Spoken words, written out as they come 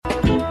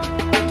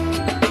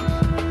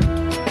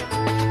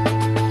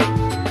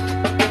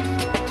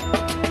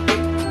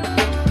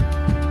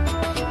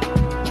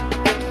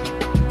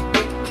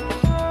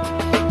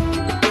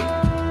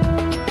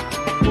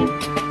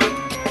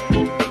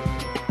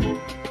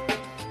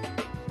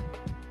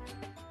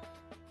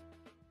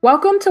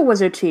Welcome to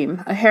Wizard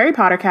Team, a Harry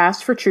Potter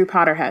cast for true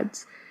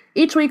Potterheads.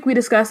 Each week we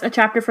discuss a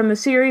chapter from the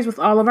series with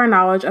all of our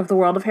knowledge of the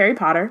world of Harry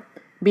Potter.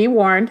 Be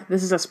warned,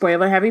 this is a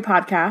spoiler-heavy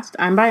podcast.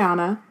 I'm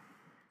Bayana.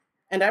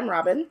 And I'm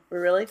Robin.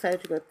 We're really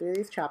excited to go through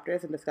these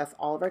chapters and discuss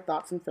all of our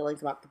thoughts and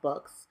feelings about the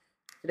books.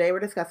 Today we're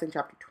discussing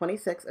chapter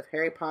 26 of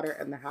Harry Potter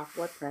and the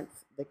Half-Blood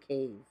Prince, The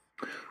Cave.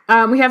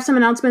 We have some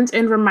announcements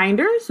and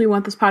reminders. We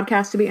want this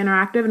podcast to be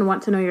interactive and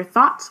want to know your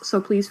thoughts, so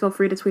please feel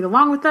free to tweet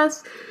along with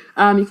us.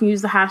 You can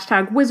use the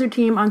hashtag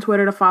WizardTeam on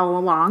Twitter to follow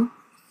along.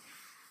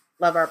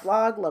 Love our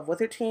blog, love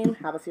Wizard Team,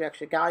 have a few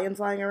extra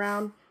galleons lying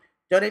around.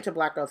 Donate to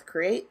Black Girls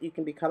Create. You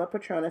can become a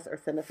Patronus or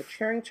send us a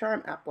cheering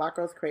charm at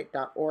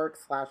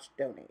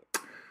blackgirlscreate.org/donate.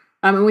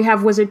 And we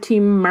have Wizard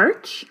Team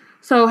merch.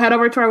 So head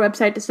over to our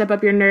website to step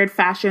up your nerd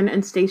fashion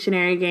and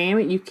stationery game.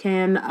 You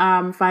can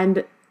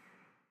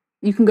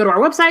go to our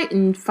website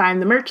and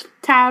find the merch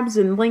tabs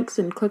and links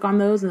and click on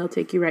those and they'll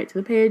take you right to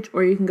the page.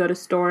 Or you can go to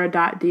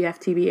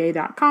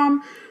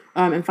store.dftba.com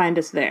and find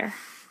us there.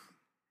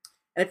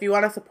 And if you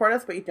want to support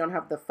us but you don't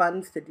have the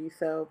funds to do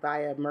so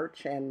via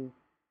merch and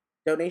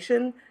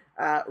donation,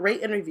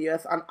 rate and review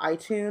us on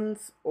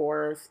iTunes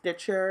or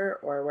Stitcher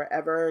or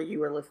wherever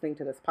you are listening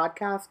to this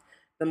podcast.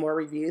 The more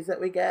reviews that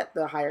we get,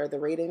 the higher the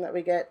rating that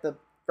we get, the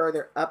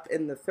further up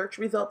in the search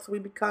results we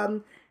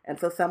become. And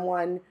so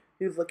someone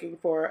who's looking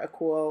for a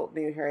cool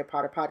new Harry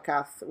Potter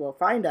podcast will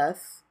find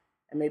us,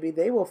 and maybe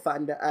they will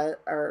fund,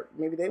 or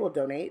maybe they will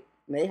donate,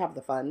 and they have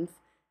the funds.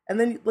 And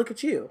then look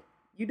at you.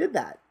 You did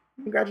that.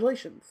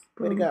 Congratulations.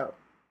 Way to go.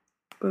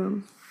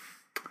 Boom.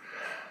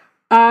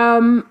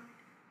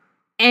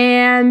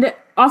 And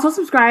also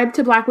subscribe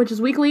to Black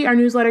Witches Weekly, our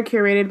newsletter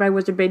curated by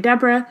Wizard Bay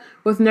Deborah,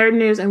 with nerd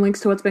news and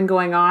links to what's been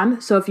going on.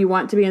 So if you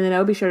want to be in the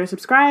know, be sure to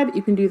subscribe.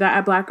 You can do that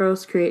at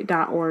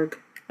blackgirlscreate.org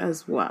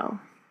as well.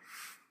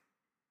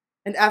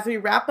 And as we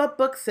wrap up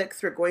Book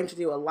 6, we're going to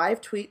do a live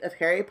tweet of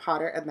Harry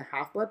Potter and the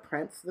Half-Blood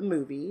Prince, the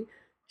movie.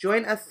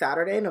 Join us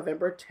Saturday,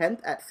 November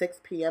 10th at 6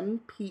 p.m.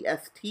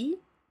 PST.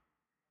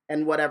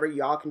 And whatever,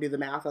 y'all can do the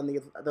math on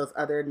those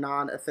other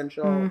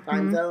non-essential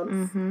time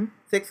zones.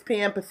 6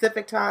 p.m.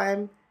 Pacific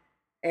time.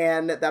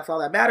 And that's all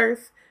that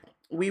matters.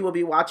 We will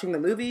be watching the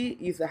movie.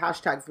 Use the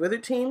hashtags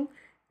WizardTeam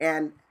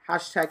and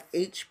hashtag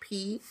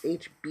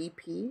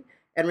HPHBP.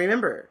 And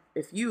remember,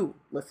 if you,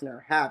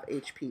 listener, have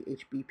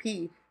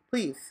HPHBP,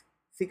 please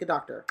seek a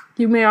doctor.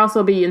 You may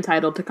also be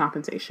entitled to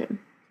compensation.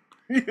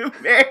 You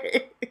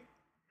may.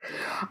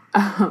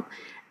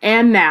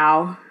 And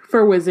now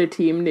for Wizard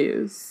Team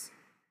news.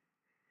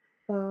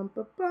 Bum,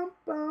 ba, bum,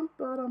 bum,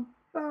 ba-dum,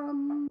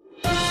 bum.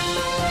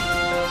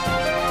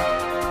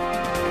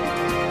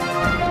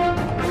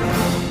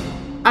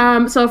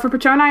 So for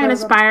Patroni and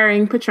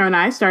Aspiring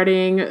Patroni,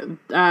 starting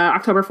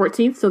October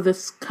 14th, so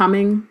this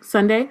coming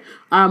Sunday,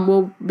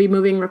 we'll be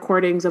moving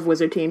recordings of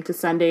Wizard Team to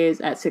Sundays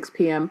at 6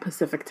 p.m.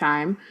 Pacific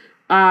time.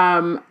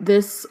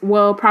 This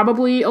will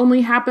probably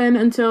only happen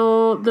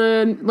until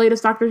the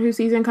latest Doctor Who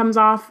season comes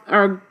off,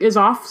 or is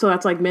off, so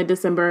that's like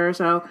mid-December or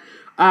so.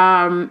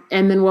 And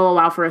then we'll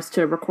allow for us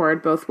to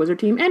record both Wizard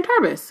Team and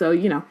TARDIS. So,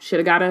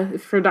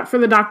 for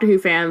the Doctor Who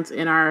fans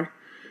in our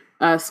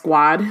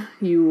squad,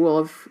 you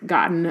will have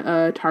gotten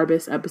a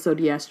TARDIS episode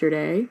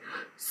yesterday.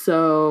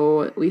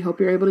 So we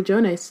hope you're able to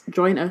join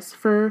us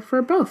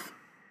for both.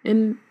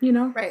 And,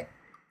 Right.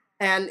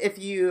 And if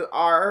you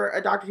are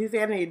a Doctor Who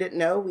fan and you didn't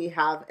know, we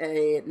have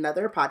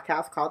another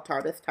podcast called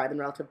TARDIS, Time and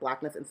Relative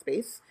Blackness in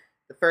Space.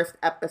 The first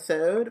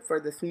episode for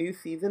this new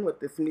season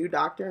with this new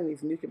doctor and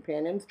these new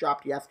companions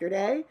dropped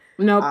yesterday.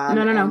 No.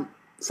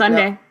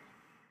 Sunday.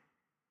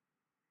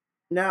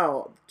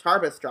 No,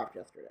 TARDIS dropped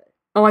yesterday.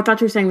 Oh, I thought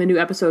you were saying the new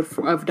episode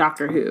of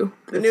Doctor Who.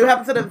 The new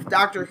episode of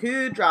Doctor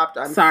Who dropped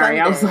on Sorry,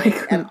 Sunday. I was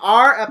like... And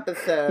our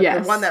episode,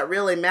 yes. the one that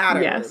really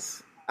matters,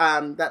 yes.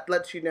 That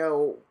lets you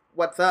know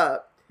what's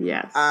up,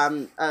 yes.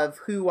 Of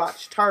Who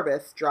Watched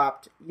TARDIS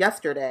dropped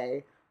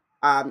yesterday.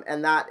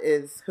 And that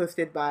is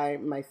hosted by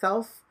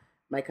myself,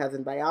 my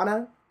cousin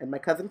Bayana, and my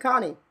cousin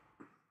Connie.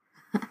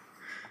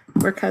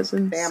 We're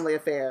cousins. Family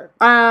affair.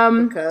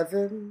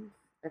 Cousins.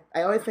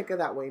 I always think of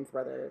that Wayne's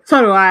Brothers. So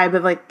do I,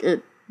 but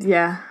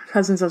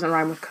cousins doesn't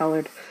rhyme with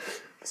colored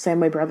the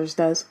same way brothers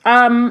does.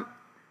 So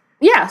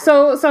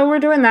we're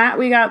doing that.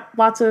 We got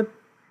lots of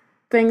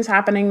things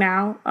happening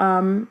now,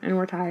 and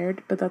we're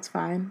tired, but that's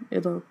fine.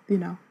 It'll,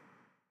 it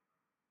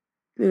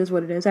is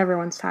what it is.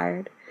 Everyone's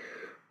tired.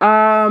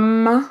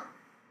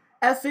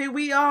 Effie,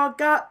 we all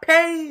got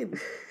paid.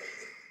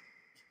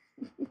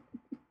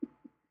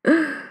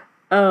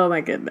 Oh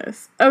my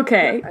goodness.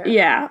 Okay,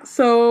 yeah.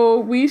 So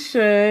we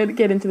should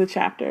get into the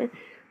chapter.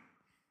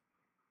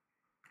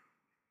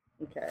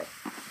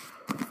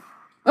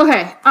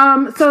 Okay.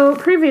 So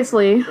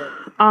previously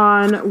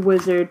on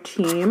Wizard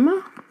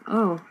Team.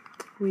 Oh,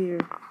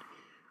 weird.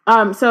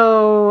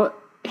 So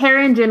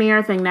Harry and Ginny are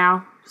a thing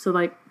now. So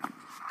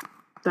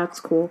that's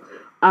cool.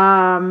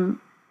 I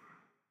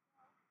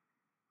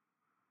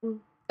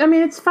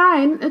mean, it's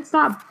fine. It's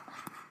not.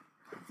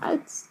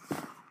 It's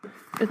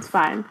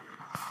fine.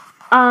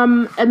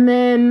 And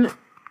then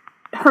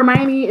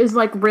Hermione is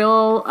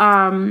real,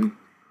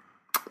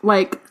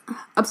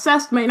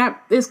 obsessed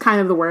is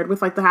kind of the word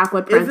with like the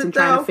Half-Blood Prince and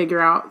trying to figure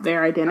out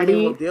their identity. I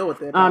mean, we'll deal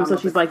with it. So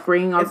she's like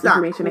bringing all this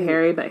information to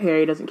Harry, but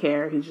Harry doesn't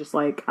care. He's just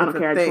like, I don't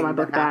care. I just want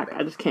my book back.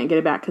 I just can't get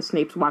it back because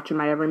Snape's watching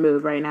my every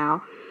move right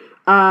now.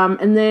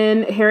 And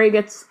then Harry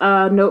gets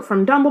a note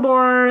from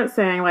Dumbledore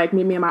saying like,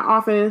 meet me in my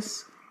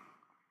office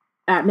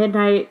at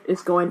midnight.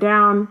 It's going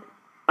down.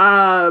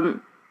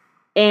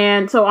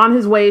 And so on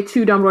his way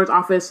to Dumbledore's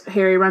office,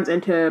 Harry runs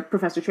into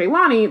Professor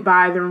Trelawney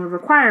by the Room of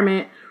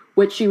Requirement,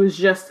 which she was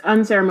just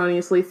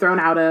unceremoniously thrown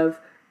out of.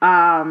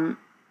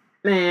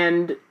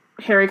 And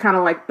Harry kind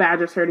of like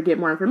badgers her to get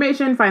more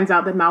information, finds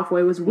out that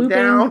Malfoy was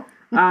whooping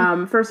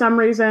for some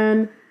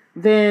reason.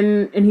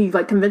 And he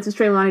like convinces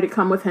Trelawney to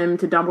come with him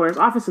to Dumbledore's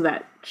office so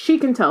that she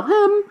can tell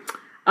him.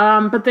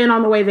 But then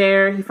on the way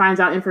there, he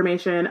finds out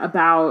information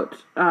about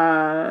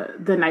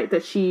the night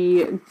that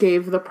she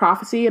gave the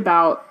prophecy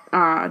about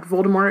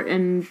Voldemort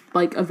and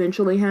like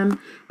eventually him,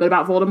 but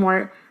about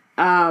Voldemort.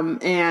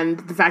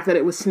 And the fact that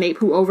it was Snape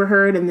who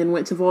overheard and then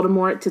went to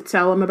Voldemort to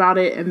tell him about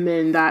it, and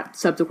then that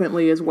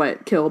subsequently is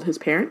what killed his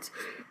parents.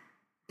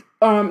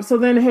 So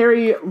then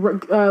Harry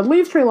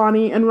leaves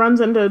Trelawney and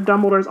runs into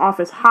Dumbledore's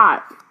office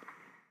hot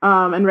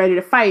and ready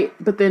to fight,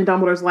 but then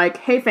Dumbledore's like,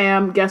 hey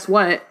fam, guess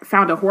what?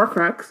 Found a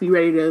Horcrux. You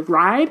ready to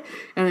ride?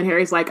 And then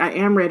Harry's like, I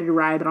am ready to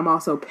ride, but I'm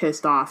also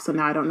pissed off, so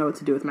now I don't know what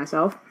to do with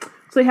myself.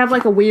 So they have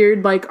like a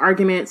weird like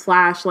argument /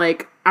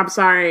 like, I'm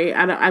sorry,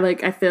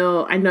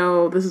 I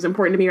know this is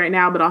important to me right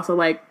now, but also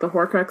like the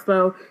Horcrux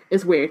though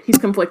is weird. He's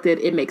conflicted.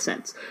 It makes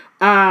sense.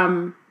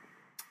 And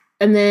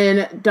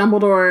then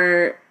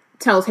Dumbledore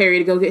tells Harry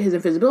to go get his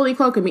invisibility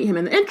cloak and meet him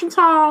in the entrance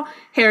hall.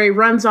 Harry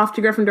runs off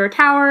to Gryffindor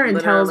Tower and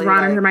tells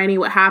Ron and Hermione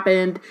what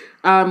happened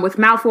with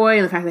Malfoy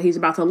and the fact that he's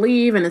about to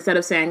leave. And instead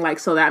of saying like,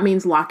 so that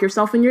means lock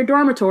yourself in your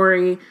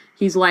dormitory,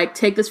 he's like,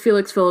 take this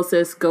Felix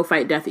Felicis, go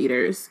fight Death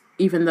Eaters,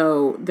 even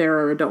though there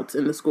are adults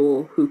in the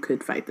school who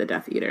could fight the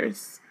Death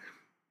Eaters.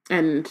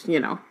 And, you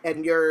know,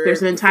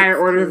 there's an entire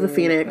Order of the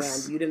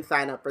Phoenix. And you didn't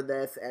sign up for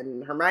this.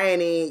 And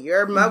Hermione,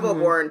 you're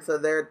Muggle-born, so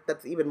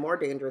that's even more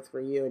dangerous for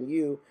you. And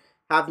you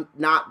have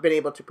not been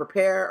able to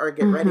prepare or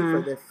get ready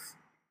for this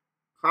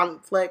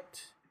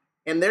conflict.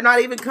 And they're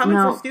not even coming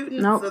for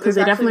students. No, because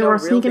they definitely were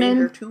sneaking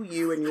in to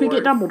you and to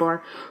get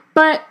Dumbledore.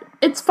 But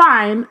it's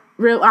fine,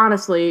 real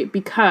honestly,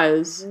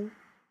 because...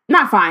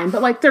 Not fine,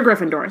 but, like, they're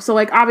Gryffindor. So,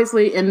 like,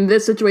 obviously, in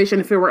this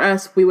situation, if it were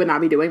us, we would not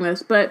be doing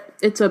this. But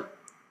it's a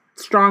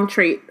strong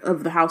trait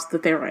of the house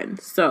that they're in.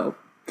 So,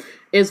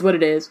 is what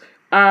it is.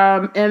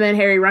 And then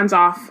Harry runs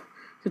off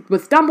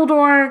with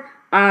Dumbledore.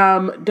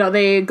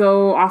 They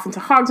go off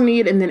into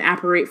Hogsmeade and then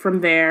apparate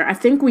from there. I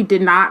think we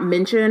did not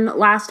mention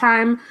last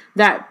time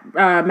that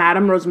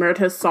Madame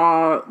Rosmerta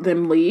saw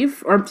them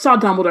leave, or saw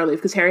Dumbledore leave,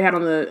 because Harry had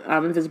on the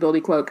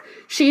invisibility cloak.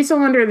 She's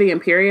still under the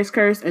Imperious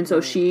Curse, and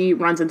so she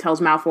runs and tells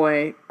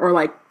Malfoy, or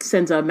like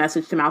sends a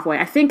message to Malfoy,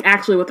 I think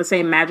actually with the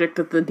same magic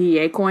that the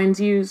DA coins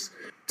use,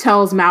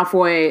 tells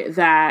Malfoy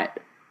that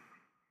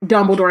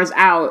Dumbledore's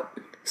out,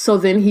 so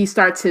then he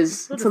starts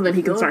his, so then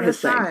he can start his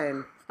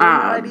thing.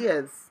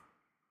 Ideas.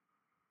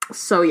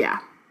 So yeah,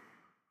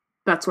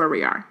 that's where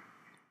we are.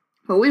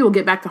 But we will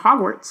get back to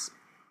Hogwarts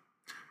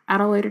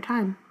at a later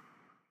time.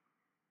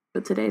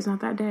 But today's not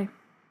that day.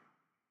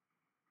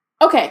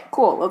 Okay,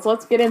 cool.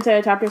 Let's get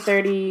into chapter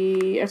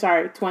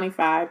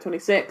 25,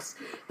 26.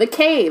 The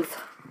Cave.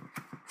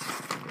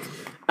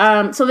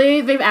 So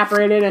they've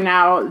apparated and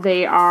now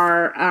they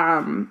are,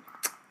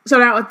 so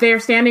now they're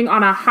standing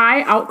on a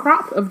high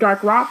outcrop of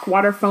dark rock,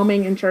 water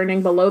foaming and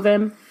churning below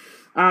them.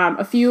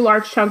 A few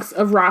large chunks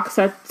of rock.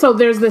 So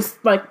there's this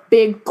like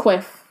big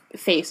cliff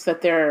face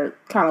that they're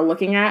kind of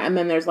looking at, and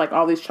then there's like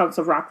all these chunks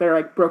of rock that are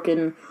like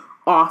broken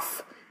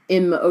off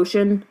in the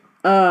ocean.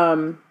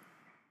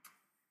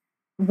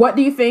 What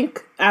do you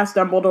think? Asked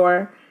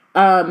Dumbledore.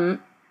 And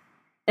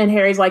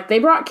Harry's like, they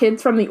brought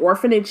kids from the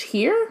orphanage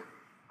here?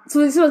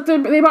 So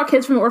they brought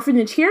kids from the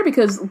orphanage here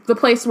because the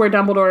place where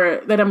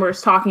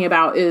Dumbledore's talking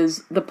about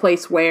is the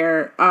place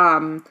where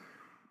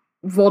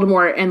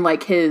Voldemort and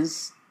like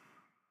his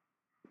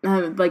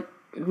like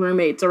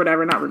roommates or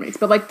whatever, not roommates,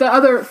 but like the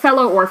other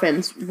fellow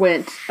orphans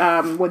went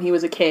when he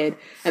was a kid,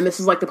 and this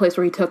is like the place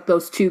where he took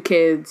those two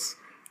kids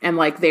and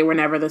like they were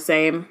never the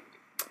same.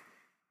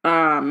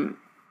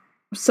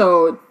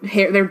 So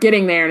they're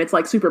getting there and it's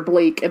like super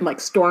bleak and like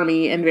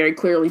stormy and very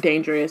clearly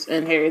dangerous,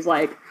 and Harry's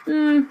like,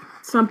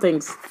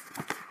 something's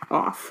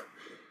off.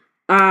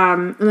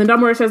 And then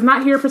Dumbledore says,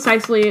 not here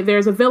precisely.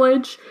 There's a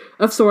village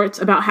of sorts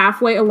about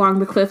halfway along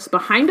the cliffs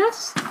behind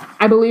us.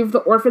 I believe the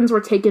orphans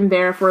were taken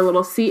there for a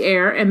little sea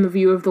air and the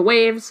view of the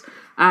waves.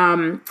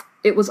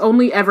 It was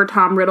only ever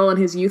Tom Riddle and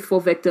his youthful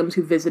victims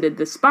who visited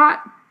this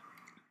spot.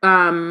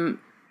 No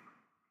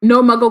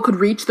Muggle could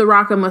reach the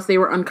rock unless they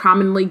were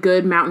uncommonly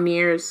good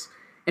mountaineers.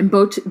 And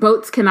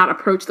boats cannot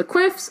approach the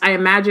cliffs. I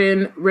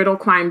imagine Riddle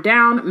climbed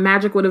down.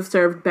 Magic would have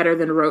served better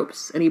than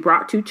ropes. And he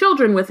brought 2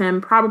 children with him,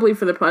 probably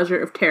for the pleasure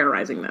of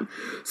terrorizing them.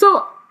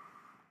 So,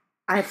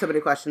 I have so many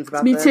questions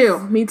about this.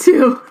 Me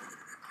too.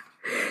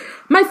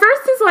 My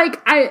first is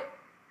like, I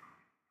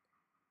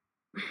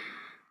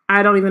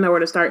I don't even know where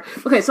to start.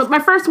 Okay, so my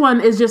first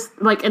one is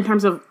just, like, in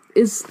terms of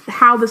is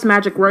how this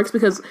magic works,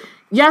 because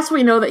yes,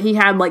 we know that he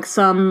had, like,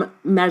 some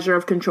measure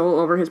of control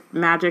over his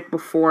magic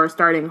before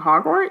starting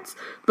Hogwarts,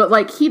 but,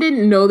 like, he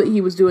didn't know that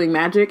he was doing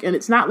magic, and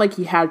it's not like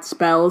he had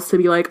spells to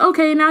be like,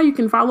 okay, now you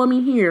can follow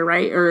me here,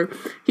 right? Or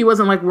he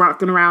wasn't, like,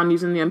 walking around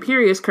using the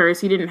Imperious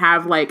Curse. He didn't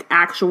have, like,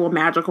 actual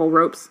magical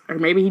ropes, or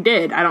maybe he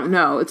did. I don't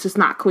know. It's just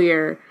not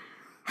clear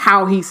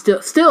how he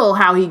still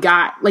how he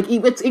got, like,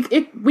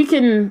 we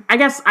can, I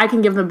guess I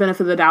can give the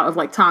benefit of the doubt of,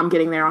 like, Tom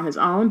getting there on his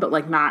own, but,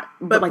 like, not,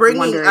 but like,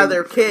 bringing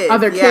other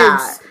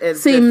kids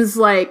seems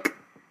like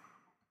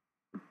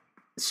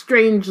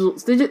strange.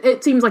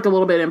 It seems like a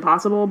little bit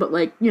impossible, but,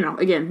 like, you know,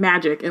 again,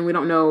 magic, and we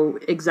don't know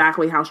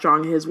exactly how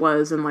strong his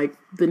was and, like,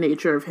 the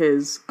nature of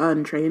his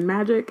untrained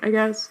magic, I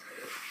guess.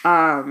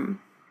 But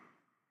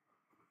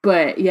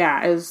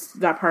yeah,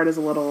 that part is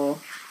a little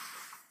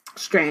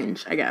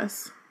strange, I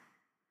guess.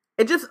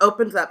 It just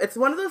opens up. It's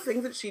one of those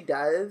things that she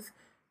does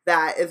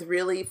that is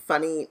really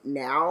funny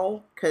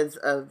now because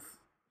of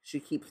she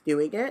keeps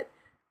doing it.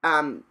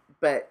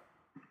 But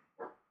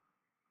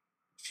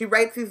she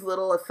writes these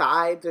little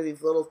asides or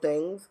these little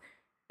things,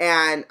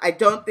 and I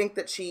don't think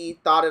that she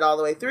thought it all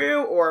the way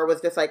through or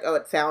was just like, oh,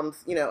 it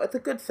sounds, you know, it's a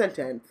good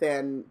sentence.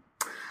 And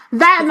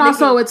that, and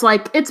also it's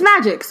like, it's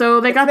magic, so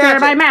they got there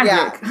by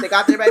magic. Yeah, they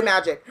got there by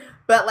magic.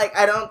 But, like,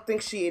 I don't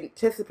think she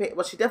anticipated,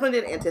 well, she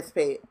definitely didn't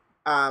anticipate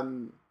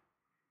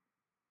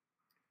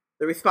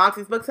the response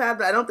these books had,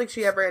 but I don't think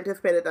she ever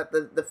anticipated that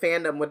the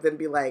fandom would then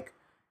be like,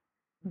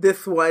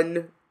 this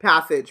one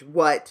passage,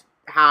 what,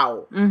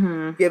 how,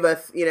 give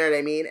us, you know what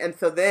I mean? And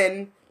so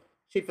then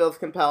she feels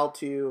compelled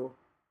to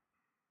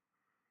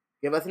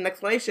give us an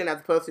explanation as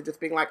opposed to just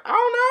being like, I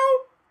don't know.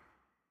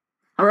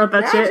 I wrote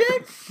that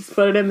shit. Just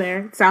put it in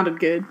there. It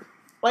sounded good.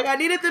 Like, I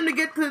needed them to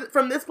get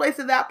from this place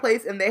to that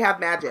place, and they have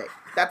magic.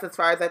 That's as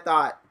far as I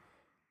thought.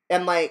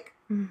 And, like,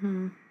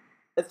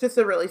 it's just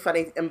a really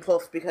funny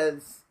impulse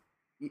because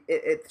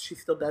she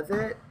still does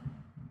it,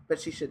 but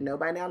she should know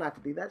by now not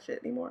to do that shit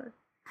anymore.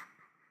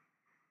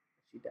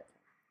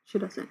 She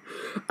doesn't.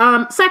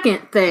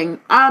 Second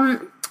thing,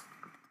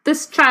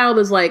 this child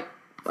is like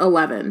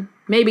 11,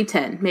 maybe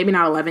 10, maybe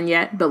not 11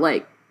 yet, but,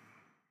 like,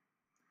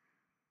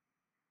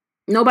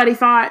 nobody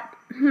thought,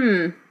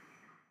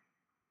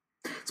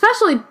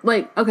 especially,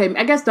 like, okay,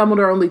 I guess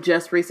Dumbledore only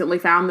just recently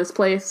found this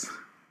place,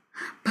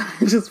 but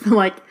I just feel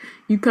like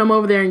you come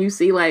over there and you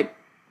see, like,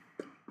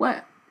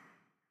 what?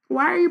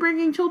 Why are you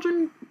bringing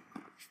children,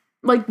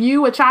 like,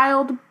 you, a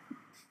child,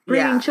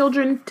 bringing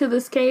children to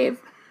this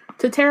cave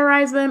to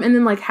terrorize them? And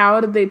then, like,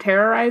 how did he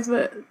terrorize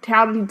them?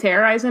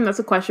 That's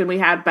a question we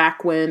had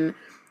back when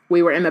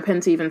we were in the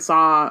Pensieve and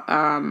saw,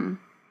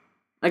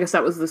 I guess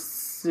that was the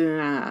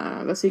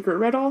secret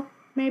riddle,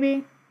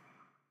 maybe?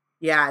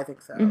 Yeah, I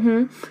think so.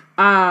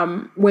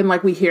 When,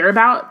 like, we hear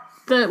about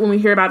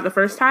it the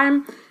first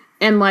time,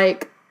 and,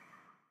 like,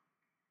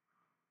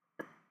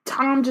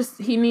 Tom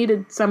he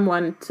needed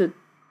someone to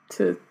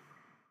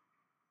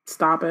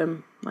stop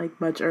him, like,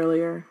 much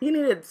earlier. He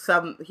needed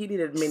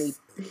many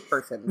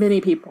persons. Many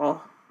people.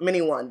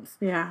 Many ones.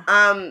 Yeah.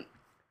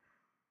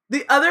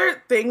 The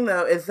other thing,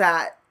 though, is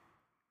that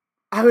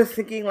I was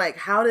thinking, like,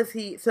 how does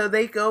so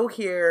they go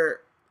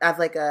here as,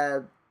 like,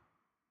 a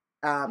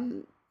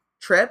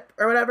trip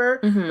or whatever,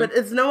 but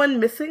is no one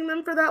missing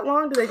them for that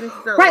long? Do they think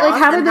they're lost?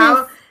 Like, how did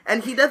they...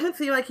 And he doesn't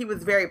seem like he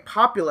was very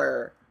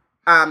popular.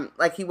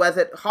 Like, he was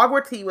at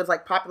Hogwarts, he was,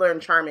 like, popular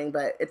and charming,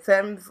 but it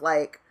seems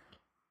like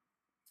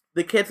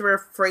the kids were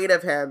afraid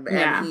of him,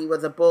 and he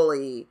was a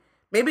bully.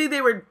 Maybe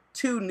they were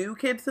two new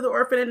kids to the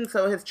orphanage, and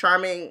so his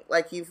charming,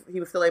 like, he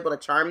was still able to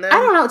charm them. I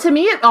don't know. To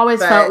me, it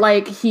always felt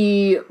like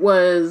he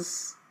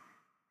was,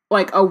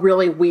 like, a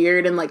really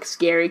weird and, like,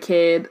 scary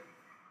kid,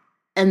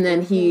 and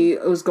then he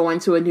was going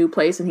to a new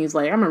place, and he's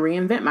like, I'm gonna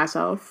reinvent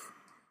myself.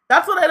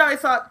 That's what it always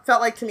felt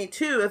like to me,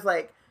 too, is,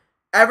 like,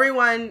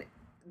 everyone...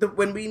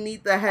 when we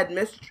meet the head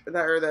mistress,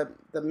 or the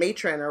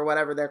matron, or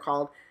whatever they're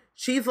called,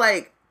 she's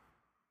like,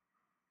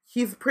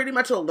 he's pretty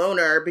much a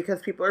loner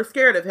because people are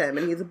scared of him,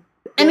 and he's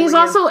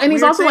also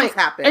like,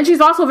 happen. And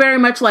she's also very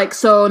much like,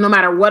 so no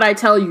matter what I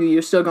tell you,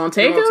 you're still gonna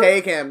take him.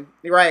 Take him,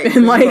 right?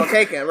 And, like, gonna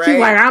take him, right? She's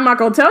like, I'm not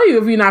gonna tell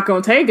you if you're not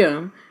gonna take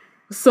him.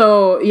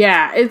 So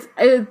yeah,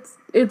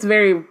 it's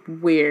very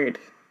weird,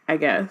 I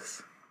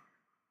guess.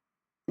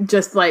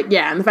 Just, like,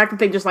 yeah, and the fact that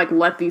they just, like,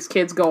 let these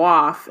kids go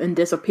off and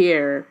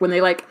disappear when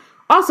they, like,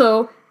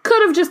 also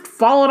could have just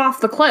fallen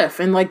off the cliff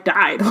and, like,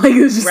 died. Like,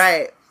 it was just...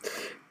 Right.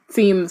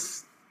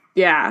 Seems...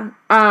 Yeah.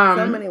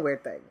 So many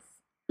weird things.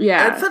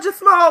 Yeah. And it's such a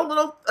small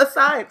little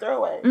aside,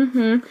 throwaway.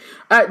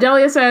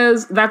 Delia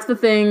says that's the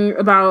thing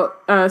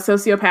about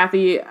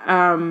sociopathy.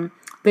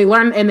 They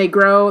learn and they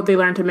grow. They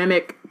learn to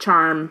mimic,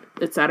 charm,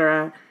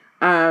 etc.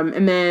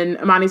 And then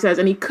Amani says,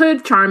 and he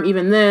could charm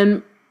even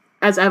then,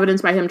 as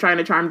evidenced by him trying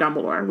to charm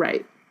Dumbledore,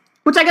 right?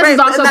 Which I guess is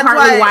also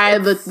partly why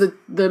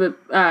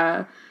the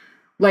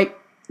like,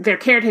 their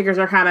caretakers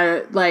are kind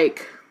of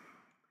like,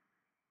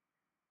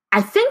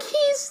 I think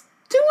he's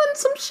doing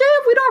some shit.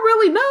 We don't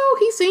really know.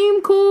 He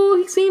seemed cool.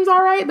 He seems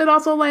all right, but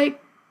also,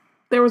 like,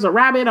 there was a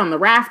rabbit on the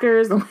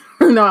rafters.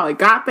 How it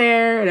got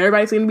there, and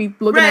everybody seemed to be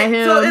looking at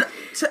him.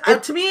 So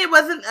to me, it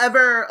wasn't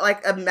ever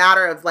like a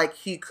matter of like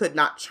he could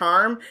not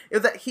charm. It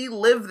was that he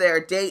lived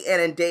there day in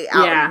and day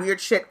out, and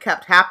weird shit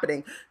kept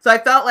happening. So I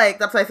felt like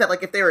that's why I said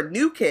like if they were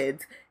new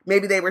kids,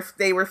 maybe they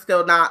were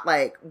still not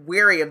like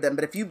weary of them.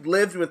 But if you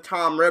lived with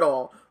Tom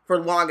Riddle for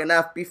long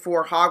enough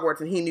before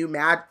Hogwarts, and he knew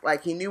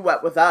he knew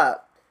what was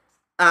up.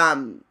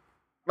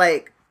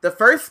 Like the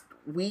first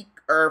week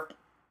or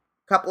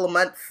couple of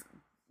months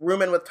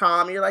rooming with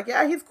Tom, you're like,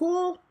 yeah, he's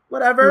cool,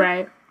 whatever.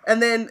 Right.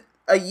 And then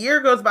a year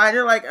goes by and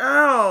you're like,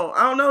 oh,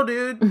 I don't know,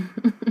 dude.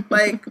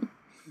 Like,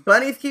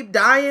 bunnies keep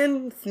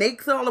dying,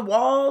 snakes on the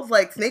walls,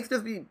 like snakes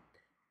just be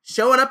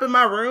showing up in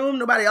my room.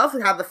 Nobody else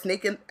would have a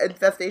snake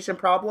infestation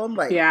problem.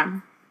 Like,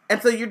 yeah.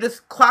 And so you're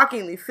just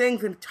clocking these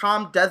things, and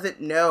Tom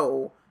doesn't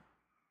know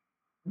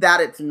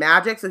that it's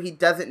magic, so he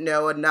doesn't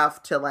know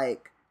enough to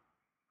like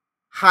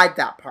hide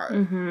that part.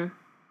 Mm-hmm.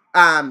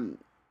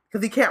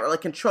 Because he can't really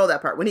control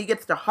that part. When he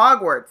gets to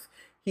Hogwarts,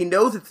 he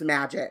knows it's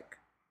magic.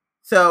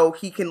 So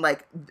he can,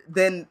 like,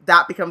 then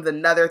that becomes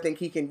another thing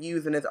he can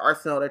use in his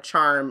arsenal to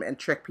charm and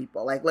trick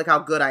people. Like, look how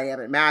good I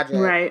am at magic.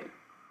 Right.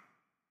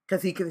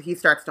 Because he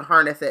starts to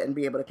harness it and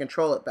be able to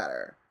control it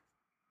better.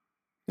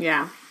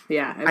 Yeah.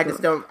 Yeah.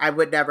 I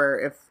would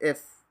never,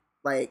 if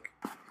like,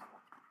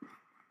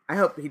 I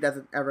hope he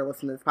doesn't ever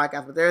listen to this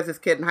podcast, but there's this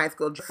kid in high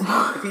school,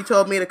 if he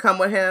told me to come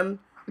with him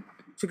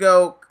to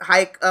go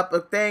hike up a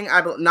thing,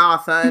 nah,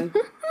 son.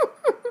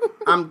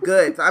 I'm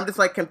good. So I'm just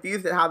like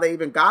confused at how they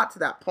even got to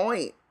that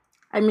point.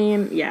 I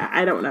mean, yeah,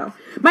 I don't know.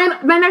 My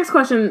next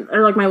question,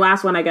 or like my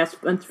last one, I guess,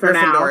 for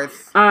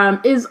Gryffindors.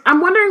 now, is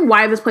I'm wondering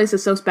why this place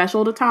is so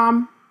special to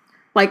Tom.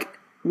 Like,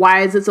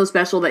 why is it so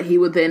special that he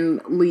would then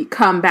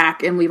come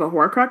back and leave a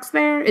Horcrux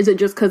there? Is it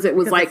just because it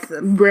was like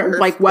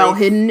well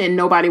hidden and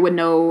nobody would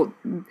know?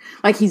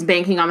 Like he's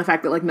banking on the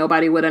fact that like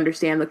nobody would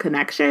understand the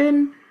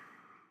connection.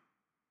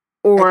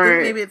 Or I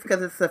think maybe it's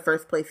because it's the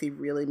first place he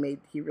really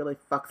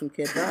fucked some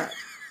kids up.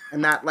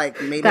 And that like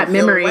made that him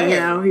memory, feel away. You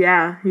know,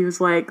 yeah. He was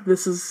like,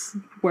 this is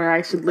where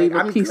I should leave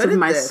a piece of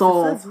my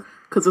soul.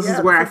 Because this is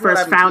where I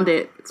first found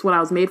it. It's what I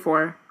was made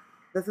for.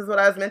 This is what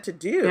I was meant to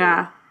do.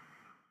 Yeah.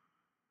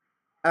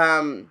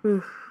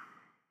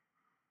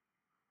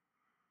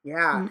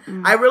 Yeah.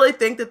 I really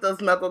think that those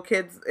Muggle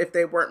kids, if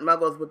they weren't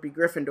Muggles, would be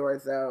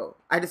Gryffindors, though.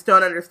 I just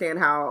don't understand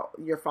how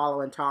you're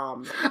following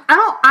Tom.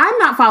 I'm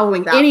not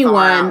following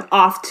anyone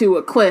off to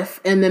a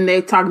cliff, and then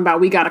they talking about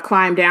we got to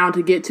climb down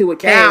to get to a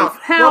cave.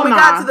 Hell when we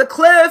got to the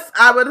cliff,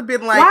 I would have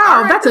been like,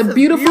 wow, that's a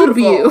beautiful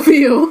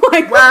view.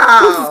 Like,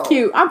 wow, this is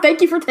cute. Thank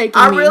you for taking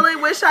me. I really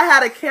wish I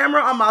had a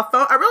camera on my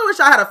phone. I really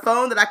wish I had a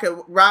phone that I could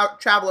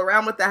travel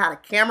around with that had a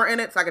camera in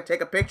it so I could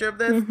take a picture of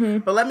this. Mm-hmm.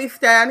 But let me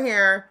stand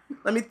here.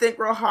 Let me think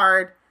real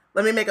hard.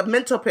 Let me make a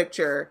mental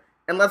picture,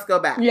 and let's go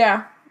back.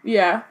 Yeah,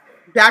 yeah.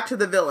 Back to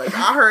the village.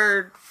 I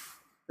heard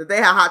that they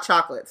had hot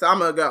chocolate, so I'm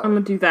going to go. I'm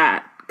going to do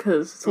that,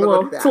 because it's a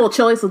little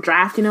chilly. It's a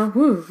draft, you know?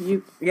 Woo,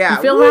 you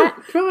feel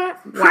that? Feel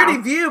that? Wow.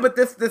 Pretty view, but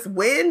this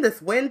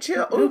wind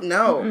chill. Oh,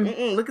 no.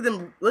 Look at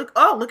them.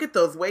 Look at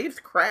those waves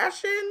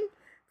crashing.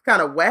 It's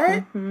kind of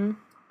wet. Mm-hmm.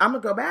 I'm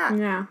going to go back.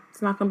 Yeah,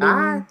 it's not going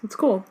to be... It's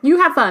cool. You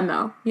have fun,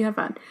 though. You have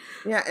fun.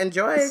 Yeah,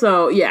 enjoy.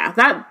 So, yeah,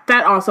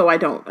 that also I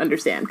don't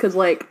understand, because,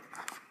 like,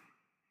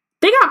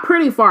 they got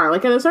pretty far.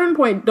 Like, at a certain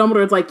point,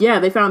 Dumbledore's like, yeah,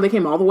 they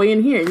came all the way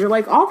in here. And you're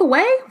like, all the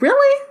way?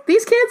 Really?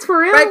 These kids, for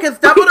real? Right, because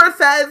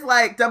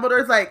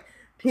Dumbledore's like,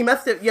 you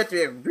have to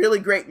be a really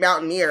great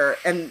mountaineer,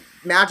 and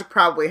magic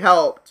probably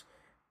helped.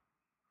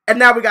 And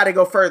now we got to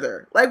go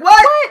further. Like,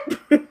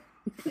 what?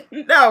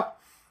 No.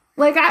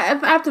 Like,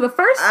 after the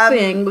first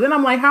thing, then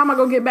I'm like, how am I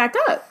going to get back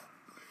up?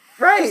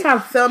 Right.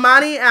 So,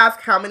 Monty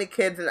asked how many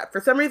kids, and for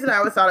some reason, I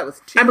always thought it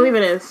was 2. I believe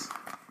it is.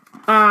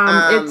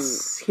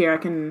 It's, here, I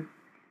can...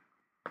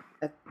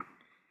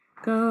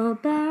 Go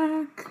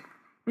back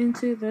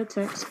into the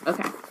text.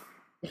 Okay.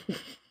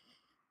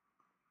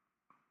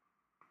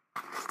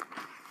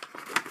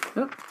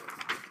 Oh.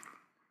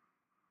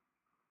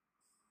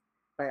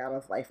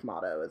 Diana's life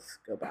motto is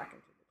go back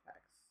into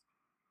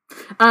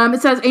the text.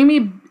 It says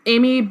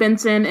Amy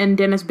Benson and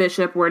Dennis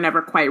Bishop were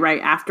never quite right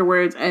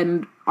afterwards,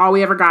 and all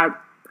we ever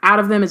got out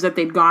of them is that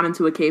they'd gone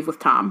into a cave with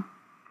Tom.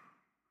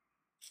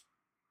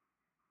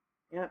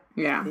 Yep.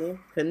 Yeah. See?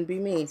 Couldn't be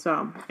me.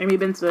 So, Amy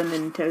Benson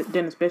and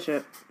Dennis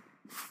Bishop.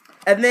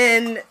 And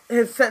then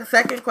his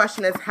second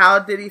question is, how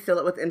did he fill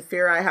it with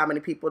Inferi? How many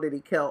people did he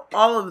kill?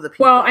 All of the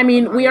people. Well, I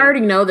mean, we already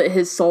know that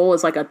his soul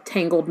is like a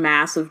tangled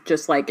mass of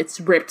just like,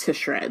 it's ripped to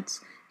shreds.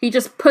 He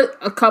just put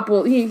a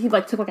couple, he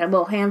like took like a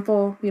little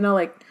handful, you know,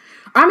 like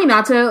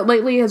Aminata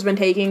lately has been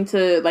taking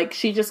to, like,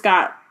 she just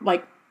got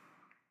like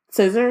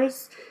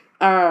scissors,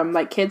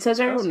 like kid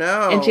scissors. Oh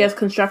no. And she has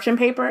construction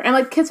paper, and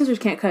like kid scissors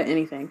can't cut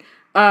anything.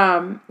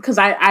 Cause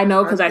I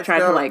know, cause I tried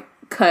to like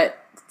cut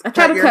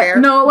hair?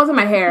 No, it wasn't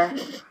my hair.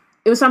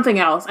 It was something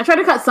else. I tried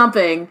to cut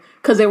something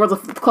because they were the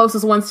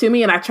closest ones to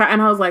me, and I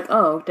was like,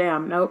 oh,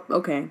 damn, nope,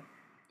 okay,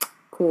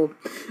 cool.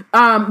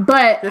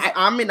 But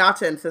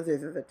Aminata and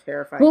Scissors is a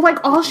terrifying. Well, like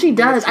all she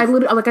does, I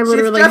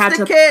literally I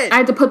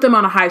had to put them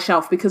on a high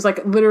shelf because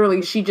like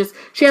literally she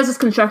has this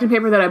construction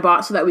paper that I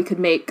bought so that we could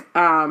make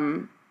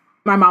my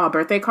mom a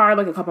birthday card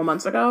like a couple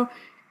months ago.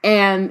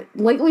 And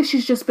lately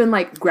she's just been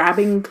like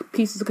grabbing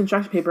pieces of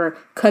construction paper,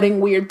 cutting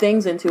weird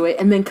things into it,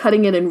 and then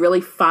cutting it in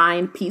really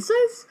fine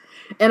pieces.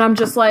 And I'm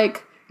just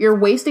like, you're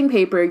wasting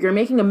paper. You're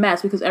making a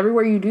mess because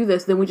everywhere you do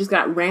this, then we just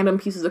got random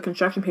pieces of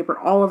construction paper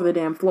all over the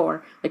damn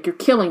floor. Like, you're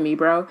killing me,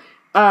 bro.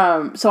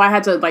 So I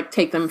had to like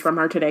take them from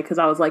her today because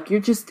I was like, you're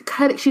just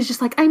cutting. She's just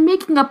like, I'm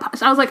making a.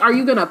 So I was like, are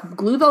you gonna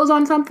glue those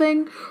on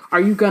something? Are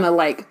you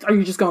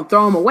just gonna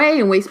throw them away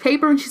and waste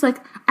paper? And she's like,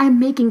 I'm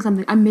making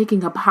something. I'm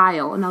making a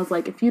pile. And I was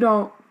like, if you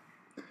don't.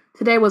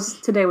 Today was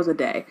a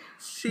day.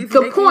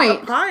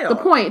 The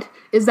point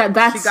is that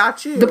that's she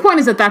got you. The point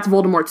is that that's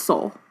Voldemort's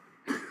soul.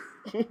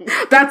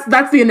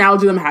 that's the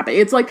analogy I'm having.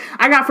 It's like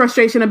I got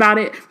frustration about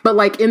it, but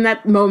like in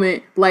that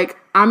moment, like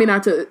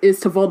Aminata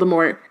is to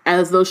Voldemort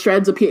as those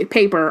shreds of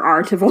paper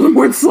are to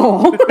Voldemort's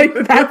soul. Like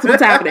that's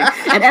what's happening.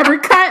 And every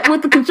cut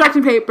with the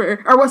construction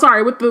paper,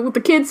 with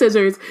the kid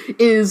scissors,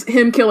 is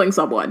him killing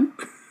someone.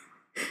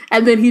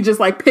 And then he just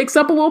like picks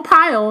up a little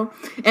pile,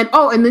 and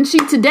then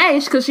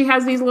because she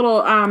has these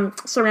little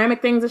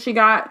ceramic things that she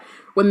got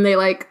when they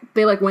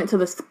went to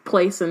this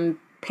place and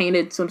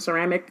painted some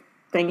ceramic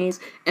thingies,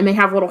 and they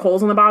have little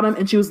holes in the bottom,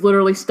 and she was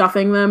literally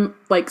stuffing the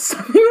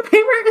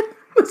paper.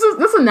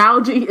 This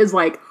analogy is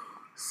like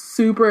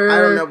super I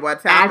don't know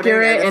what's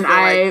accurate, and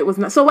I was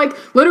not so like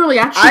literally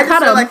after she cut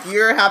them. Like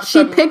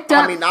she picked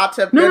up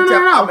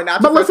no.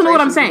 But listen to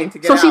what I'm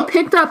saying. So she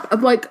picked up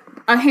like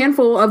a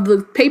handful of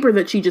the paper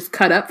that she just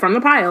cut up from the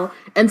pile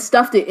and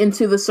stuffed it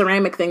into the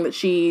ceramic thing that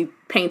she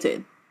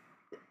painted.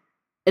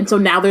 And so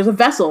now there's a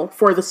vessel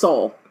for the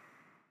soul.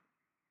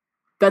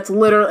 That's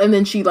literally, and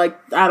then she like,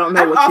 I don't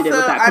know what she did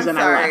with that because then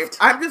I left.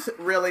 I'm just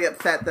really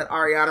upset that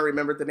Ariana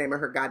remembered the name of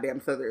her goddamn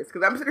scissors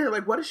because I'm sitting here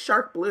like, what is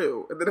shark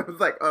blue? And then I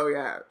was like, oh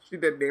yeah, she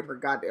did name her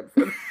goddamn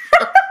scissors.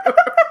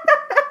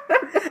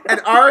 And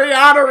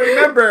Ariana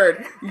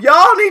remembered.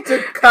 Y'all need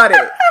to cut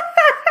it.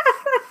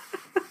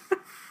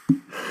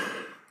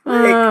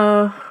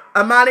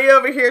 Amani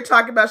over here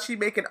talking about she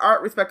making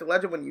art, respect a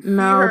legend when you see her.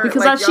 No,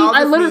 because I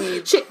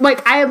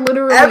had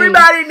literally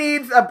everybody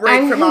needs a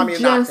break from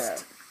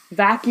Aminata.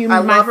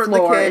 Vacuumed my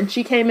floor, and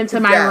she came into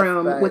my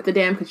room with the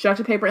damn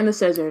construction paper and the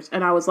scissors,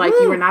 and I was like,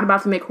 you are not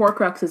about to make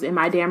Horcruxes in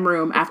my damn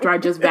room after I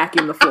just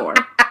vacuumed the floor.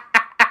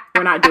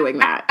 We're not doing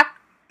that.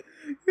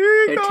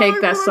 Take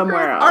that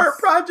somewhere else. Art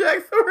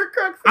projects,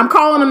 Horcruxes. I'm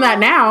calling them that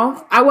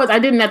now. I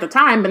didn't at the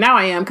time, but now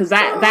I am, because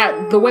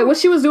the way what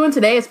she was doing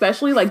today,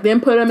 especially, like them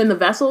put them in the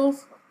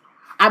vessels.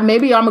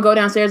 Maybe I'm gonna go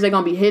downstairs, they're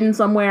gonna be hidden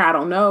somewhere, I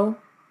don't know.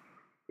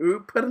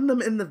 Ooh, putting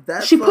them in the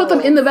vessel. She put them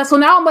in the vessel.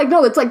 Now I'm like,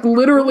 no, it's like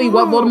literally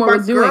what Voldemort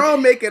was doing. Girl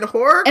making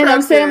horror. And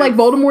I'm saying like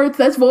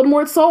that's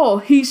Voldemort's soul.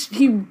 He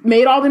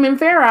made all them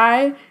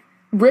Inferi,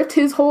 ripped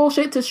his whole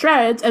shit to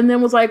shreds, and then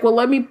was like, well,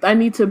 I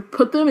need to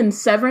put them in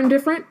 7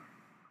 different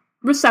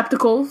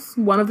receptacles.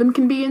 One of them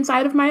can be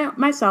inside of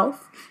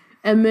myself.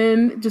 And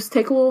then just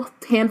take a little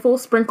handful,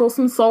 sprinkle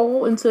some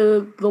soul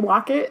into the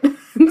locket,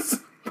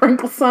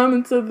 sprinkle some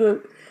into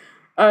the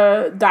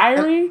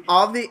diary. And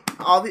all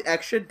the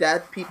extra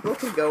dead people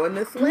can go in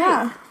this way.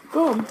 Yeah,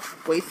 boom.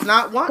 Waste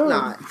not, want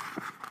not.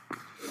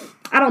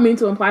 I don't mean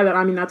to imply that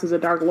Aminata's a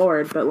Dark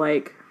Lord, but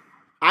like,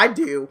 I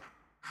do.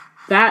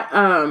 That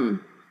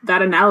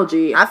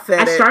analogy. I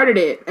started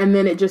it, and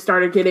then it just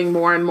started getting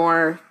more and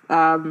more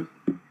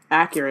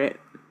accurate.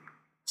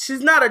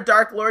 She's not a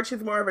Dark Lord.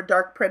 She's more of a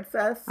Dark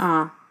Princess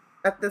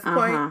at this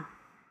point.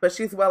 But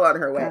she's well on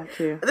her way.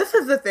 This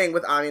is the thing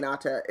with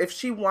Aminata. If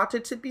she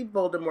wanted to be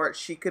Voldemort,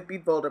 she could be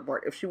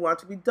Voldemort. If she wanted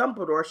to be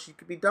Dumbledore, she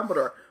could be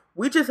Dumbledore.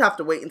 We just have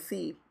to wait and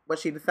see what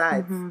she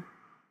decides.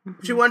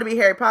 If she wanted to be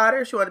Harry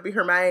Potter, she wanted to be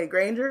Hermione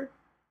Granger,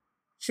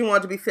 she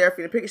wanted to be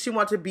Seraphina Pickett, she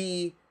wanted to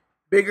be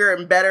bigger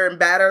and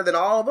better than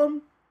all of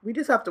them. We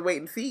just have to wait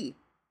and see.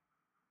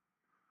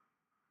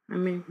 I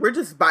mean, we're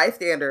just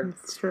bystanders.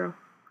 It's true.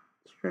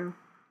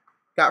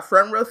 Got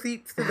front row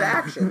seats to the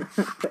action.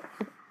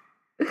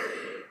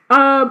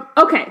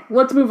 Okay,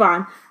 let's move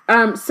on.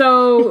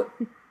 So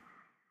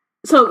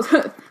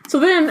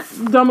then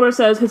Dumbledore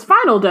says his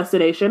final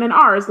destination and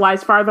ours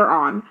lies farther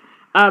on.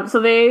 That's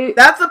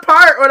the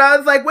part when I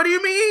was like, what do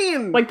you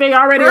mean? Like they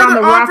already on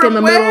the rock in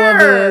the middle of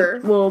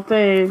the little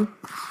thing.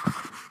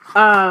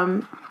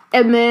 And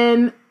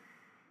then.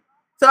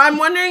 So I'm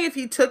wondering if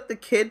he took the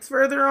kids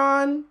further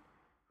on.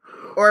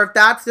 Or if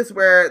that's just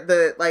where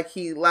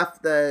he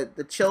left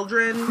the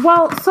children.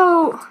 Well,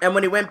 so and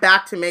when he went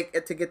back to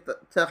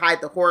hide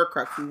the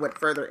Horcrux, he went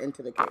further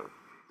into the cave.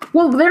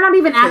 Well, they're not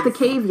even at the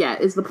cave yet.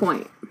 Is the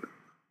point?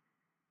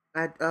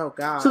 Oh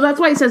God! So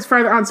that's why he says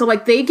further on. So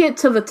like they get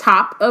to the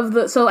top of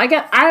the. So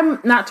I'm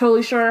not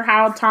totally sure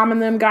how Tom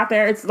and them got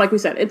there. It's like we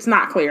said, it's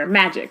not clear.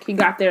 Magic. He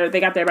got there.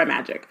 They got there by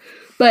magic.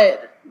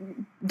 But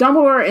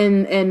Dumbledore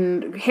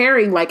and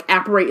Harry like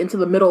apparate into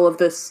the middle of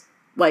this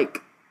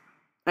like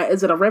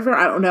is it a river?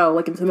 I don't know.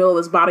 Like into the middle of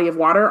this body of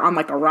water on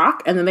like a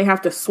rock, and then they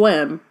have to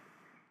swim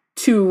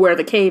to where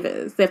the cave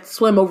is. They have to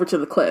swim over to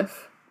the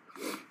cliff.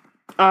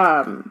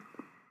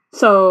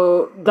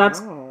 So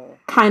that's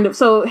kind of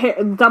so.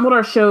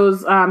 Dumbledore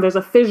shows there's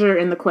a fissure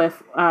in the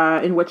cliff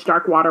in which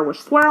dark water was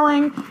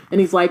swirling, and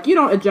he's like, "You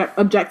don't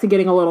object to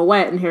getting a little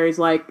wet," and Harry's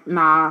like,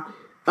 "Nah."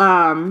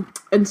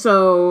 And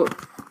so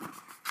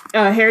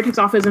Harry takes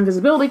off his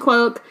invisibility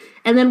cloak,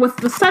 and then with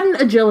the sudden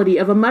agility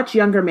of a much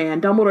younger man,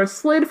 Dumbledore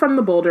slid from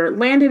the boulder,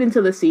 landed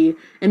into the sea,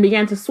 and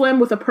began to swim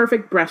with a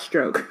perfect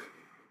breaststroke.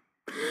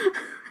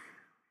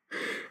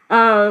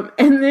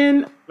 And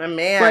then my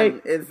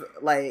man is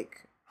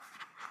like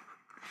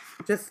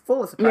just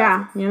full of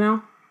surprises. Yeah, you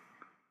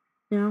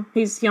know,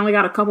 he only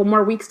got a couple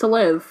more weeks to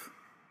live.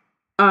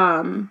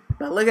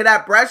 But look at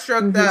that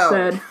breaststroke,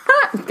 though. He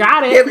said,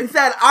 "Got it." He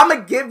said, "I'm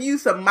gonna give you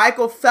some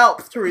Michael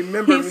Phelps to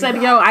remember." He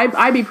said, "Yo,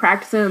 I be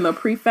practicing in the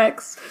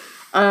prefects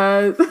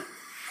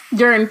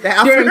during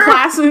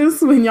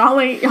classes when y'all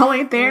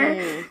ain't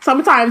there.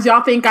 Sometimes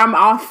y'all think I'm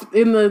off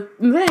in the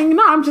thing.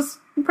 No, I'm just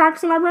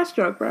practicing my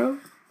breaststroke, bro.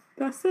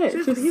 That's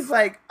it." He's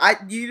like,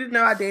 you didn't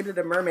know I dated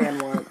a merman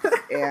once,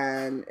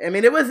 and I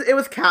mean, it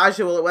was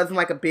casual. It wasn't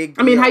like a big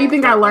deal. I mean, how you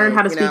think I learned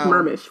how to speak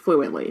Mermish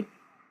fluently?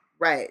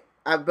 Right.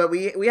 But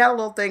we had a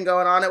little thing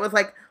going on. It was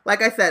like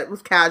I said, it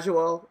was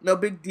casual, no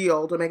big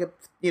deal to make it,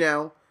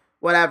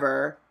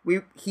 whatever.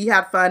 He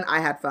had fun, I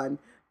had fun,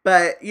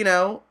 but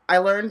I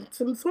learned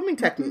some swimming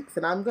techniques,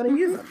 and I'm gonna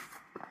use them.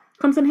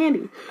 Comes in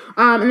handy.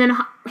 And then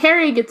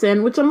Harry gets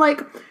in, which I'm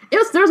like,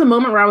 there's a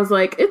moment where I was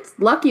like, it's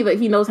lucky that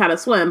he knows how to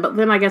swim, but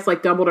then I guess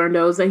like Dumbledore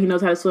knows that he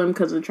knows how to swim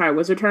because of the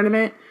Triwizard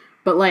Tournament,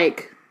 but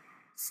like,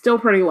 still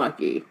pretty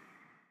lucky.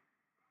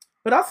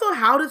 But also,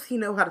 how does he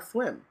know how to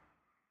swim?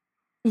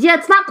 Yeah,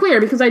 it's not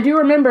clear because I do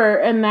remember,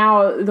 and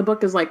now the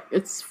book is like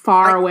it's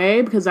far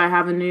away because I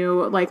have a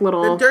new like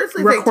little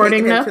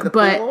recording nook.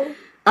 But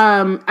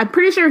I'm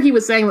pretty sure he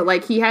was saying that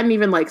like he hadn't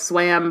even like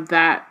swam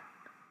that.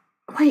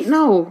 Wait,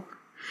 no,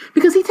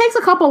 because he takes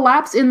a couple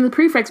laps in the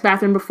prefect's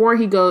bathroom before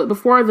even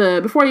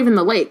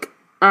the lake.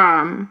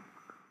 I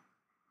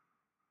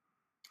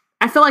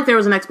feel like there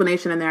was an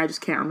explanation in there. I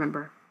just can't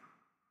remember.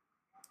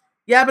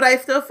 Yeah, but I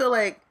still feel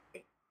like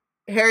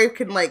Harry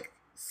can like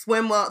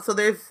swim well. So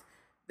there's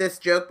this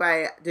joke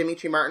by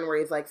Dimitri Martin where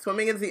he's like,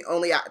 swimming is the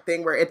only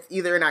thing where it's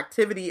either an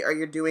activity or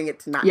you're doing it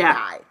to not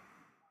die.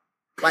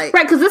 Like,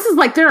 right, because this is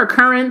like there are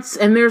currents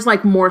and there's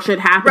like more shit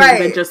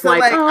happening than just so,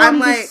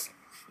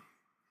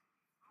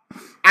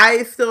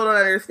 I still don't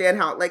understand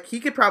how like he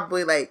could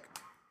probably like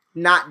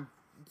not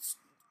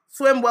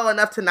swim well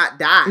enough to not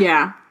die.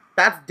 Yeah,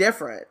 that's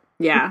different.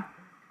 Yeah.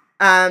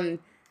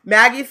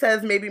 Maggie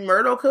says maybe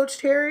Myrtle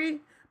coached Harry.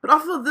 But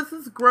also, this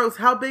is gross.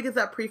 How big is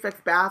that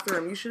prefect's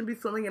bathroom? You shouldn't be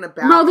swimming in a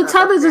bathtub. No, the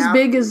tub is as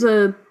big as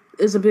a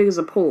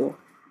pool.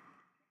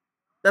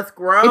 That's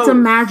gross. It's a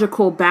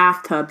magical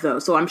bathtub, though,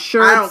 so I'm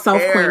sure it's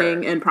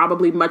self-cleaning and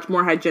probably much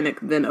more hygienic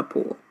than a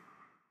pool.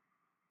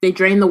 They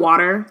drain the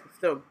water,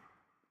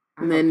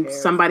 and then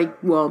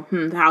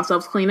the house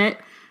elves clean it,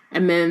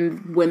 and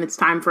then when it's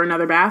time for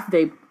another bath,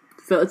 they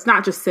fill. It's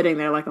not just sitting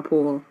there like a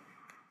pool.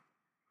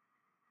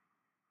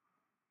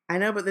 I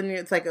know, but then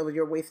it's like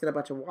you're wasting a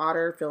bunch of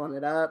water, filling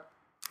it up.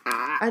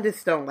 I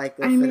just don't like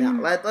this.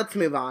 Let's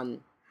move on.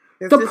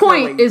 The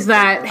point is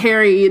that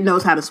Harry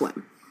knows how to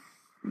swim.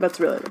 That's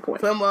really the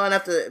point. Swim well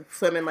enough to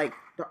swim in like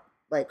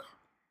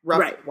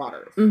rough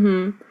waters.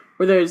 Mm-hmm.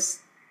 Where there's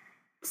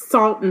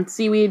salt and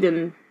seaweed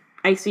and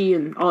icy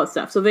and all that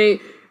stuff. So they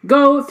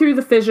go through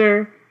the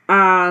fissure,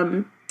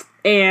 and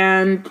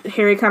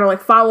Harry kind of like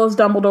follows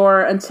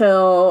Dumbledore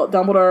until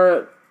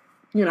Dumbledore,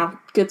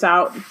 gets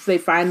out. They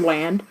find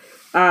land.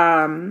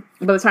 By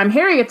the time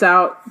Harry gets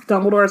out,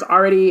 Dumbledore is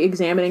already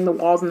examining the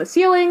walls and the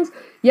ceilings.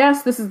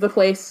 Yes, this is the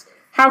place.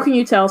 How can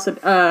you tell? Said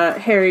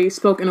Harry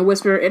spoke in a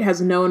whisper. It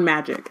has known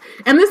magic.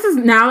 And this is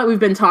now that we've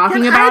been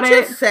talking about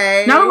it.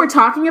 Now that we're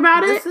talking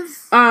about it,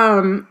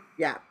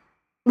 yeah.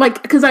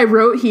 Like, because I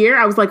wrote here,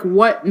 I was like,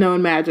 "What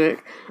known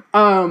magic?"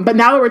 But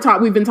now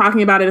that we've been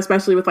talking about it,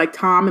 especially with like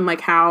Tom and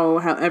like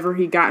however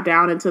he got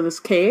down into this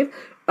cave.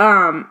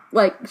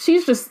 Like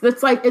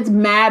it's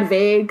mad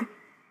vague.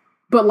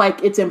 But,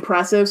 like, it's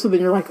impressive, so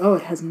then you're like, oh,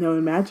 it has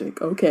known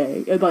magic,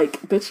 okay. And,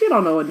 like, but she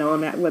don't know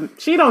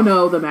she don't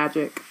know the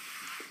magic.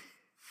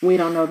 We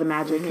don't know the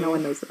magic. Mm-hmm. No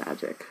one knows the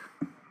magic.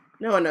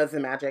 No one knows the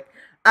magic.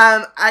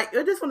 I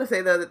just want to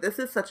say, though, that this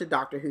is such a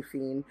Doctor Who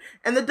theme.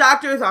 And the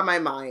Doctor is on my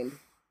mind.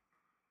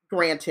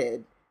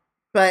 Granted.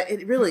 But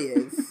it really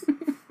is.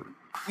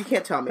 You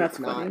can't tell me That's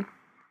it's funny. Not.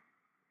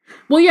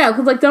 Well, yeah,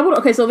 because, like, Dumbledore...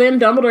 Okay, so then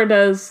Dumbledore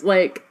does,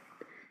 like...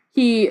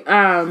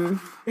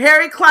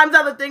 Harry climbs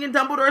out the thing and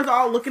Dumbledore's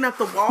all looking up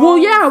the wall. Well,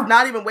 yeah.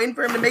 Not even waiting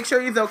for him to make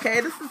sure he's okay.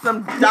 This is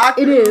some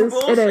Doctor Who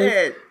bullshit. It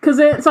is. Because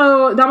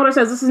so Dumbledore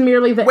says this is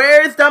merely the...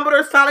 Where's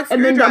Dumbledore's sonic screwdriver?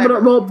 And then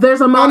Dumbledore... Well,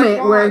 there's a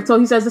moment where... So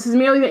he says this is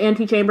merely the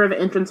antechamber of the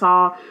entrance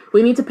hall.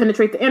 We need to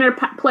penetrate the inner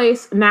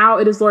place. Now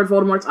it is Lord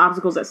Voldemort's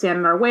obstacles that stand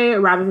in our way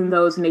rather than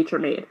those nature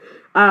made.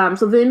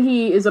 So then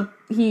he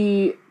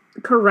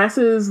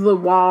caresses the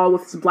wall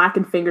with his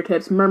blackened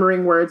fingertips,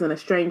 murmuring words in a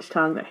strange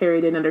tongue that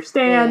Harry didn't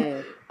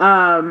understand.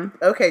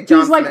 Okay, John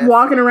he's like Smith.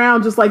 walking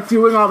around just like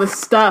doing all this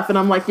stuff, and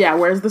I'm like, yeah,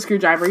 where's the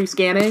screwdriver? Are you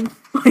scanning?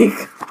 Like,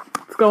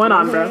 what's going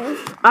on,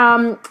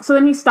 bro? So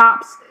then he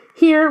stops.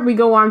 Here, we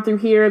go on through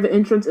here. The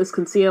entrance is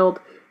concealed.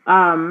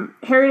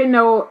 Harry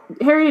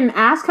didn't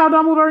ask how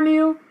Dumbledore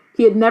knew.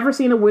 He had never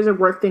seen a wizard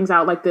work things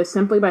out like this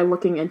simply by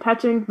looking and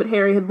touching, but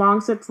Harry had long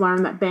since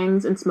learned that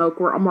bangs and smoke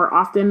were more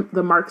often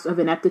the marks of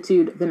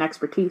ineptitude than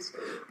expertise.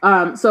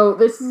 So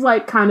this is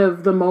like kind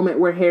of the moment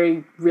where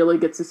Harry really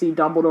gets to see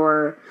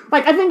Dumbledore.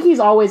 Like, I think he's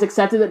always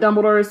accepted that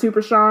Dumbledore is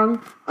super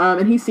strong,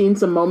 and he's seen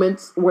some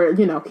moments where,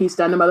 you know, he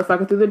stunned a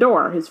motherfucker through the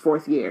door his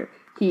 4th year.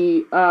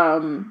 He,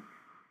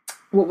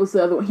 what was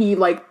the other one? He,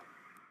 like,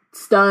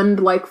 stunned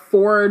like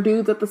 4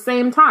 dudes at the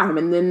same time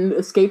and then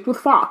escaped with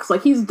Fawkes.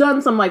 Like, he's done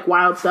some like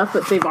wild stuff,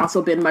 but they've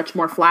also been much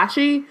more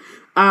flashy.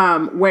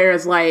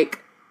 Whereas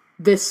like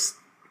this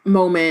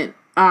moment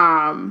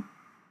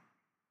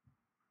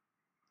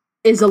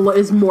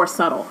is more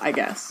subtle, I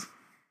guess.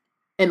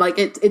 And like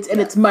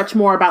it's much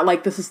more about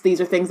like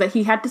these are things that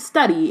he had to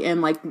study,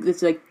 and like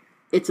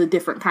it's a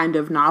different kind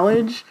of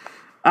knowledge.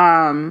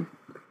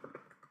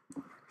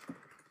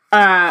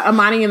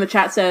 Amani in the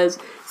chat says,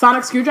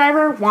 sonic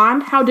screwdriver,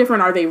 wand, how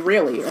different are they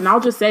really? And I'll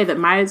just say that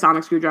my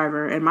sonic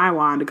screwdriver and my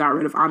wand got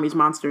rid of Ami's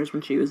monsters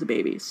when she was a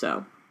baby,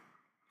 so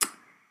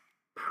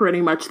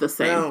pretty much the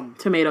same.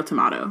 Tomato,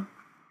 tomato.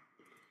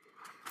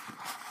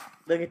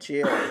 Look at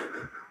you.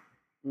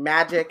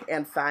 Magic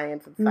and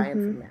science and science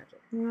and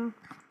magic. Yeah.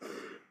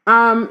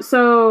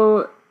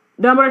 So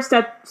Dumbledore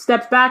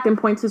steps back and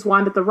points his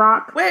wand at the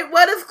rock. Wait,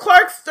 what is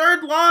Clark's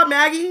 3rd law,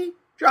 Maggie?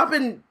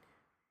 Dropping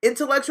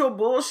intellectual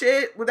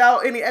bullshit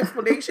without any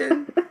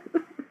explanation?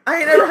 I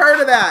ain't never heard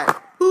of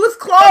that. Who's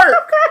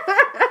Clark?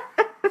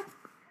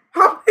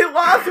 How many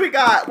laws we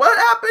got? What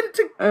happened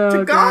to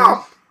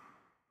Gomp?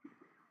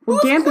 Well,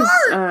 Gamp is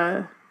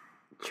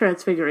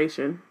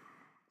transfiguration,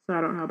 so I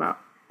don't know about.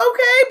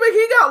 Okay, but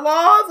he got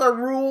laws or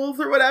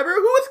rules or whatever.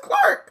 Who is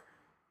Clark?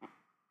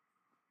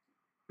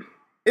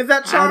 Is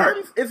that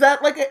Charms? Is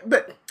that like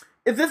but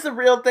is this a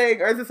real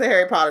thing or is this a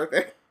Harry Potter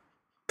thing?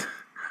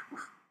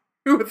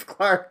 Who is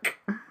Clark?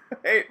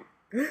 Hey,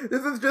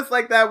 this is just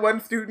like that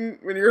one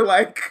student when you're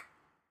like,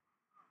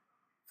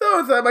 so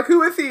I'm like,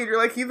 who is he? And you're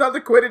like, he's on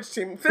the Quidditch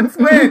team. Since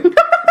when?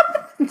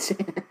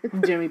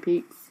 Jimmy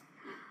Peaks.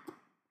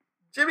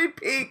 Jimmy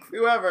Peaks,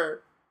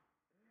 whoever.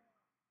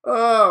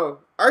 Oh,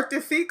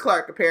 Arthur C.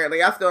 Clarke,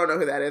 apparently. I still don't know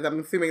who that is. I'm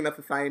assuming that's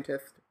a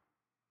scientist.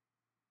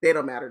 They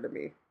don't matter to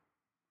me.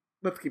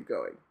 Let's keep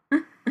going.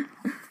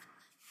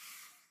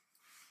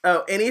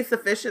 Oh, any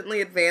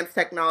sufficiently advanced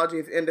technology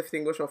is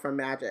indistinguishable from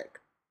magic.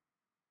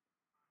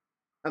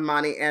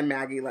 Amani and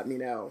Maggie let me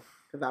know,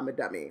 because I'm a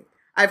dummy.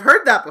 I've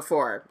heard that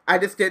before. I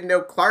just didn't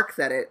know Clark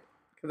said it,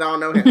 because I don't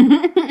know him.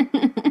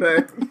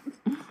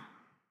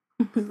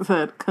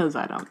 Because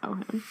I don't know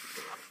him.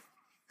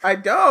 I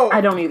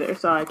don't either,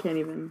 so I can't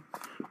even.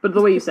 But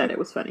the way you said it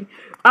was funny.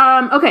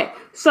 Okay,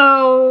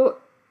 so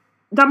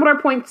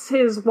Dumbledore points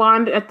his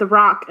wand at the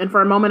rock, and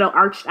for a moment an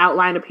arched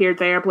outline appeared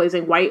there,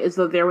 blazing white, as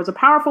though there was a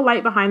powerful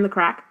light behind the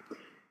crack.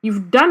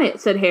 "You've done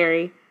it," said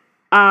Harry.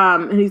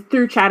 And he's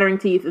through chattering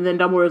teeth, and then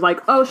Dumbledore's like,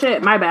 "Oh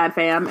shit, my bad,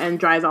 fam," and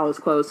dries all his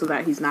clothes so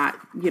that he's not,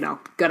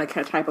 gonna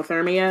catch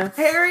hypothermia.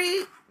 Harry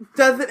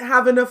doesn't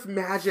have enough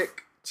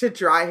magic to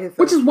dry his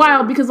Which is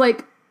wild, because,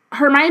 like,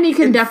 Hermione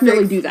can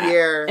definitely do that.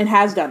 And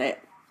has done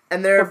it.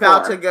 And they're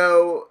about to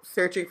go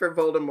searching for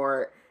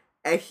Voldemort,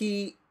 and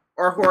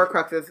or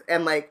Horcruxes,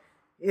 and, like,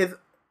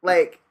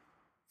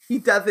 he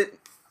doesn't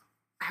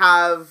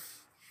have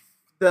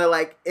the,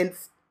 like,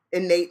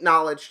 innate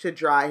knowledge to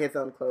dry his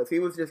own clothes. He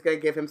was just going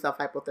to give himself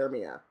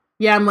hypothermia.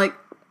 Yeah, I'm like,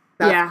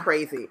 that's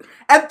crazy.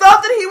 And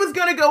thought that he was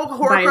going to go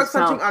Horcrux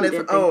punching on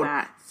his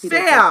own.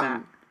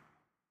 Sam!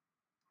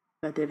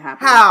 That did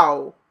happen.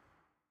 How?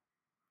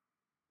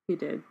 He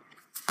did.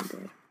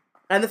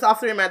 And this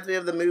also reminds me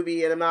of the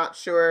movie, and I'm not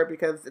sure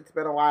because it's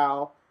been a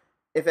while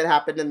if it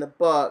happened in the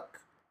book,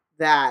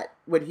 that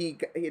when he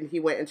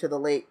went into the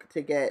lake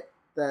to get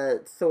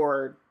the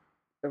sword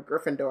of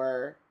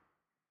Gryffindor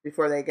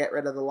before they get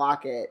rid of the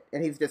locket,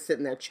 and he's just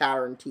sitting there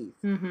chattering teeth.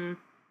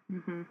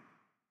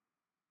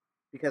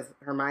 Because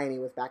Hermione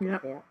was back in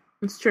camp.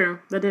 It's true.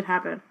 That did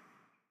happen.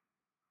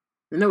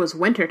 And it was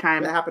winter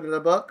time. That happened in the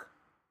book?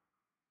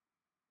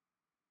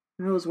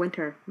 It was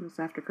winter. It was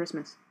after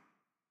Christmas.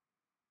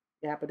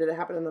 Yeah, but did it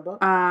happen in the book?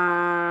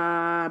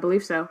 I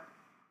believe so,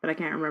 but I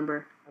can't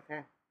remember.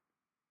 Okay.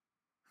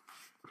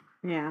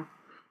 Yeah.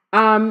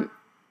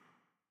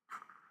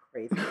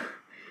 Crazy.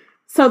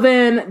 So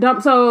then,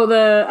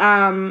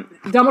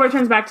 Dumbledore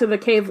turns back to the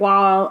cave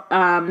wall.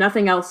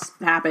 Nothing else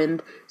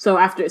happened. So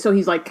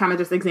he's like kind of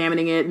just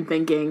examining it and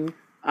thinking.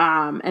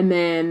 And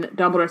then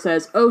Dumbledore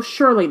says, "Oh,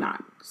 surely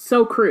not.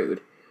 So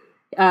crude."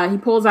 He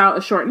pulls out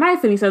a short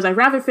knife and he says, "I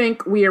rather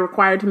think we are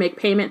required to make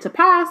payment to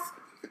pass."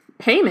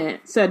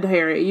 "Payment?" said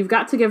Harry. "You've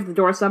got to give the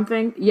door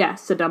something."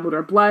 "Yes," said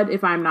Dumbledore. "Blood,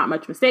 if I'm not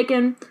much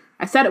mistaken."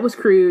 "I said it was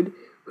crude.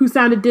 who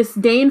sounded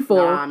disdainful,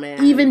 Nah,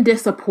 man. even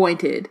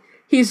disappointed.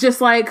 He's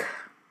just like,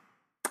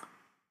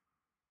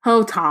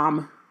 oh,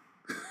 Tom.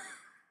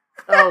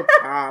 Oh,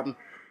 Tom.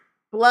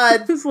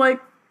 Blood. Just like,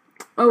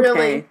 okay.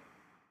 Really?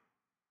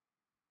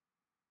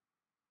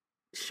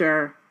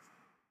 Sure.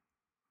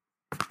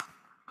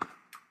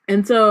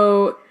 And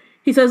so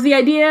he says, the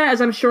idea, as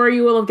I'm sure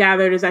you will have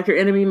gathered, is that your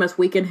enemy must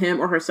weaken him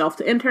or herself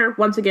to enter.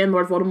 Once again,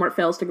 Lord Voldemort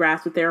fails to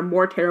grasp that there are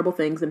more terrible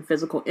things than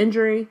physical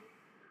injury.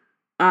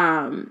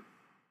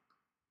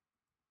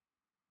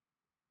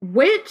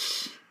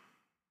 Which...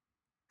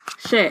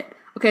 Shit.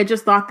 Okay,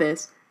 just thought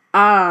this.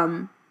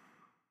 I'm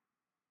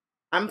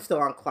still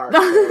on Clark.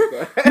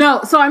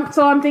 No, so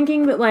I'm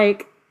thinking that,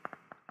 like...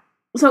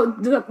 So,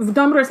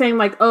 Dumbledore's saying,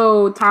 like,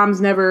 oh,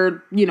 Tom's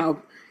never, he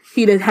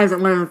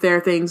hasn't learned that there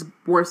are things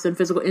worse than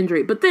physical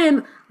injury. But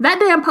then, that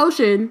damn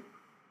potion...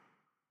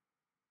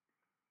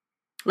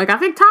 Like, I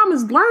think Tom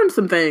has learned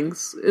some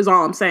things, is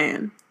all I'm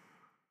saying.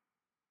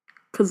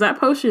 Because that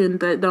potion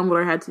that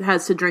Dumbledore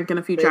has to drink in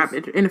a few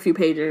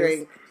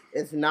pages...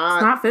 It's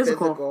not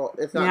physical.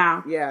 It's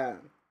not, yeah.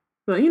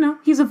 But,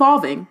 he's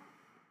evolving.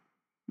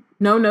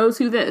 No knows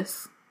who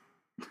this.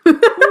 Go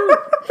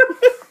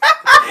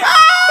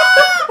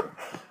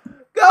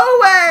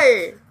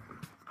away!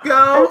 I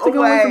have to go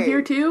away from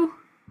here too?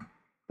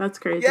 That's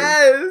crazy.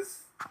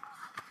 Yes!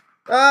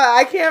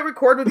 I can't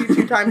record with you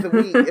 2 times a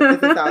week if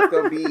this is how it's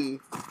gonna be.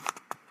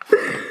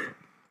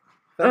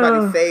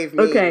 Somebody save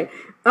me. Okay.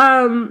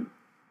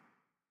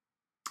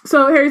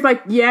 So Harry's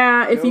like,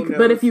 yeah, if you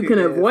can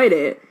avoid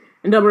it.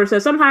 And Dumbledore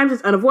says, sometimes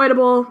it's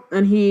unavoidable.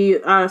 And he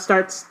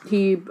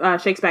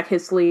shakes back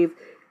his sleeve.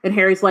 And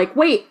Harry's like,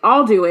 wait,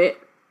 I'll do it.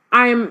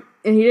 And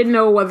he didn't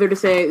know what to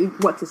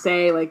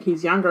say. Like,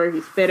 he's younger,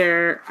 he's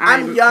fitter.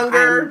 I'm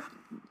younger.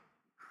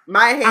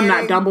 I'm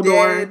not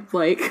Dumbledore. Dead.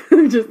 Like,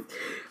 just,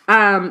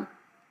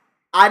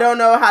 I don't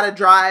know how to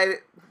dry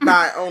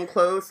my own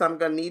clothes, so I'm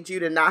gonna need you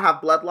to not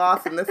have blood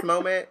loss in this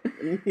moment.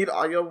 And need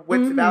all your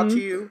wits about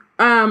you.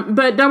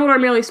 But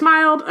Dumbledore merely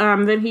smiled.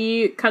 Then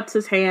he cuts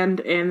his hand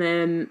and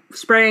then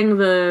spraying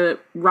the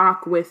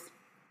rock with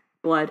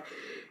blood.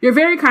 You're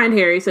very kind,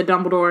 Harry, said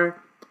Dumbledore.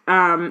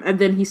 And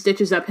then he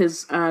stitches up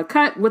his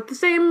cut with the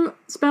same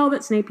spell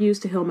that Snape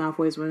used to heal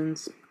Malfoy's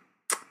wounds.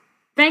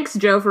 Thanks,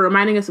 Joe, for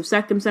reminding us of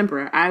Sectum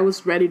Sempra. I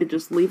was ready to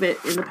just leave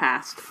it in the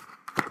past.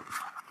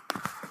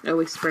 At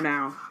least for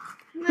now.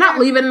 Nah. Not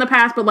leave it in the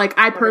past, but like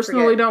I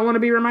personally don't want to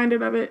be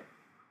reminded of it.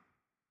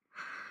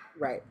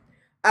 Right.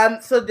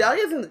 So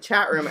Delia's in the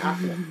chat room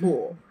acting a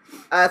fool.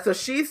 So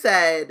she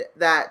said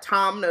that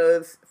Tom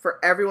knows for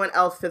everyone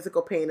else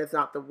physical pain is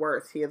not the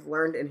worst. He has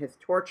learned in his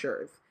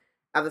tortures.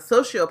 As a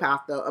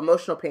sociopath, though,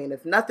 emotional pain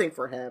is nothing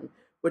for him,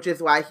 which is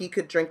why he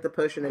could drink the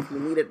potion if he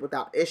needed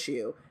without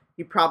issue.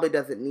 He probably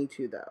doesn't need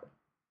to, though.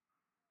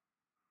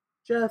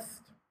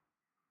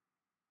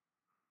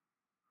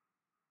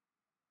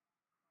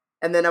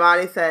 And then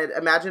Amani said,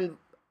 imagine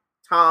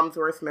Tom's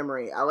worst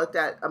memory. I looked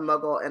at a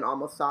muggle and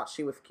almost thought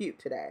she was cute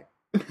today.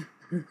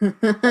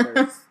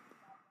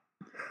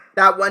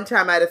 That one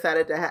time I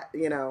decided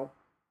to,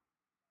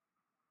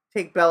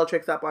 take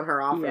Bellatrix up on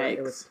her offer. Yikes.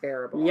 It was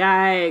terrible.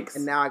 Yikes.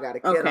 And now I got a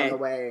kid on the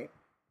way.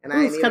 And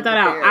Let's cut that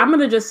out. I'm going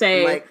to just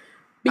say,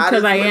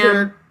 because I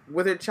am...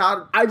 Wizard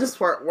child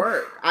support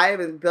work. I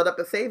haven't built up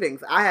a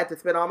savings. I had to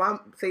spend all my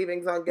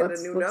savings on getting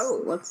a new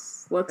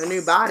nose. Let's a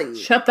new body.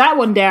 Shut that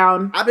one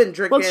down. I've been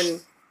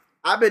drinking.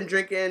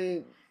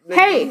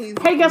 Hey,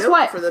 guess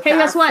what? Hey,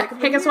 guess what?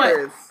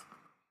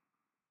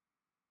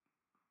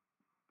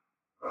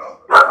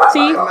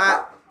 See?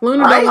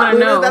 Luna don't want to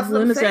know.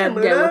 Luna said,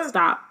 yeah, let's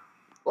stop.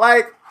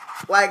 Like,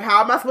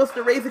 how am I supposed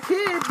to raise a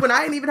kid when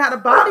I ain't even had a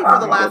body for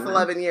the last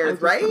 11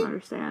 years, right? I don't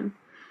understand.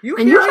 You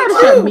try to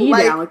shut me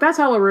down. Like, that's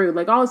hella rude.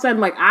 Like, all of a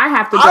sudden, like, I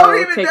have to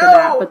go take a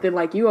nap, but then,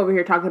 like, you over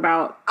here talking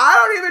about... I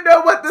don't even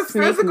know what this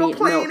physical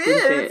plane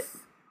is.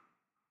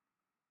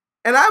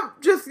 And I'm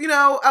just,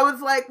 I was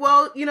like,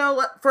 well,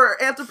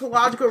 for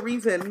anthropological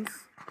reasons,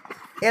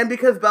 and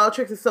because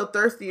Bellatrix is so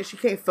thirsty and she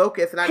can't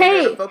focus, and I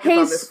need her to focus on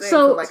this thing.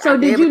 So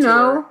did you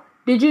know...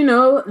 Did you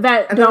know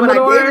that and Dumbledore...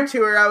 Then when I gave it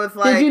to her, I was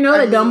like... Did you know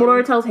that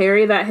Dumbledore tells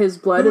Harry that his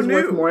blood is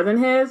worth more than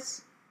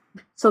his?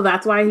 So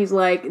that's why he's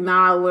like,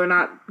 nah, we're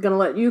not gonna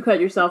let you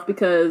cut yourself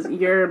because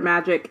your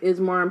magic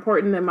is more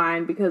important than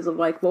mine because of,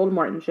 like,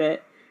 Voldemort and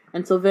shit.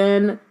 And so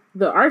then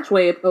the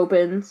archway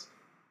opens,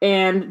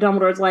 and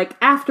Dumbledore's like,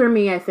 after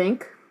me, I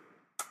think.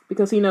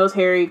 Because he knows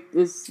Harry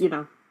is, he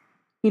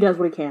does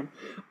what he can.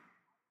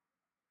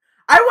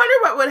 I wonder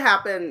what would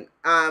happen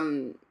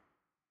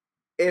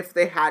if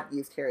they had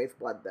used Harry's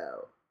blood,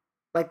 though.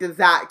 Like, does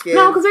that give...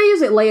 No, because they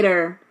use it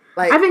later.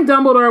 Like, I think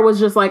Dumbledore was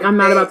just like, I'm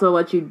not about to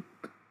let you...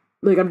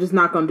 Like, I'm just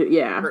not going to do...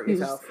 Yeah. Hurt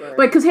yourself, right.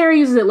 Like, because Harry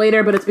uses it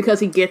later, but it's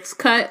because he gets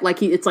cut.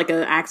 Like, it's like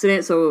an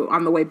accident, so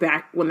on the way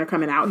back, when they're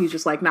coming out, he's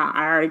just like, nah,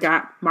 I'm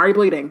already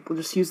bleeding. We'll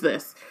just use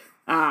this.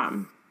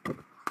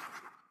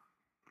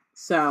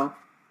 So...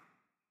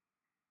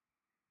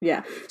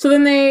 Yeah. So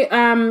then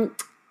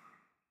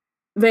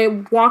they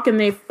walk and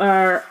they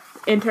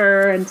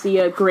enter and see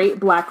a great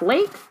black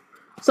lake.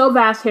 so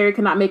vast Harry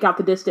could not make out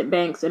the distant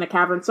banks, in a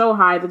cavern so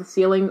high that the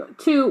ceiling,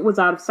 too, was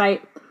out of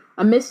sight.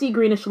 A misty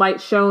greenish light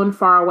shone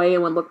far away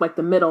in what looked like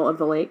the middle of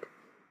the lake.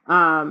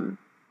 So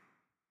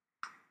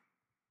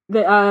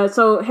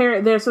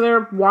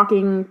they're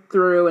walking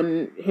through,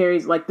 and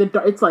Harry's like,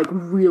 it's like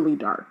really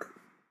dark.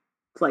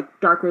 It's like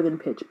darker than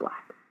pitch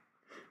black.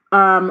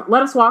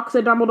 Let us walk,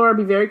 said Dumbledore.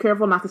 Be very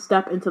careful not to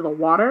step into the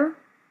water.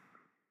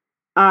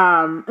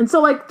 And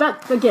so like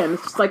that again,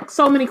 it's just like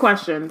so many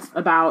questions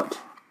about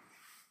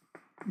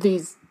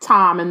these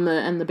Tom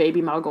and the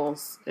baby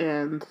Muggles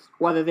and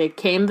whether they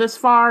came this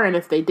far, and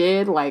if they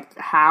did, like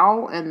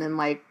how, and then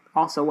like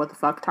also what the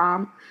fuck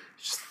Tom,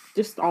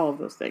 just all of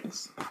those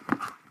things,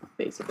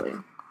 basically.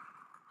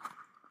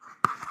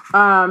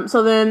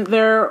 So then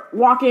they're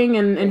walking,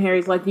 and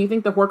Harry's like, do you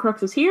think the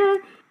Horcrux is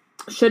here?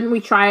 Shouldn't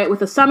we try it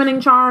with a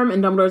summoning charm?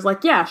 And Dumbledore's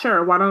like, yeah,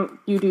 sure, why don't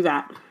you do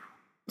that?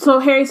 So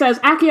Harry says,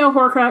 Accio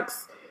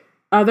Horcrux.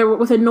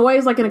 With a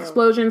noise like an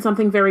explosion,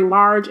 something very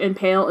large and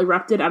pale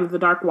erupted out of the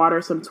dark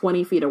water some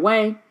 20 feet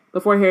away.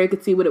 Before Harry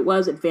could see what it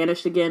was, it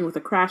vanished again with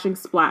a crashing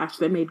splash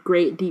that made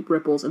great deep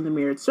ripples in the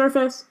mirrored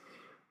surface.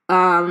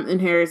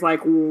 And Harry's like,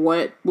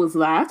 what was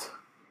that?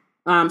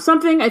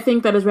 Something, I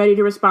think, that is ready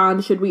to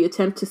respond should we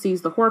attempt to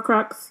seize the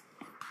Horcrux.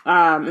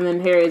 And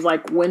then Harry's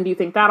like, when do you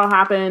think that'll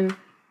happen?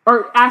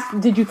 Or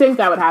asked, did you think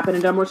that would happen?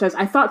 And Dumbledore says,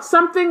 I thought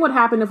something would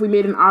happen if we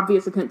made an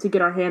obvious attempt to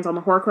get our hands on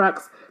the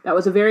Horcrux. That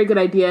was a very good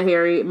idea,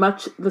 Harry.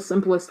 Much the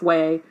simplest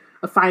way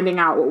of finding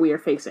out what we are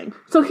facing.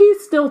 So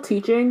he's still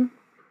teaching.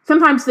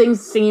 Sometimes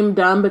things seem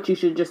dumb, but you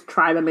should just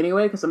try them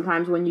anyway, because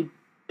sometimes when you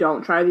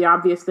don't try the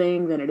obvious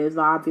thing, then it is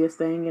the obvious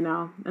thing, you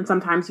know? And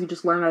sometimes you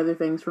just learn other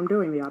things from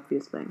doing the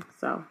obvious thing,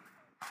 so.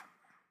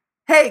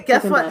 Hey,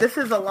 guess what? This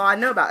is a law I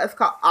know about. It's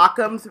called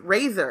Occam's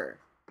razor.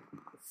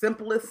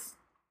 Simplest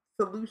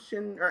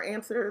solution or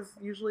answer is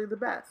usually the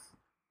best.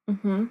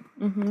 Take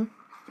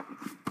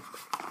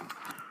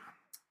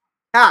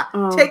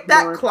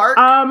that, Lord. Clark.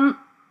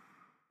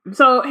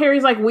 So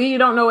Harry's like, we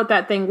don't know what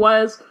that thing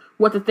was.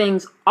 What the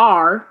things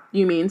are,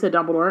 you mean, said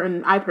Dumbledore.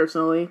 And I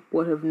personally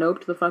would have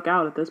noped the fuck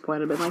out at this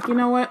point. I've been like, you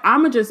know what?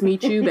 I'm gonna just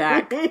meet you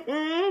back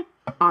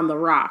on the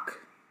rock.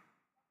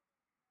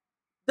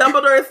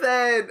 Dumbledore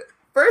said,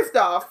 first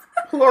off,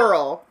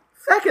 plural.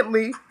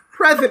 Secondly,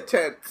 present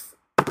tense.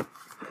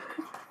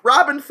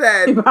 Robin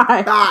said,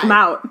 bye. I'm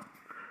out.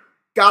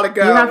 Gotta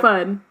go. You have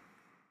fun.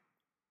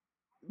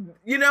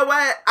 You know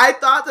what? I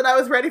thought that I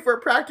was ready for a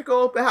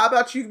practical, but how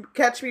about you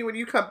catch me when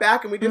you come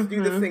back and we just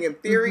do this thing in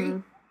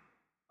theory?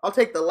 I'll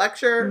take the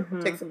lecture,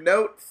 take some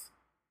notes.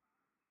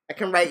 I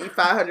can write you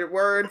 500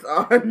 words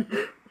on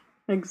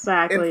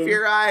exactly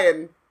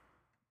Inferi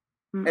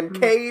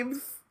and caves,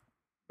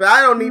 but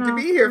I don't need to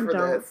be here for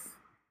this.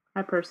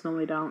 I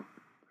personally don't.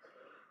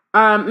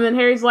 And then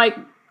Harry's like,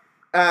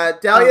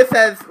 Delia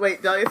says,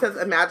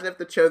 imagine if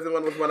the chosen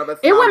one was one of us.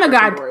 It wouldn't have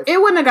got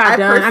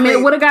done. I mean,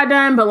 it would have got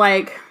done, but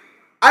like,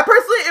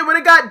 it would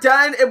have got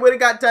done. It would have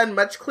got done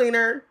much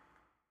cleaner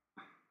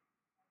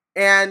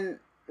and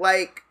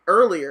like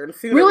earlier and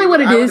sooner. Really, what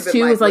it is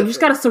too is like you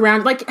just got to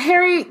surround. Like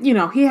Harry, you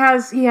know, he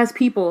has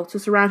people to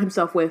surround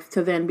himself with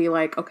to then be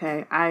like,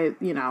 okay, right.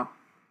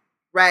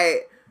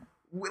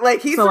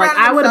 Like so like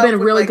I would have been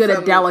really good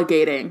at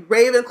delegating.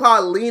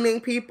 Ravenclaw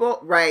leaning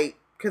people, right?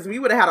 Because we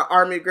would have had an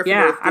army of Gryffindors.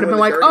 Yeah, I'd have been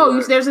like,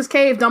 there's this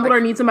cave.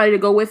 Dumbledore needs somebody to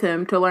go with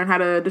him to learn how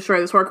to destroy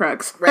this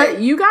Horcrux. Right.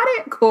 You got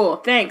it? Cool.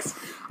 Thanks.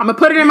 I'm going to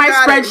put it in my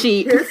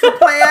spreadsheet. Here's the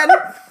plan.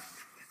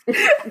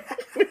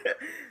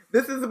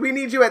 We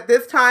need you at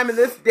this time and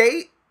this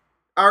date.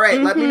 All right,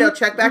 let me know.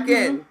 Check back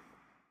in.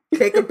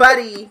 Take a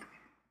buddy.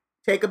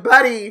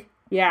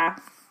 Yeah.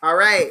 All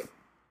right.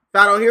 If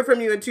I don't hear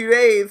from you in 2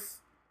 days,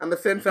 I'm going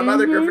to send some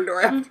other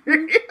Gryffindor after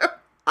you.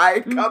 I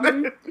ain't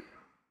coming.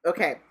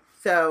 Okay,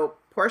 so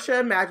Portia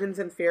imagines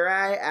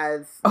Inferi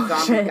as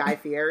zombie Guy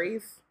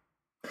Fieri's.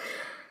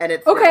 And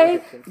it's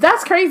okay,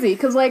 that's crazy,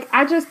 because, like,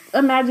 I just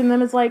imagine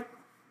them as, like,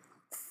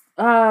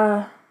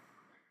 yeah.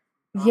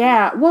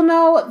 Well,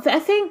 no, I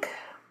think...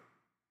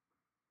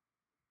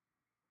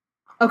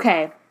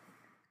 Okay.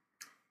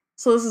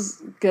 So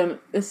this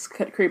is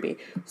creepy.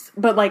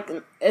 But, like,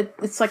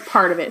 it's, like,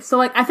 part of it. So,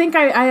 like, I think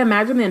I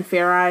imagine the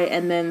Inferi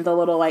and then the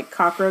little, like,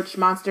 cockroach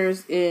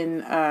monsters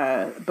in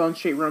Bone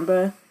Street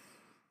Roomba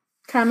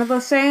kind of the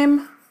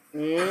same.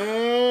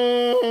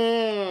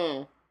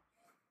 I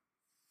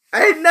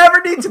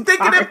never need to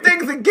think of them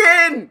things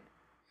again.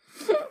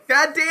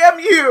 God damn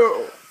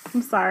you.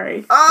 I'm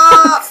sorry.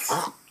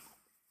 But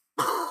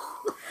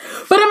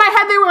in my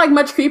head, they were, like,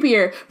 much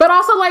creepier. But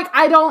also, like,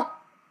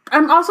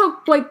 I'm also,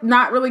 like,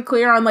 not really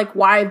clear on, like,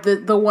 why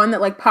the one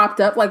that, like,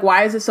 popped up, like,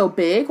 why is it so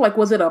big? Like,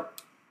 was it a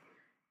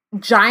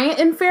giant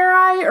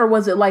Inferi? Or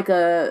was it, like,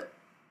 a,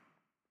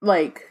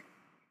 like,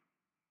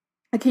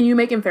 can you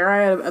make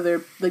Inferi out of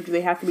other, like, do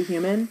they have to be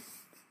human?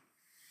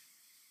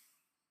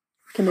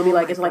 Can they be,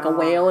 like, is it, like, a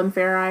whale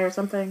Inferi or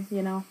something,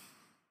 you know?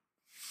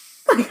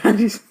 Like, I'm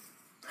just,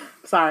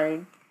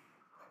 sorry.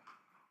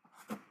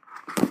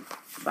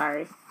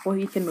 Well,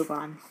 you can move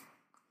on.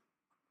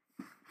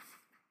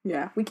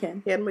 Yeah, we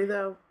can. Can we,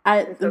 though?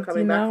 We're still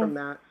coming back from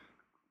that.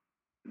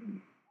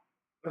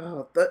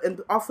 Oh,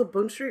 and also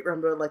Boone Street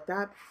Rumble, like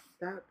that.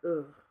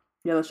 Ugh.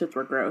 Yeah, those shits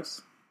were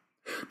gross.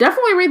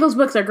 Definitely read those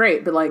books; they're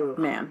great. But like, Ugh.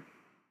 man,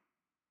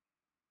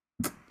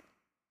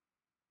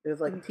 it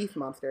was like Teeth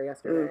Monster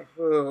yesterday.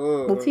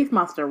 Well, Teeth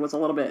Monster was a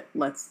little bit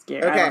less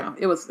scary. Okay. I don't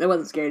know. It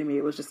wasn't scary to me.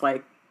 It was just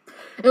like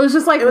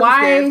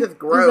why is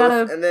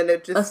that and then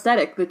it just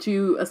aesthetic that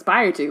you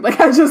aspire to? Like,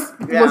 I just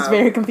was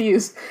very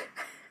confused.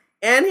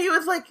 And he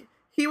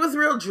was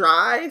real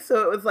dry,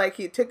 so it was like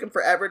he took him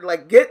forever to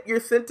like get your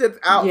sentence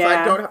out, so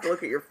I don't have to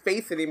look at your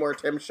face anymore,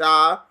 Tim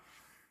Shaw.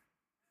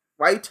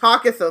 Why are you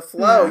talking so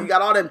slow? You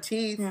got all them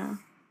teeth. Yeah.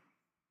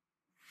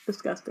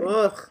 Disgusting.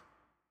 Ugh.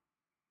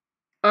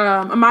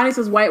 Amani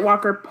says White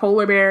Walker,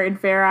 Polar Bear, and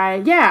Fair Eye.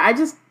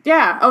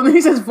 Yeah. Oh, then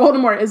he says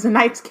Voldemort is the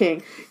Night's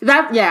King.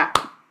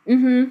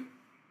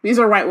 These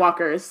are White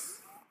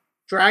Walkers.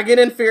 Dragon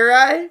and Fair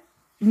Eye?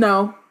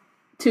 No.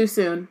 Too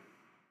soon.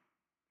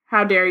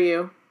 How dare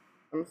you?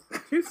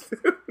 Too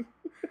soon.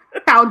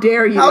 How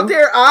dare you? How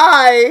dare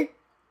I?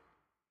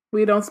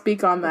 We don't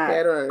speak on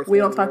that. Okay, we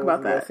don't talk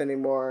about that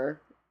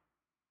anymore.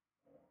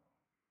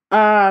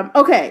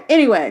 Okay,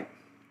 anyway.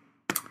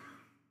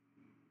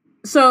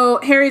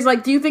 So Harry's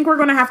like, do you think we're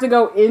going to have to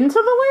go into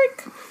the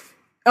lake?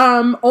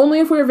 Only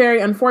if we're very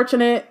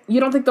unfortunate. You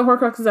don't think the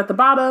Horcrux is at the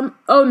bottom?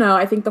 Oh no,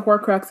 I think the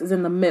Horcrux is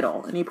in the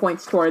middle. And he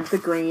points towards the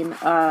green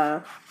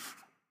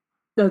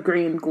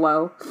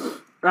glow.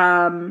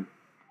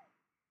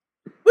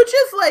 Which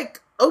is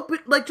like open,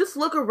 like just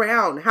look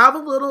around, have a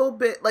little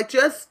bit, like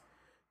just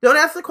don't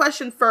ask the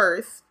question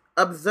first,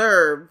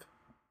 observe,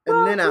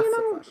 and then ask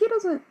the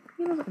question.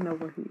 He doesn't know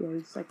where he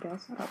is, I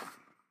guess. I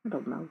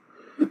don't know.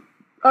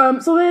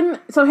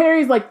 So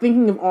Harry's like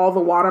thinking of all the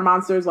water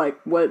monsters, like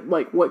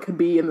what could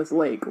be in this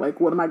lake? Like,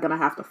 what am I gonna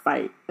have to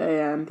fight?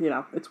 And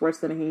it's worse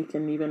than he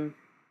can even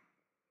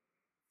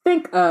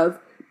think of.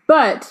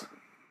 But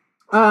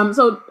said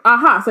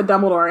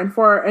Dumbledore,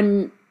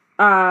 and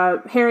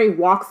Harry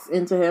walks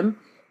into him,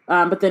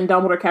 but then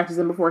Dumbledore catches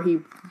him before he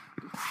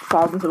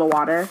falls into the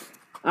water.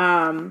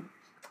 And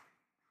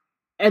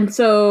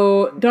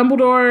so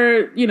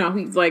Dumbledore,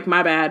 he's like,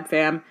 my bad,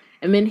 fam.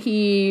 And then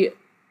he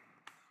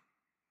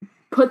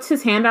puts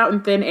his hand out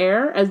in thin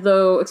air as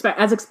though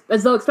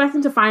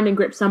expecting to find and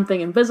grip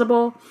something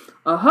invisible.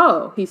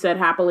 Oh-ho, he said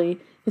happily.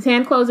 His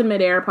hand closed in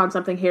midair upon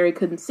something Harry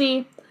couldn't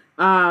see.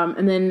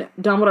 And then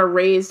Dumbledore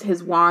raised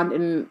his wand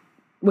and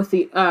with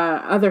the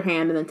other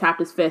hand and then tapped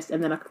his fist,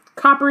 and then a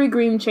coppery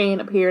green chain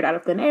appeared out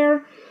of thin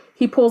air.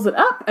 He pulls it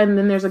up, and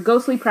then there's a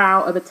ghostly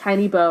prow of a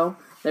tiny bow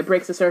that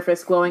breaks the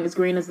surface, glowing as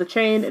green as the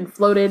chain, and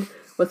floated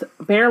with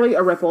barely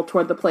a ripple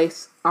toward the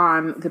place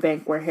on the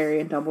bank where Harry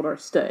and Dumbledore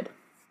stood.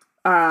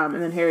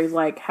 And then Harry's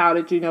like, how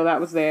did you know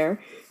that was there?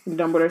 And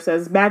Dumbledore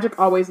says, magic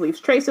always leaves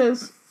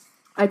traces.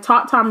 I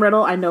taught Tom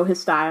Riddle. I know his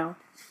style.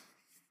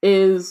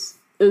 Is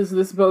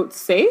this boat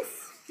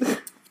safe?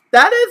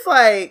 That is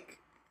like,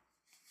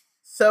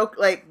 so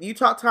like you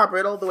taught Tom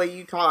Riddle the way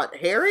you taught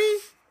Harry,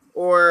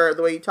 or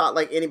the way you taught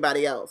like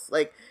anybody else?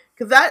 Like,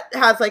 because that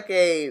has like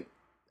a,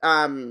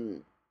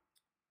 the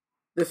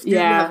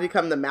student has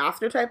become the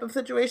master type of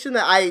situation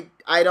that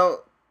I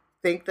don't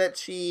think that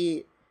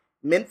she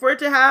meant for it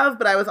to have,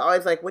 but I was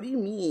always like, what do you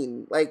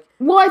mean? Like,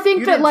 well, I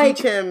think that like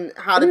teach him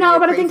how to be a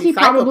crazy I think he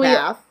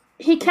psychopath.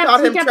 He kept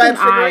an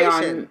eye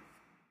on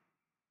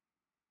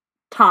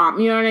Tom,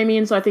 you know what I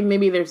mean? So I think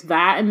maybe there's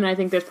that, and then I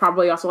think there's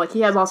probably also like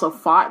he has also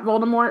fought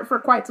Voldemort for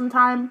quite some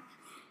time.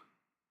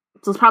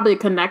 So it's probably a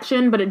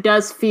connection, but it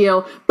does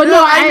feel. But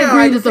no, I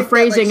agree that the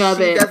phrasing that,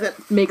 like, of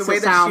it makes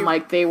it sound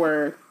like they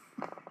were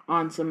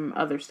on some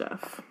other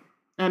stuff.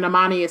 And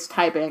Amani is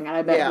typing, and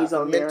I bet he's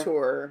on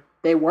mentor.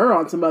 They were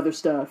on some other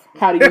stuff.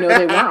 How do you know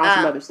they weren't on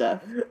some other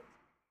stuff?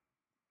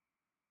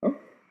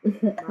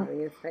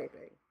 Amani is typing.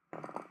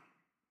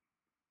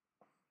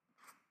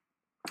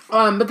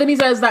 But then he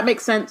says that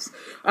makes sense.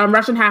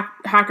 Russian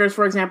hackers,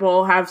 for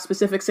example, have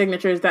specific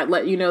signatures that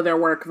let you know their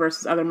work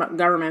versus other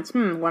governments.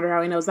 Wonder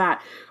how he knows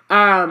that.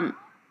 And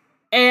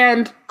I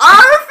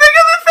was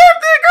thinking the same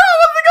thing, girl. I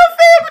wasn't gonna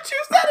say it, but you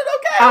said it.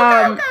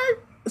 Okay.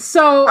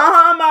 So,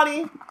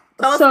 Monty,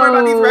 tell us more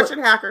about these Russian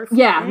hackers.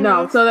 Yeah,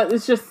 no. So that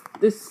it's just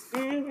this.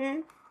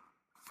 Mm-hmm.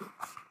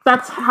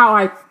 That's how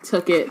I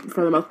took it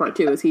for the most part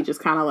too. Is he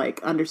just kind of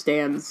like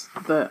understands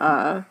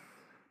the.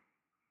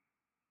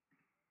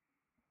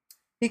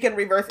 He can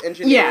reverse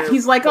engineer. Yeah,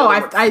 he's like, oh,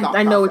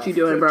 I know what you're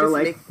doing, bro.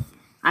 Like,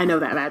 I know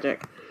that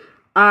magic.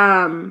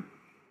 And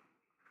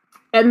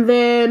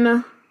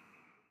then,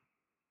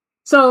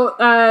 so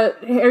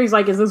Harry's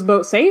like, is this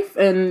boat safe?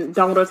 And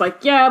Dumbledore's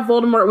like, yeah,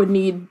 Voldemort would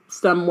need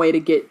some way to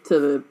get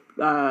to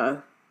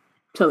the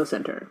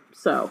center,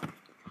 so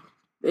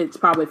it's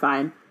probably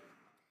fine.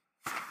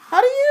 How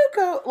do you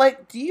go?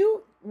 Like,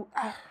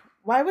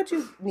 why would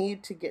you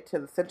need to get to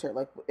the center?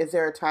 Like, is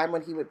there a time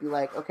when he would be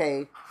like,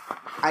 okay,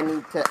 I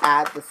need to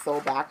add the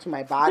soul back to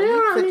my body?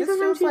 Yeah, it just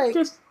feels like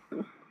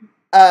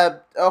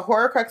a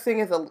Horcrux thing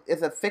is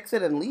a fix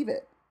it and leave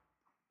it.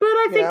 But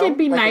I think it'd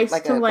be nice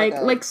to say, well,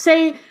 like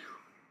say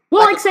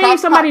if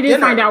somebody did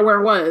find out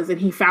where it was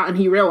and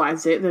he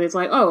realized it, then it's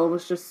like, oh,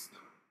 let's just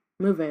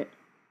Move it.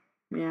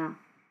 Yeah.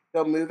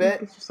 Go move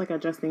it. It's just like a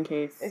just in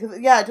case.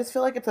 Yeah, I just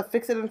feel like it's a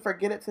fix it and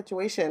forget it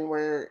situation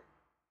where,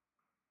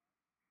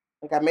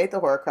 like, I made the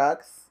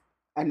Horcrux.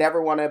 I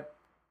never want to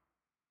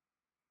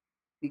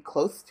be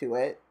close to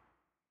it.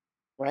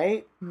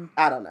 Right?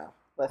 I don't know.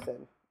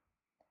 Listen.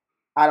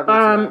 I don't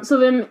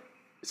know.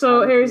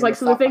 So Harry's like,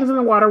 so the things in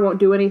the water won't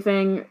do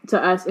anything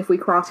to us if we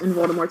cross in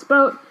Voldemort's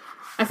boat.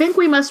 I think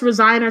we must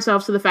resign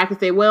ourselves to the fact that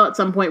they will at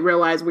some point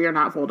realize we are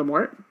not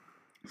Voldemort.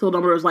 So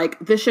Dumbledore's like,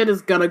 this shit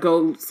is gonna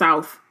go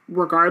south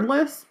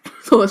regardless.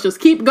 So let's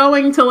just keep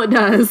going till it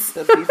does.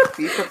 So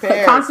be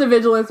prepared. Constant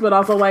vigilance, but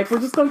also like, we're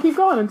just gonna keep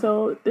going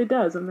until it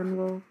does, and then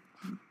we'll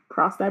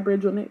cross that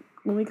bridge when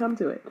we come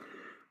to it.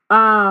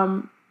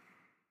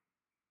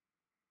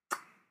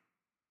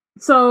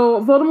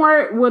 So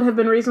Voldemort would have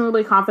been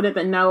reasonably confident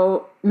that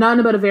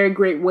none but a very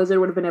great wizard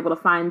would have been able to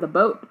find the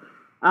boat.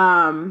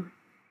 And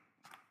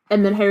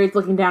then Harry's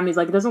looking down and he's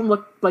like, it doesn't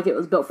look like it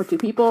was built for two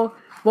people.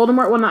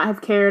 Voldemort would not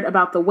have cared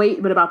about the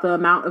weight, but about the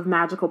amount of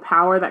magical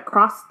power that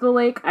crossed the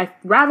lake. I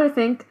rather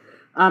think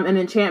an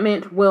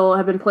enchantment will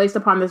have been placed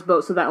upon this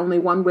boat so that only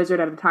one wizard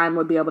at a time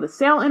would be able to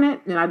sail in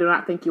it, and I do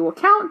not think you will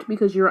count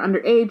because you are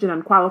underage and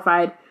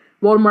unqualified.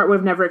 Voldemort would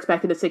have never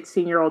expected a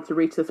 16-year-old to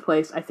reach this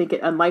place. I think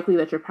it unlikely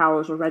that your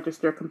powers will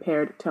register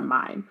compared to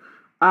mine.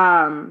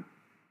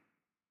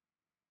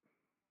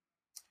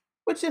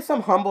 Which is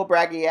some humble,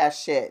 braggy ass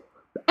shit.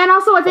 And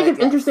also, I think it's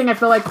interesting. I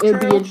feel like it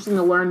would be interesting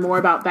to learn more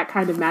about that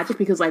kind of magic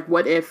because, like,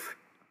 what if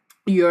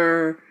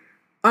you're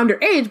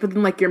underage, but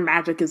then, like, your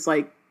magic is,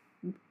 like,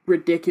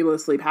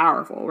 ridiculously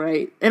powerful,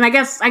 right? And I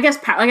guess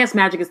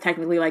magic is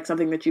technically, like,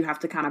 something that you have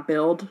to kind of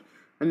build,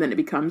 and then it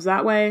becomes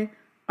that way.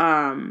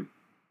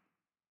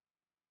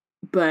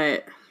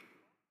 But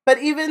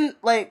even,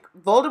 like,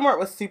 Voldemort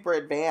was super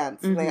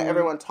advanced. Mm-hmm. Like,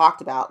 everyone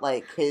talked about,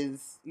 like,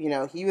 his,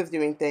 he was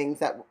doing things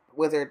that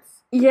wizards.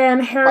 Yeah,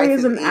 and Harry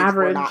is an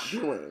average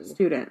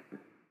student.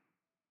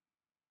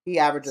 He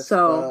averages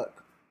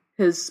fuck.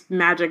 His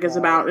magic is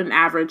about an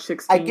average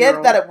 16-year-old. I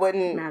get that it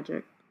wouldn't...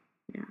 Magic.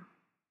 Yeah.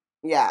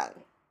 Yeah.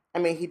 I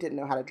mean, he didn't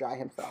know how to dry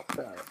himself,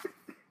 so...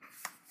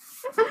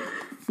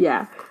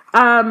 Yeah.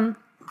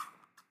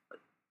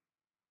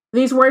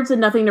 These words did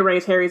nothing to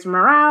raise Harry's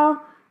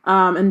morale,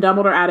 and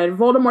Dumbledore added,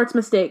 Voldemort's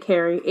mistake,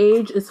 Harry.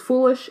 Age is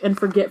foolish and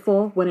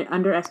forgetful when it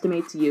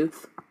underestimates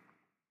youth.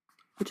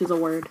 Which is a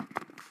word.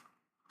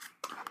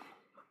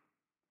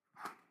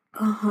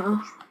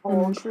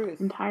 Whole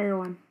truth. Entire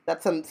one.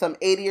 That some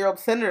 80-year-old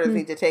senators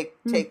need to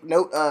take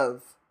note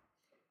of.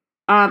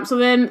 So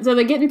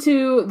they get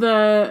into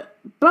the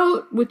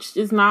boat, which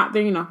is not,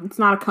 it's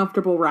not a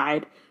comfortable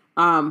ride.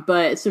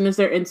 But as soon as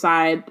they're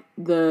inside,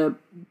 the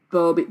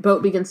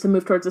boat begins to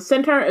move towards the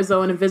center as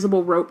though an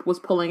invisible rope was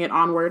pulling it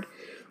onward,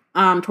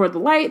 toward the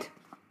light.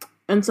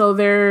 And so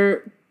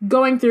they're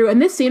going through,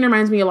 and this scene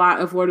reminds me a lot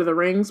of Lord of the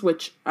Rings,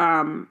 which,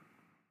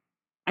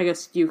 I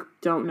guess you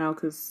don't know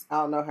because I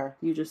don't know her.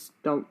 You just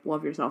don't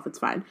love yourself. It's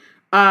fine.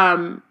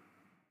 I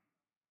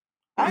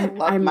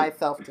love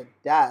myself to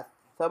death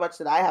so much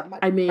that I have my.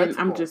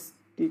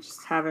 You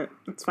just haven't.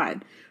 It's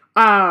fine.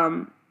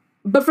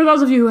 But for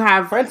those of you who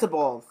have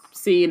principles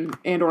seen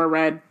and or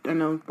read, I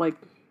know like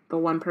the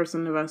one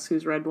person of us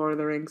who's read Lord of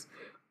the Rings.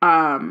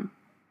 So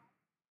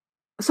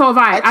have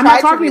I. I'm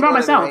not talking about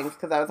myself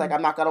because I was like,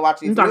 I'm not going to watch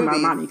these movies. I'm talking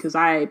about Monty because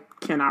I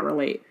cannot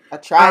relate. I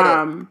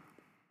tried it.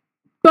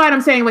 But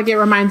I'm saying, like, it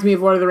reminds me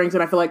of Lord of the Rings,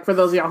 and I feel like for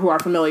those of y'all who are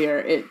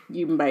familiar,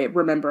 you might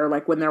remember,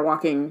 like, when they're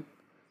walking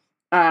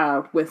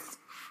with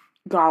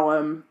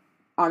Gollum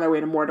on their way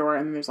to Mordor,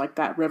 and there's, like,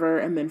 that river,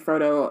 and then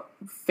Frodo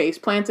face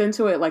plants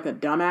into it like a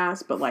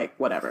dumbass, but, like,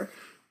 whatever.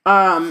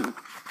 Y'all know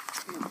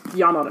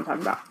what I'm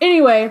talking about.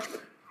 Anyway,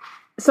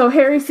 so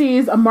Harry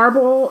sees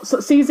marble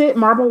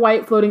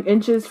white, floating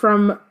inches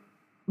from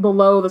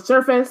below the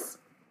surface.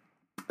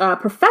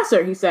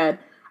 Professor, he said,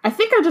 I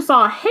think I just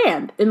saw a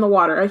hand in the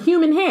water, a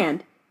human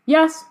hand.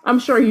 Yes, I'm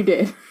sure you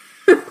did.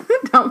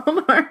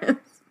 Dumbledore.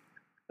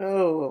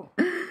 Oh.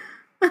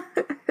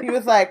 He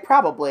was like,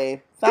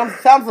 probably.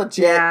 Sounds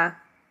legit.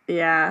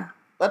 Yeah.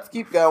 Let's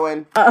keep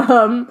going.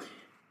 And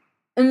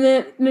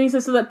then he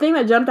says, so that thing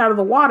that jumped out of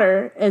the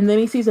water, and then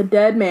he sees a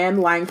dead man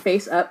lying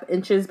face up,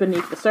 inches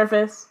beneath the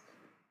surface.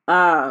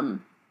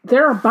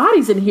 There are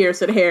bodies in here,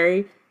 said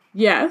Harry.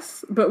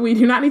 Yes, but we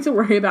do not need to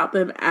worry about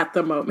them at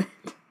the moment.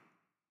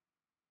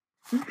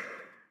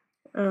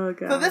 Oh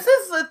god. So this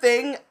is the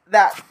thing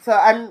so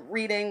I'm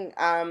reading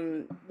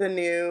the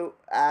new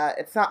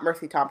it's not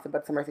Mercy Thompson, but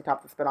it's a Mercy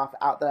Thompson spinoff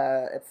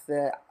it's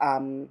the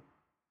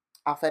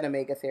Alpha and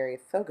Omega series.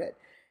 So good.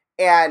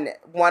 And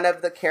one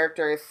of the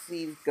characters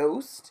sees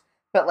ghost,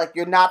 but like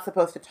you're not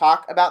supposed to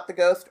talk about the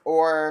ghost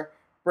or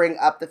bring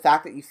up the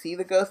fact that you see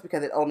the ghost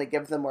because it only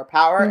gives them more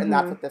power, and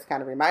that's what this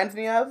kind of reminds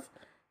me of.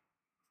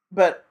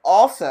 But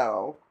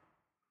also,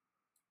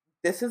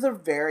 this is a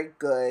very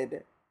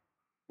good,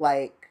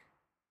 like,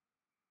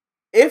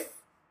 if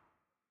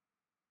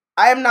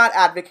I am not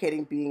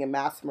advocating being a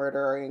mass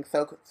murdering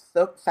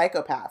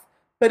psychopath,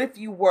 but if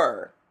you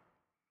were,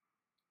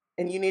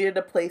 and you needed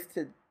a place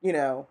to,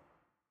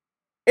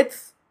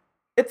 it's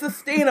it's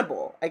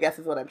sustainable, I guess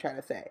is what I'm trying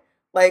to say.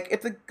 Like,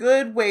 it's a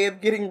good way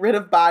of getting rid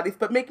of bodies,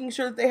 but making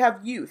sure that they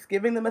have use,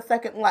 giving them a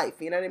second life.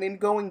 You know what I mean?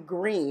 Going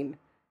green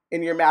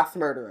in your mass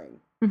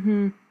murdering.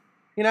 Mm-hmm.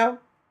 You know?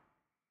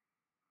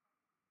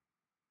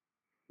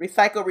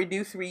 Recycle,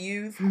 reduce,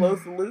 reuse,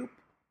 close the loop.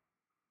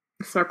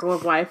 Circle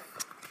of life.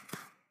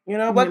 You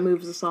know what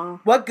moves us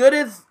all? What good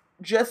is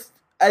just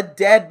a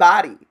dead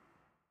body?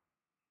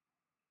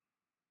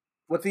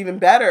 What's even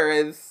better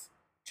is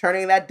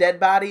turning that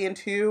dead body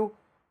into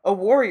a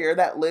warrior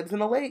that lives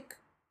in a lake.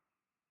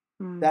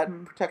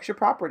 That protects your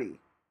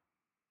property.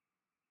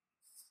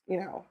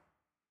 You know,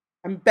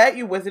 I bet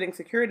you visiting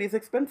security is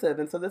expensive,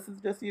 and so this is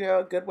just, you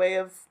know, a good way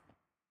of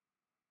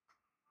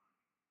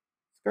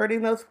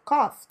skirting those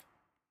costs.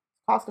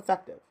 Cost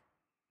effective.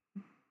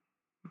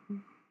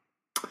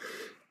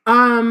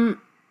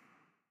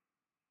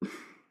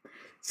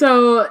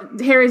 So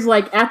Harry's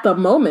like, at the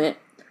moment,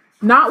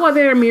 not while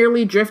they're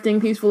merely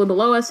drifting peacefully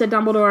below us, said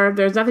Dumbledore.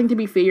 There's nothing to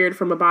be feared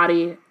from a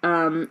body,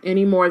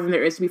 any more than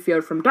there is to be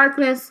feared from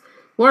darkness.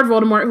 Lord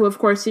Voldemort, who of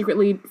course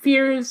secretly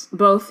fears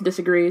both,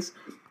 disagrees.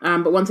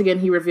 But once again,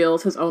 he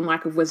reveals his own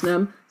lack of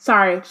wisdom.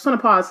 Sorry, just want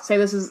to pause. Say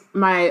this is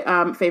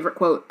my favorite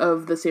quote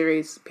of the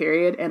series,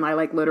 period. And I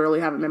like literally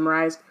have it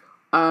memorized.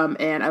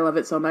 And I love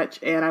it so much.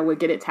 And I would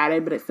get it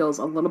tatted, but it feels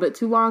a little bit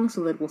too long.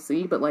 So then we'll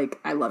see. But like,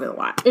 I love it a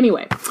lot.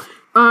 Anyway,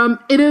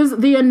 it is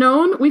the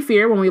unknown we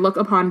fear when we look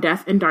upon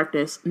death and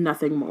darkness,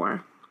 nothing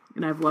more.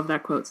 And I've loved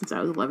that quote since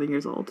I was 11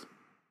 years old.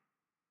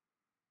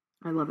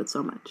 I love it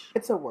so much.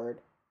 It's a word.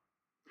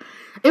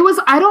 It was,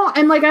 I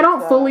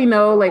don't fully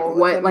know, like,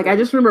 what, like, I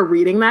just remember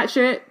reading that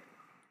shit,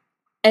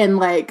 and,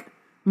 like,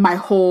 my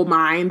whole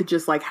mind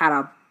just, like, had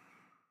a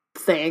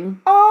thing.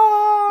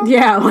 Oh!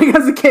 Yeah, like,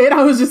 as a kid,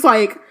 I was just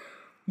like,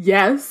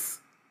 yes.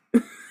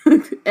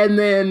 And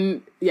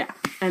then, yeah,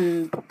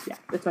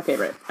 it's my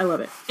favorite. I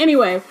love it.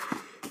 Anyway,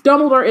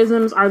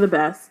 Dumbledore-isms are the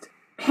best.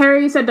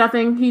 Harry said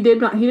nothing. He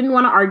didn't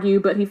want to argue,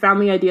 but he found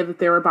the idea that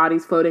there were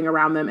bodies floating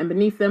around them and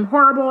beneath them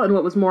horrible, and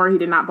what was more, he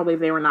did not believe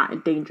they were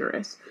not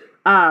dangerous.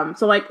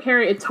 So, like,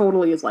 Harry, it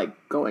totally is, like,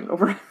 going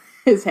over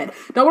his head.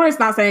 Dumbledore's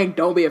not saying,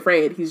 don't be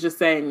afraid. He's just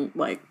saying,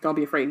 like, don't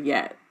be afraid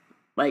yet.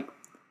 Like,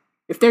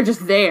 if they're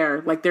just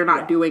there, like, they're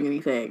not doing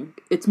anything.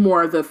 It's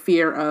more the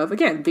fear of,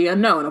 again, the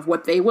unknown of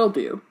what they will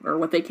do, or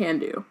what they can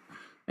do,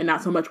 and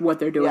not so much what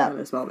they're doing in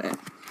this moment.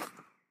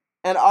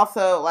 And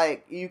also,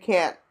 like, you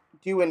can't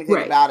do anything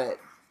about it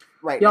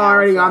right now. Y'all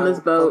already on this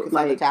boat,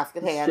 like, on the task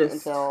at hand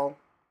until...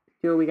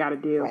 do what we gotta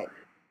do. Right.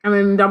 And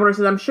then Dumbledore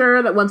says, I'm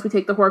sure that once we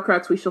take the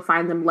Horcrux, we shall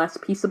find them less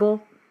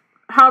peaceable.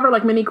 However,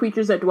 like many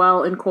creatures that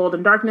dwell in cold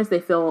and darkness,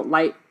 they fear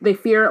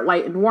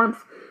light and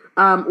warmth,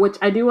 which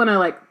I do want to,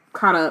 like,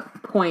 kind of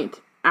point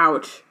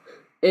out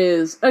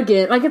is,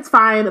 again, like, it's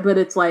fine, but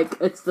it's, like,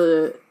 it's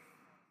the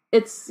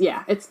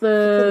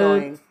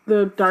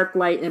dark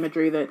light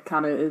imagery that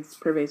kind of is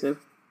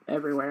pervasive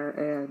everywhere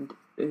and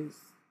is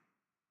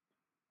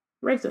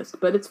racist,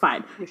 but it's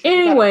fine.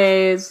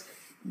 Anyways,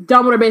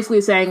 Dumbledore basically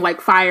is saying,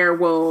 like, fire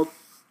will,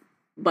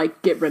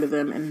 like, get rid of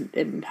them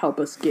and help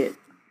us get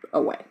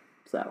away.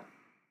 So,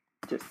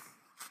 just,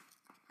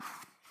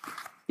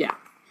 yeah.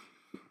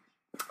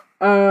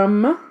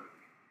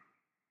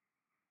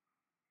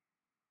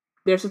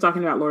 They're still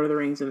talking about Lord of the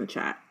Rings in the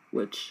chat,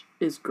 which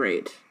is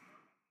great.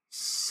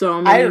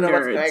 So many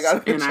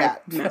nerds, and I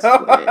messed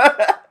with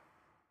it.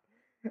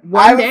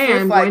 One day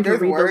I'm going to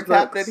read those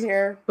books,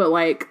 here. But,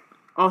 like,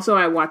 also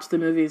I watched the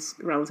movies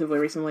relatively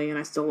recently, and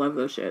I still love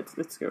those shits.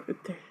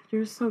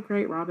 You're so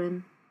great,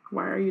 Robin.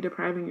 Why are you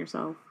depriving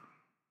yourself?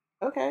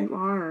 Okay. You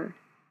are.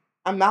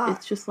 I'm not.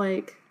 It's just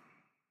like...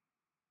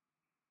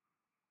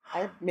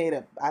 I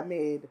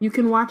made... You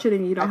can watch it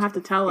and you don't have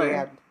to tell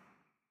her.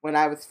 When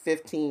I was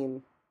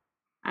 15.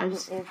 And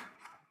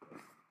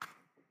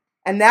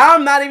now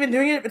I'm not even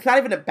doing it. It's not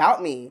even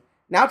about me.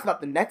 Now it's about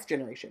the next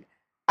generation.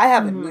 I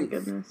have a niece.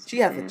 Goodness. She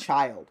has a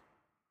child.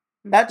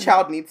 That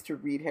child needs to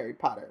read Harry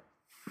Potter.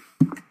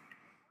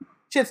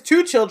 She has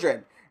 2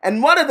 children.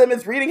 And one of them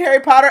is reading Harry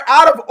Potter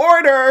out of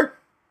order.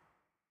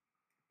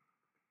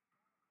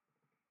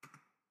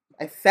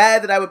 I said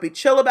that I would be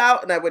chill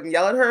about and I wouldn't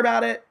yell at her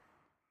about it.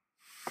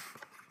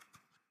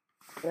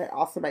 But I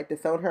also might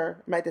disown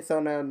her. I might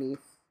disown my own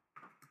niece.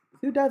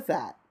 Who does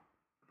that?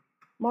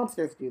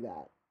 Monsters do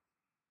that.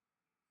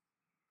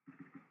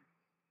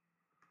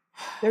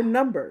 They're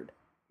numbered.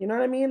 You know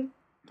what I mean?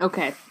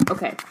 Okay.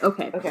 Let's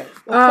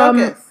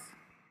focus.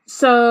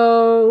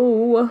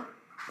 So...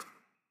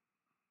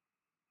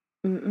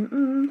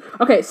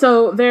 Okay,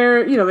 so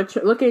they're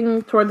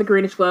looking toward the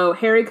greenish glow.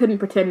 Harry couldn't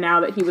pretend now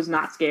that he was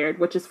not scared,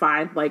 which is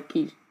fine. Like,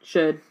 he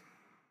should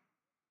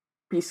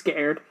be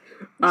scared.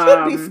 He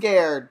should be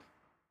scared.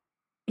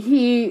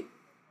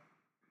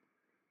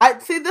 I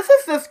see. This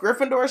is this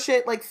Gryffindor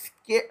shit. Like,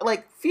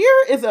 fear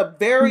is a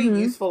very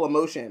useful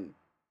emotion.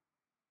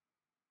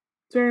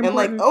 It's very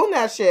important. And, like, own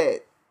that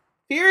shit.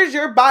 Fear is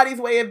your body's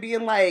way of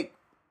being like,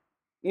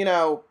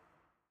 yeah.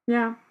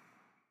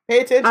 Pay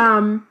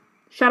attention.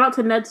 Shout out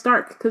to Ned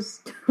Stark,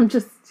 because I'm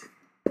just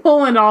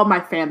pulling all my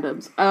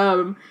fandoms.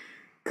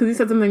 Because he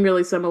said something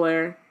really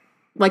similar.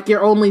 Like,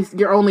 you're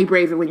only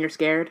brave when you're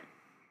scared.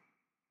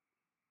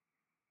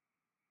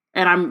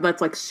 And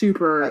that's, like,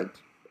 super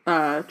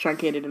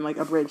truncated and, like,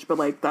 abridged, but,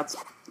 like, that's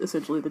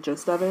essentially the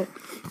gist of it.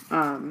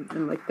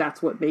 And, like,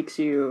 that's what makes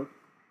you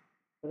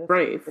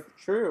brave.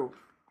 It's true.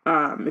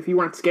 If you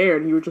weren't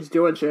scared and you were just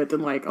doing shit,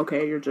 then, like,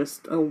 okay, you're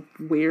just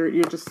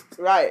you're just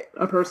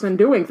a person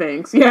doing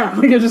things. Yeah,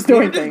 like, you're just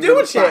doing things.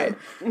 Doing shit.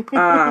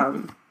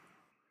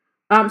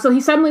 So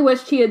he suddenly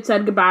wished he had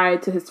said goodbye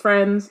to his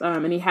friends,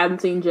 and he hadn't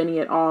seen Ginny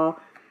at all.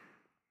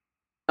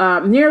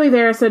 Nearly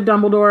there, said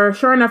Dumbledore.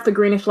 Sure enough, the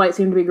greenish light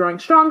seemed to be growing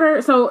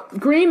stronger. So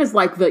green is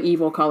like the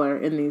evil color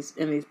in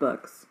these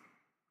books.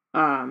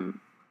 And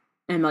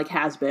like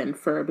has been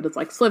but it's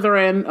like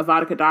Slytherin,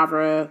 Avada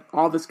Kedavra,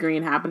 all this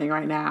green happening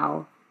right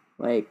now.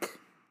 Like,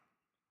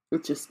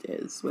 it just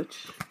is,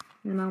 which,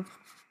 you know,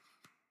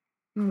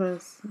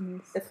 it's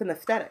an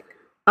aesthetic.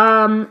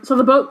 So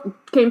the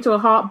boat came to a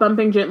halt,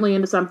 bumping gently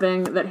into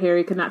something that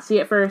Harry could not see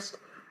at first.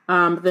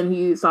 But then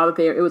he saw that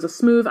it was a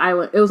smooth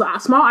island. It was a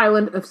small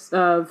island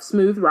of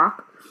smooth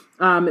rock.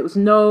 It was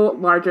no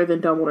larger than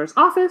Dumbledore's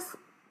office.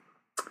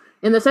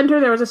 In the center,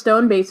 there was a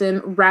stone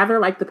basin, rather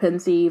like the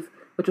Pensieve,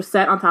 which was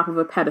set on top of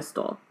a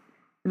pedestal.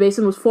 The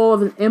basin was full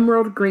of an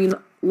emerald green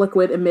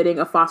liquid emitting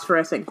a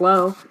phosphorescent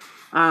glow.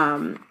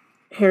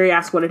 Harry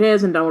asks what it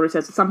is, and Dumbledore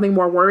says it's something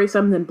more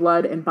worrisome than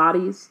blood and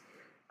bodies.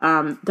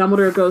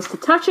 Dumbledore goes to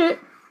touch it,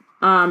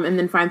 and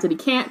then finds that he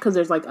can't because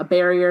there's like a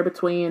barrier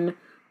between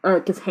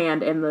his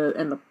hand and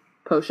the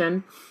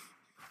potion.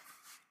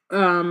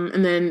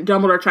 And then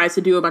Dumbledore tries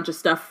to do a bunch of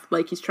stuff,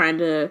 like he tries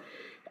to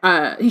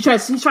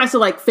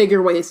like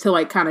figure ways to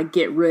like kind of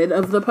get rid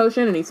of the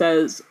potion, and he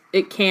says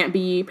it can't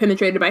be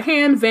penetrated by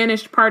hand,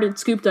 vanished, parted,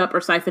 scooped up,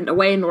 or siphoned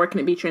away, nor can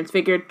it be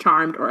transfigured,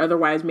 charmed, or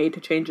otherwise made to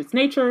change its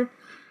nature.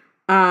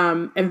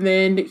 And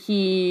then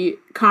he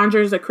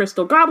conjures a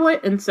crystal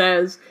goblet and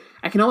says,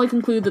 I can only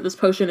conclude that this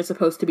potion is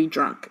supposed to be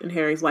drunk. And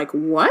Harry's like,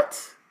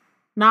 what?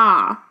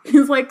 Nah.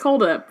 He's like,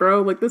 hold up,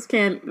 bro. Like, this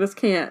can't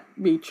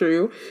be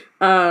true.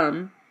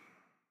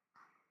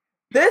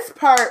 This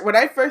part, when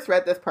I first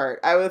read this part,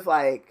 I was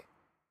like,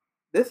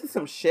 this is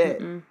some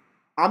shit. Mm-mm.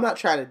 I'm not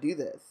trying to do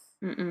this.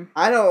 Mm-mm.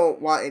 I don't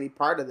want any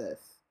part of this.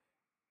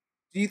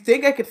 Do you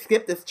think I could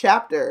skip this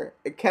chapter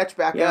and catch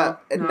back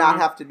up and not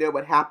have to know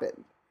what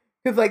happened?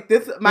 Because, like,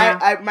 this,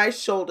 my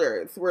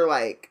shoulders were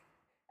like,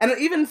 and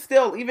even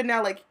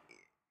now, like,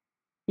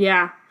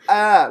 yeah.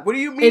 What do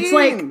you mean? It's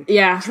like,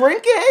 yeah.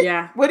 Drink it?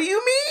 Yeah. What do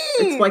you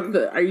mean? It's like,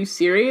 are you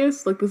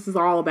serious? Like, this is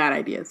all a bad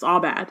idea. It's all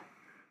bad.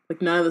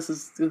 Like, none of this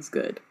is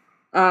good.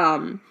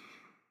 And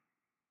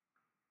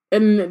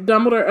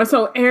Dumbledore,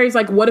 so Harry's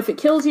like, what if it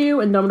kills you?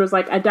 And Dumbledore's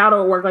like, I doubt it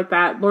will work like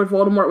that. Lord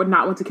Voldemort would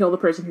not want to kill the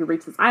person who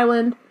reached this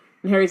island.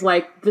 And Harry's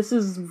like, this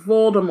is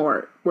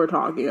Voldemort we're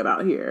talking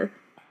about here.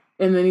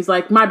 And then he's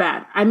like, my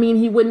bad. I mean,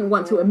 he wouldn't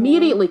want to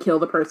immediately kill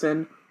the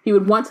person. He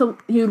would want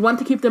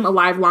to keep them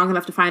alive long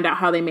enough to find out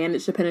how they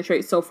managed to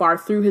penetrate so far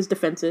through his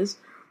defenses,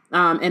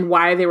 and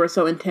why they were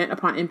so intent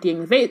upon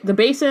emptying the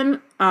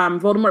basin.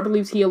 Voldemort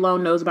believes he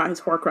alone knows about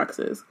his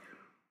Horcruxes.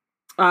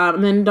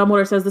 And then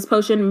Dumbledore says this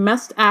potion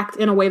must act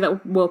in a way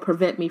that will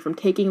prevent me from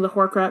taking the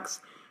Horcrux.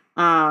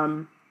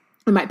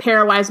 It might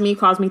paralyze me,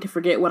 cause me to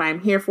forget what I am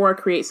here for,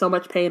 create so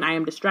much pain I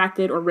am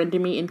distracted, or render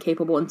me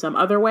incapable in some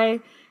other way.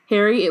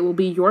 Harry, it will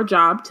be your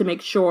job to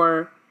make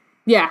sure...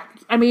 Yeah,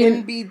 I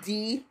mean...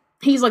 NBD?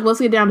 He's like,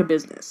 let's get down to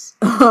business.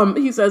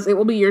 He says, it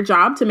will be your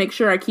job to make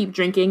sure I keep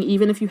drinking,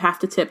 even if you have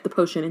to tip the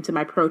potion into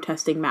my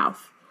protesting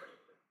mouth.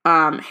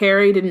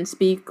 Harry didn't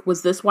speak.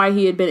 Was this why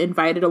he had been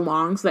invited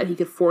along, so that he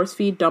could force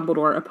feed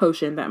Dumbledore a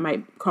potion that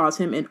might cause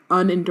him an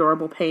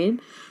unendurable pain?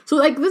 So,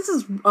 like, this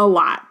is a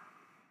lot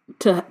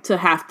to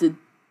have to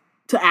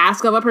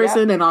ask of a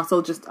person, and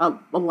also just a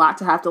lot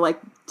to have to, like,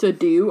 to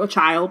do, a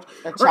child,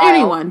 or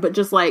anyone, but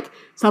just, like,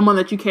 someone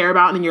that you care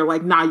about, and you're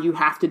like, nah, you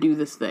have to do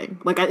this thing.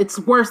 Like, it's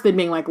worse than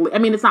being, like, I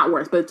mean, it's not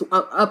worse, but it's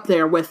up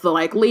there with the,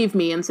 like, leave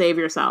me and save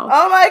yourself.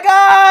 Oh my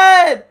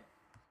god!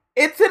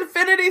 It's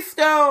Infinity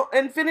Stone,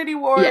 Infinity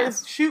Wars,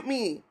 yes. Shoot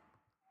me.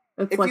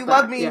 It's if like you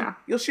love me,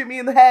 you'll shoot me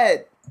in the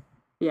head.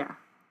 Yeah.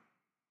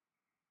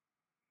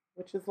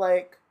 Which is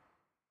like...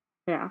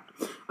 Yeah.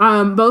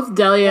 Both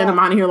Delia and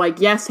Amani are like,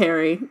 yes,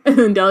 Harry. And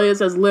then Delia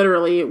says,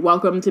 literally,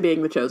 welcome to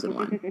being the chosen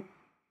one.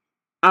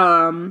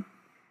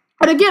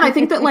 But again, I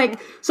think that, like,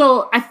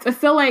 so I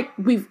feel like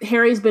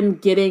Harry's been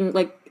getting,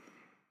 like,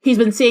 he's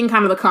been seeing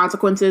kind of the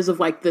consequences of,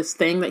 like, this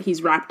thing that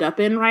he's wrapped up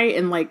in, right?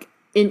 And, like,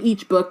 in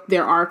each book,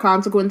 there are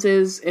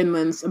consequences, and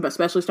then,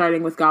 especially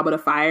starting with Goblet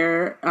of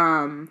Fire,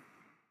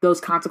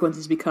 those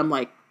consequences become,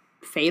 like,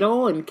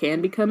 fatal and can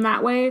become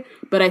that way.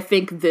 But I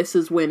think this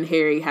is when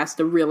Harry has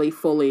to really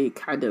fully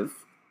kind of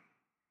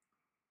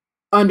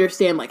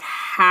understand, like,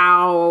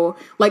 how,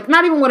 like,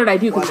 not even what did I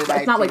do, because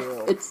it's not like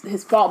it's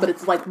his fault, but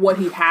it's like what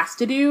he has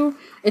to do.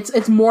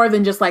 It's more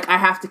than just like, I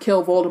have to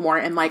kill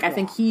Voldemort. And like, I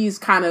think he's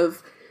kind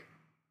of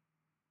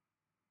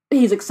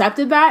he's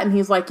accepted that, and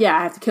he's like, yeah,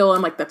 I have to kill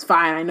him. Like, that's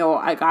fine. I know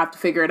I have to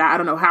figure it out. I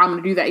don't know how I'm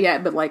going to do that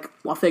yet, but, like,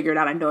 I'll figure it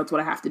out. I know it's what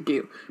I have to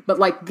do. But,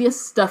 like,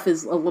 this stuff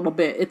is a little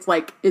bit, it's,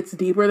 like, it's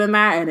deeper than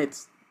that, and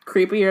it's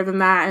creepier than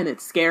that, and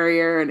it's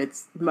scarier, and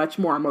it's much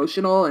more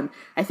emotional, and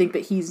I think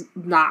that he's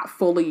not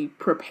fully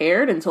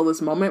prepared until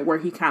this moment where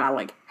he kind of,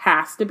 like,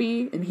 has to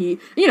be, and he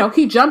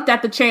jumped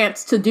at the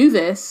chance to do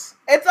this.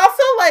 It's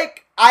also,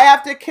 like,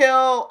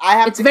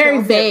 it's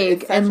very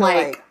vague, and,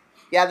 like,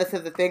 yeah, this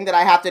is the thing that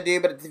I have to do,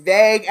 but it's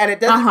vague, and it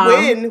doesn't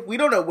win. We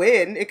don't know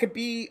when. I could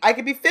be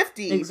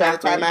 50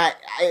 exactly. by the time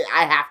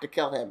I have to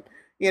kill him.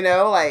 You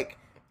know, like,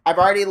 I've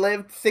already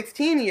lived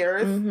 16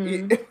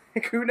 years.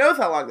 Like, who knows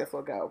how long this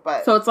will go?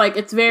 But so it's like,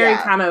 it's very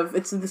kind of,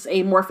 it's this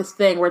amorphous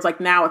thing where it's like,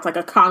 now it's like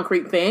a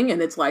concrete thing,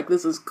 and it's like,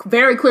 this is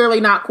very clearly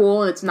not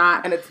cool, and it's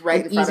not and it's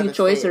right an easy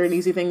choice or an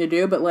easy thing to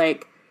do, but,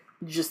 like,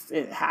 just,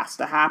 it has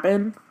to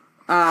happen.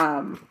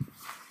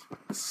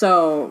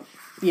 So,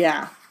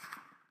 yeah.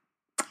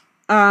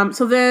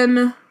 So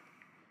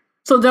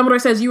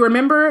Dumbledore says, you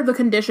remember the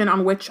condition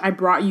on which I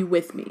brought you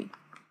with me.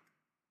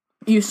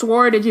 You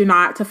swore, did you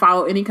not, to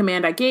follow any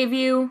command I gave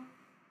you?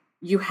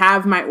 You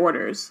have my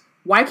orders.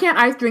 Why can't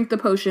I drink the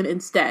potion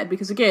instead?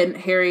 Because, again,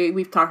 Harry,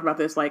 we've talked about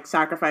this, like,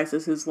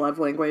 sacrifices his love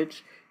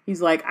language.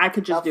 He's like, I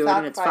could just do it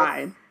and it's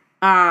fine.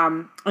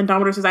 And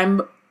Dumbledore says,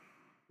 Dumbledore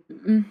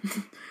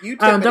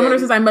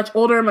says, I'm much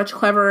older, much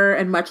cleverer,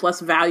 and much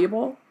less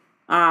valuable.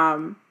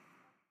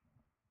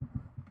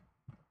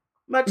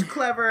 Much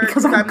clever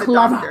because I'm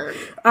clever.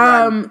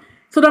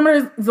 So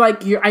Dumbledore's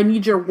like, I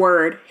need your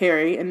word,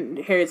 Harry. And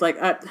Harry's like,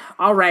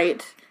 all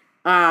right.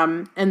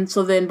 And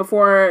so then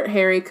before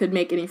Harry could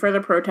make any further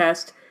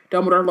protest,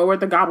 Dumbledore lowered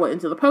the goblet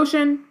into the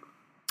potion.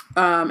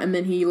 And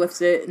then he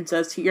lifts it and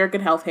says, to your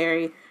good health,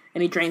 Harry.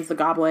 And he drains the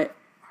goblet.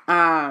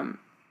 Harry's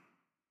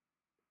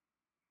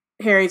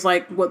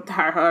like, what?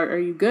 How are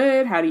you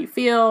good? How do you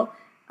feel?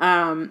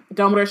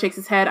 Dumbledore shakes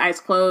his head, eyes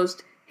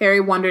closed. Harry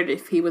wondered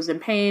if he was in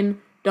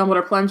pain.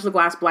 Dumbledore plunged the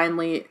glass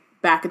blindly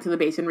back into the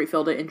basin,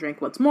 refilled it, and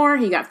drank once more.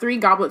 He got 3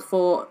 goblets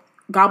full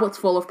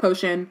of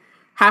potion.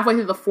 Halfway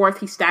through the 4th,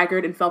 he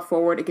staggered and fell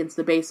forward against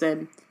the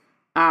basin.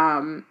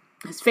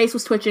 His face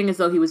was twitching as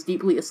though he was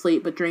deeply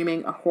asleep, but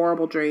dreaming a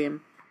horrible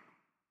dream.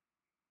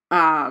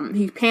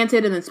 He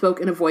panted and then spoke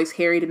in a voice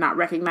Harry did not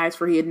recognize,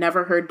 for he had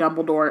never heard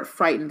Dumbledore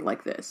frightened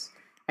like this.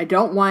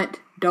 Don't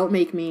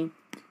make me.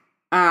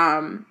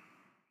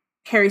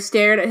 Harry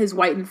stared at his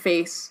whitened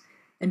face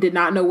and did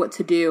not know what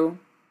to do.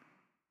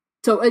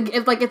 So,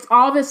 it's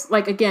all this,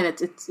 like, again,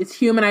 it's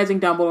humanizing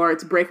Dumbledore.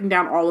 It's breaking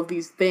down all of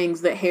these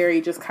things that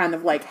Harry just kind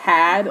of, like,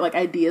 had, like,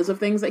 ideas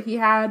of things that he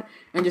had,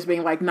 and just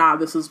being like, nah,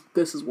 this is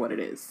what it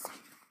is.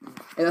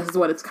 And this is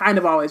what it's kind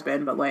of always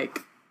been, but,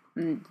 like,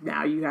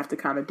 now you have to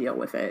kind of deal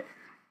with it.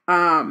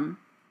 You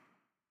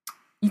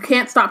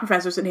can't stop,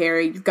 Professor, said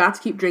Harry. You've got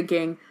to keep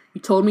drinking.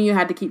 You told me you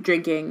had to keep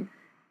drinking.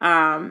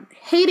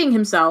 Hating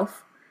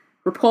himself,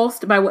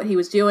 repulsed by what he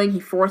was doing, he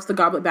forced the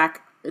goblet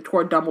back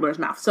toward Dumbledore's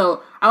mouth.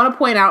 So I want to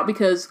point out,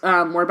 because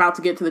we're about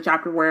to get to the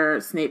chapter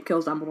where Snape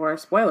kills Dumbledore.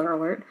 Spoiler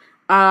alert.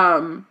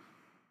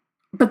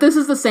 But this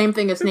is the same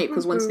thing as Snape,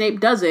 because when Snape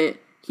does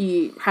it,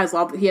 he has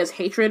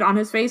hatred on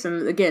his face,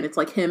 and again, it's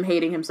like him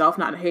hating himself,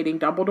 not hating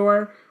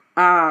Dumbledore.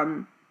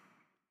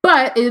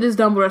 But it is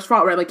Dumbledore's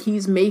fault, right? Like,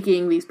 he's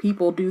making these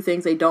people do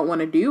things they don't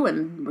want to do,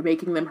 and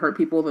making them hurt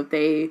people that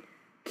they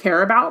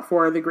care about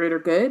for the greater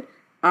good.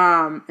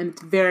 And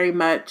it's very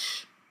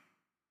much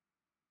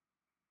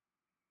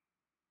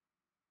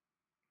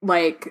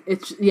like,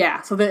 it's,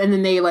 yeah. So then, and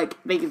then they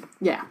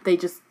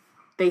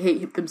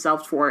hate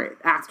themselves for it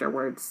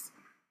afterwards,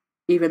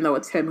 even though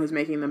it's him who's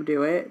making them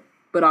do it.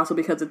 But also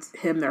because it's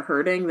him they're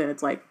hurting, then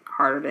it's, like,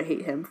 harder to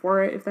hate him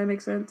for it, if that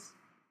makes sense.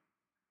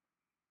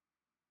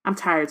 I'm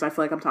tired, so I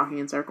feel like I'm talking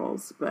in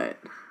circles, but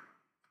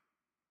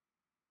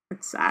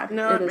it's sad.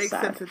 No, it makes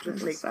sad. sense.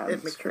 It makes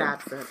sad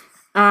sense.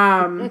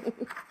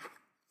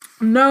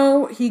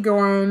 No, he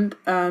groaned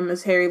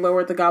as Harry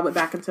lowered the goblet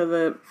back into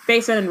the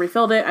basin and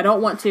refilled it. I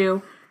don't want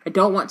to.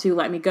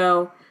 Let me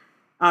go.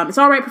 It's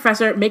all right,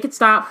 Professor. Make it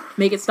stop.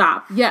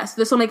 Yes,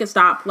 this will make it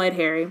stop, lied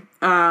Harry.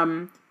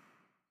 And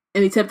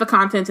he tipped the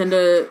contents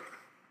into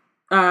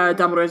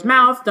Dumbledore's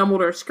mouth.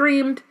 Dumbledore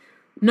screamed,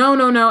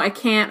 No, I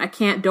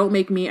can't. Don't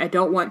make me. I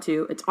don't want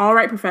to. It's all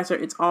right, Professor.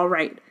 It's all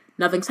right.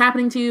 Nothing's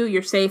happening to you.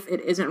 You're safe.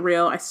 It isn't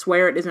real. I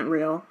swear it isn't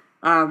real.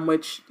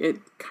 Which it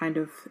kind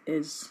of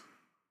is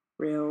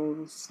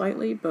real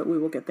slightly, but we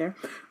will get there.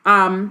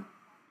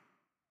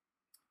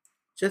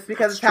 Just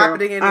because it's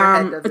happening in your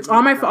head doesn't it's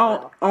all my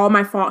fault. Real. All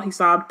my fault, he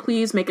sobbed.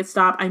 Please make it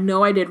stop. I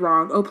know I did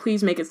wrong. Oh,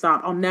 please make it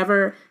stop. I'll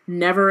never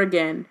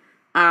again.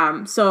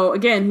 So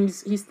again,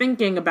 he's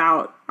thinking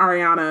about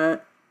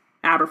Ariana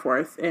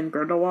Aberforth and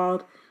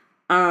Grindelwald,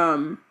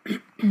 and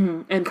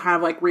kind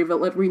of like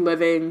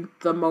reliving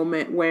the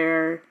moment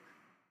where,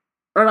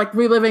 or like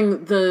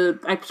reliving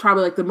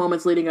probably like the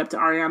moments leading up to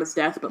Ariana's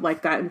death, but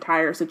like that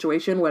entire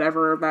situation,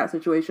 whatever that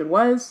situation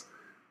was,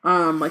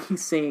 like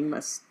he's seeing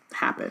this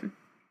happen.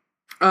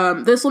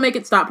 This will make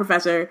it stop,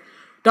 Professor.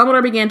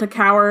 Dumbledore began to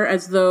cower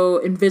as though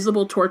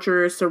invisible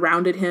torturers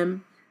surrounded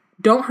him.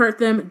 Don't hurt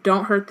them.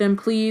 Don't hurt them.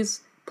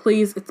 Please.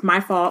 Please. It's my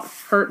fault.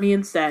 Hurt me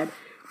instead.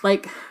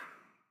 Like,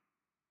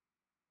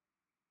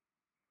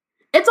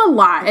 it's a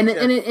lot. And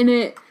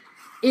it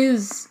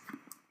is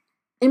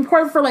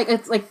important for, like,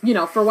 it's, like, you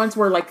know, for once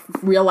we're, like,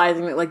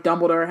 realizing that, like,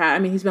 Dumbledore had, I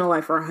mean, he's been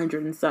alive for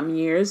 100 and some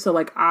years, so,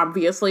 like,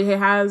 obviously he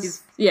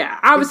has,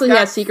 obviously he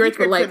has secrets,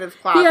 but, like,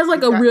 he has,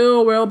 like, a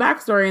real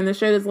backstory, and the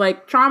shit is,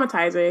 like,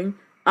 traumatizing.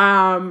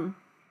 And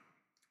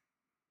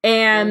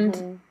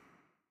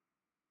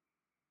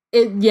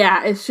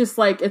it's just,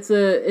 like, it's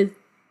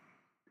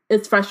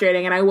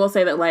frustrating, and I will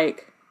say that,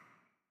 like,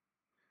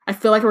 I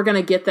feel like we're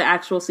gonna get the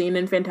actual scene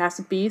in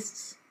Fantastic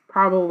Beasts.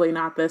 Probably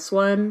not this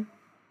one.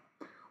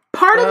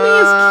 Part of me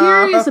is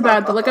curious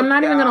about that. Like, I'm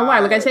not even gonna lie.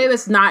 Like, I say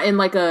this not in,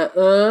 like, but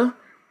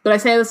I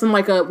say this in,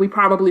 like, we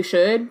probably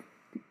should,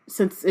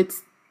 since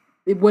it's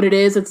what it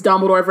is. It's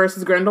Dumbledore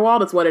versus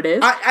Grindelwald. It's what it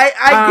is.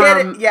 I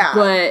get it, yeah.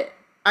 But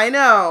I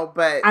know,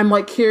 but I'm,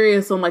 like,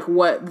 curious on, like,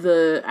 what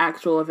the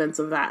actual events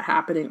of that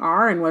happening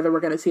are, and whether we're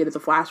gonna see it as a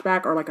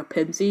flashback or, like, a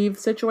Pensieve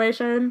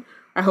situation.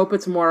 I hope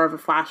it's more of a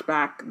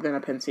flashback than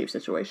a Pensieve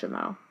situation,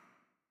 though.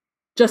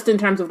 Just in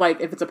terms of, like,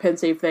 if it's a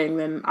Pensieve thing,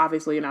 then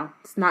obviously, you know,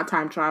 it's not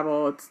time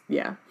travel. It's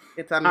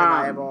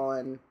undeniable.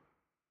 And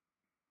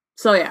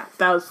so, yeah,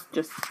 that was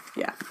just,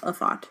 a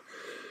thought.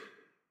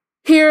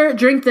 Here,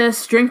 drink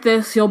this,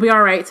 you'll be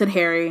all right, said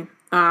Harry.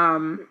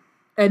 And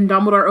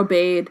Dumbledore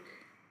obeyed.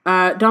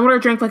 Dumbledore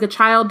drank like a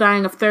child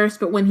dying of thirst,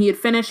 but when he had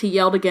finished, he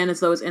yelled again as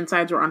though his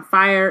insides were on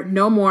fire.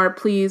 No more,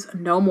 please,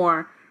 no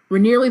more. We're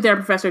nearly there,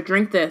 Professor.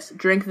 Drink this,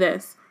 drink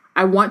this.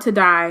 I want to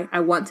die.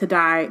 I want to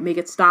die. Make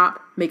it stop.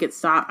 Make it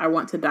stop. I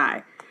want to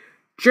die.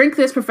 Drink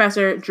this,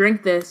 Professor.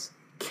 Drink this.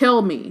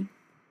 Kill me.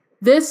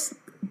 This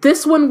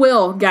one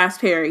will,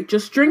 gasped Harry.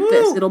 Just drink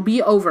this. It'll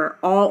be over.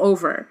 All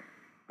over.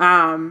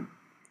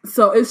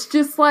 So it's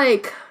just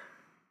like,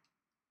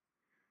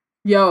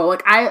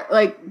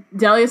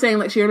 Delia saying,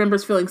 like, she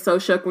remembers feeling so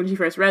shook when she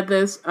first read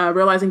this.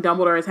 Realizing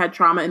Dumbledore has had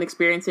trauma and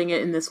experiencing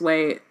it in this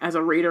way as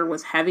a reader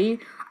was heavy.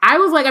 I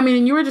was like, I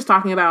mean, you were just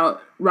talking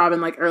about,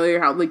 Robin, like,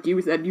 earlier, how, like,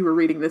 you said you were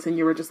reading this and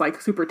you were just,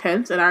 like, super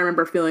tense, and I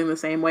remember feeling the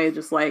same way,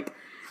 just, like,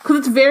 because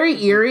it's very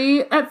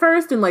eerie at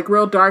first and, like,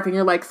 real dark, and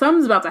you're like,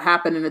 something's about to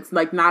happen, and it's,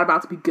 like, not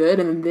about to be good,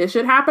 and then this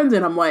shit happens,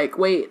 and I'm like,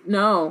 wait,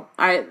 no,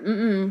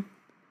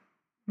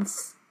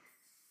 It's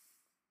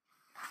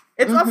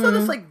also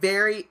this, like,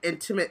 very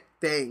intimate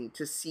thing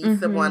to see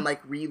someone,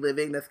 like,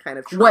 reliving this kind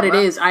of trauma. What it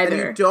is, either.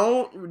 And you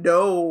don't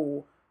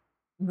know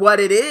what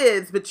it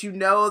is, but you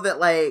know that,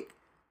 like,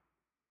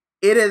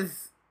 it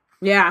is...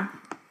 Yeah.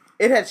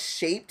 It has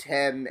shaped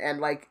him,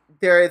 and, like,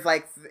 there is,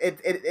 like, it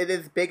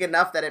is big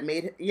enough that it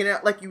made, you know,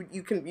 like,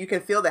 you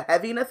can feel the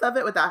heaviness of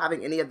it without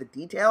having any of the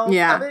details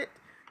of it.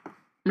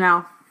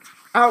 No.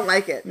 I don't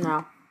like it.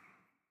 No.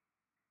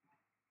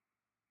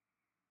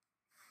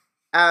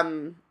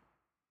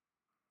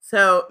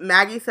 So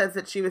Maggie says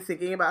that she was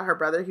thinking about her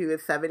brother who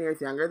is 7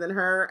 years younger than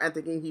her and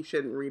thinking he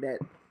shouldn't read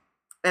it.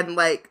 And,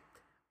 like,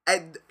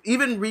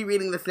 even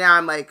rereading this now,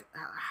 I'm like,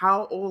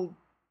 how old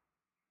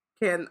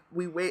can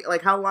we wait?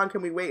 Like, how long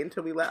can we wait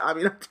until we let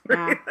Aminat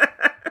read it?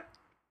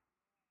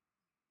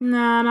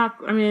 Nah, not,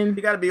 I mean...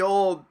 You gotta be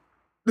old.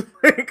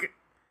 Like,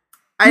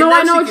 I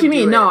know what you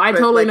mean. No, I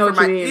totally know what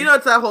you mean. You know,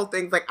 it's that whole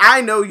thing. It's like,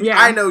 I know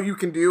you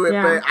can do it,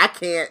 but I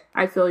can't.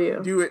 I feel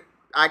you. Do it.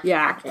 I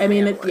can't. I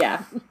mean,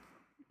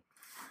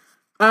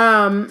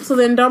 So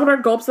then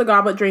Dumbledore gulps the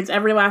goblet, drains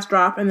every last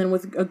drop, and then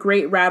with a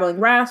great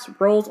rattling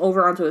rasp, rolls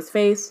over onto his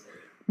face.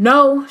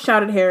 No,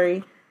 shouted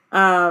Harry.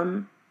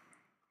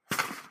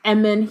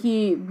 And then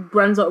he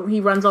runs over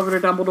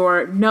to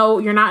Dumbledore. No,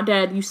 you're not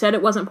dead. You said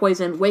it wasn't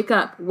poison. Wake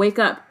up. Wake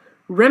up.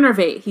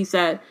 Renervate, he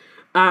said.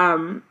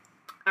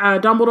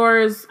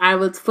 Dumbledore's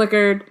eyelids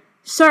flickered.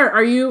 Sir,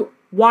 are you...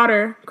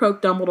 Water,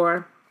 croaked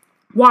Dumbledore.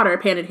 Water,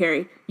 panted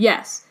Harry.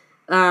 Yes.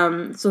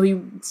 So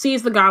he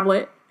seized the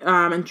goblet,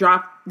 and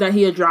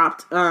he had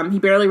dropped. He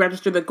barely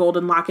registered the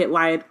golden locket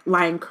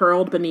lying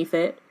curled beneath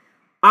it.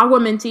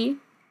 Agua minty.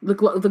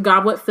 The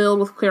goblet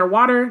filled with clear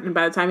water, and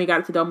by the time he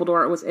got it to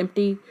Dumbledore, it was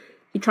empty.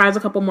 He tries a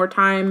couple more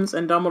times,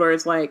 and Dumbledore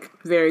is, like,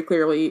 very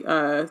clearly,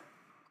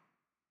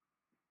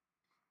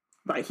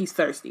 like, he's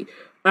thirsty.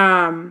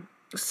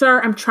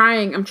 Sir, I'm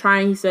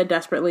trying, he said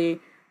desperately.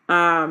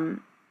 The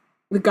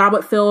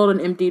goblet filled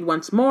and emptied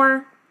once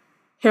more.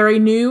 Harry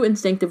knew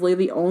instinctively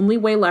the only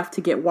way left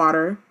to get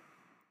water,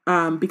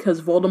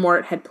 because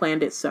Voldemort had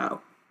planned it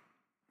so.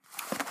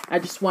 I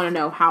just want to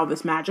know how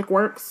this magic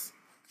works,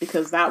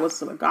 because that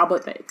was a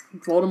goblet that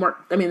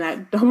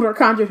Dumbledore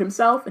conjured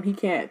himself, and he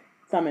can't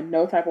summon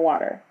no type of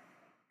water.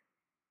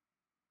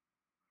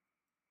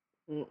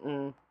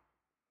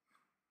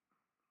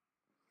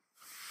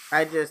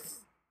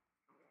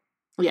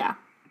 Yeah.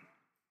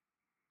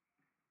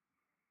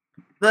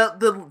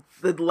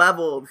 The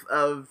levels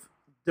of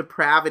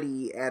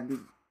depravity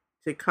and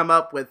to come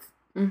up with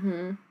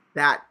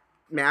that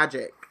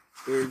magic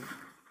is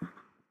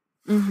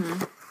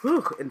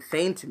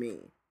insane to me.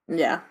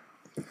 Yeah.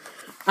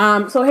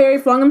 So Harry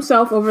flung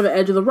himself over the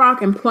edge of the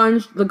rock and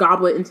plunged the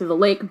goblet into the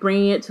lake,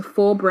 bringing it to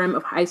full brim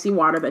of icy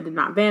water that did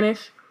not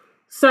vanish.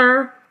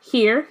 Sir,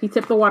 here, he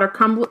tipped the water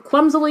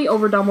clumsily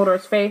over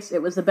Dumbledore's face.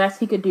 It was the best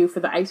he could do, for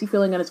the icy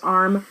feeling on his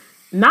arm,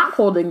 not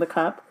holding the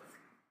cup,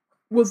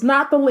 was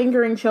not the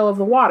lingering chill of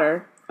the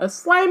water. A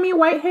slimy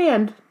white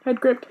hand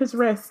had gripped his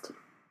wrist.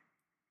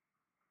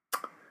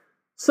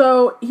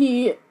 So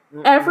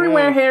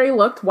everywhere Harry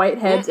looked, white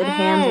heads and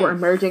hands were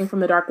emerging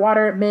from the dark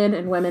water. Men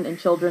and women and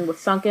children with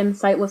sunken,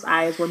 sightless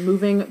eyes were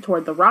moving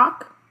toward the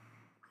rock.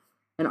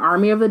 An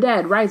army of the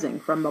dead rising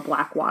from the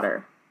black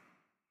water.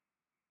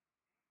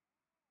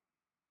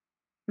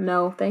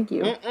 No, thank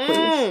you,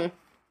 please.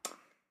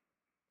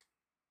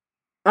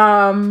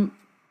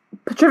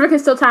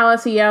 Petrificus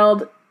Totalis, he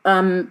yelled.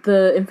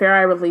 The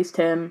Inferi released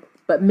him,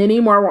 but many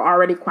more were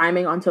already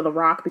climbing onto the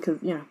rock because,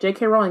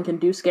 J.K. Rowling can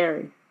do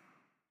scary.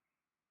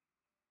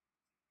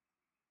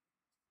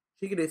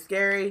 She can do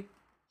scary.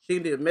 She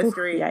can do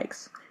mystery. Oof,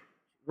 yikes.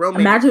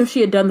 Romance. Imagine if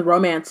she had done the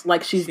romance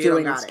like she's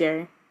doing in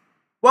scary.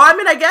 Well, I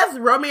mean, I guess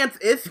romance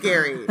is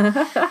scary.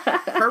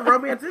 Her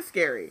romance is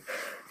scary.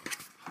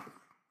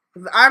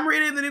 I'm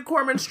reading the new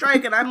Cormoran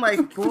Strike, and I'm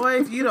like,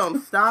 boy, if you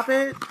don't stop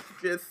it,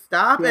 just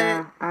stop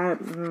it.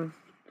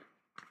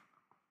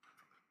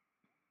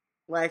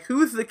 Like,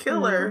 who's the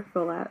killer? I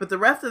feel that. But the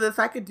rest of this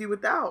I could do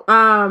without.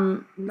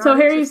 So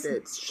Harry's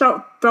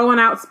throwing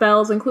out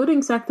spells,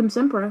 including Sectum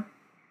Sempra,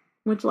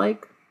 which,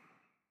 like,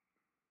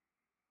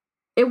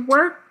 it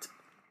worked.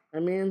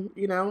 I mean,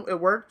 it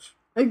worked.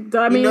 I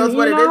mean, he knows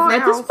what it is now,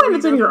 at this point,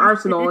 it's in your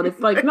arsenal, and it's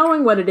like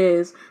knowing what it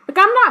is. Like,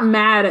 I'm not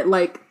mad at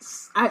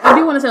I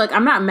do want to say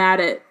I'm not mad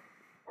at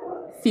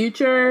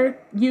future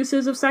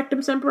uses of Sectum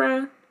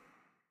Sempra.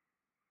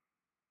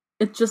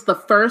 It's just the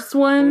first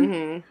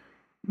one,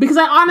 because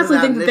I honestly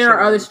think that there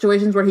are other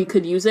situations where he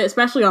could use it,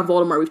 especially on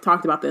Voldemort. We've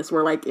talked about this,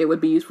 where it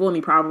would be useful, and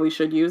he probably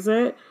should use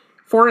it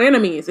for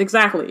enemies.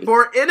 Exactly,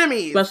 for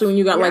enemies, especially when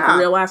you got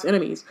real ass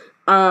enemies.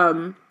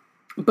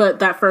 But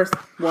that first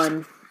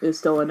one is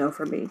still a no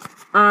for me.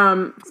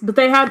 But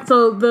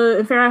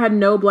the Inferi had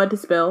no blood to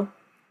spill.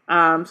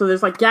 So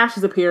there's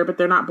gashes appear, but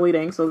they're not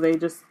bleeding, so they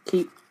just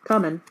keep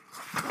coming.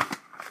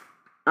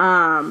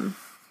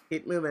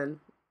 Keep moving.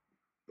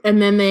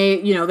 And then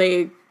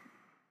they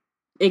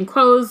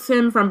enclose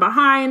him from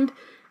behind,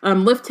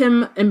 lift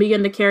him, and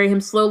begin to carry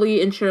him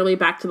slowly and surely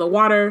back to the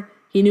water.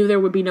 He knew there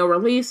would be no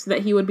release,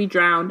 that he would be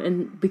drowned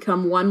and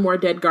become one more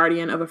dead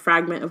guardian of a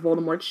fragment of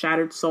Voldemort's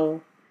shattered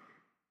soul.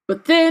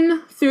 But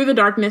then, through the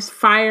darkness,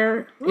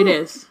 fire... Ooh. It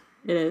is.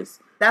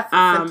 That's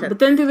the sentence. But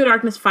then, through the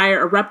darkness,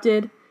 fire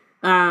erupted.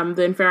 The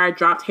Inferi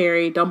dropped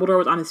Harry. Dumbledore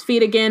was on his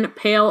feet again,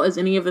 pale as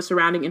any of the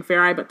surrounding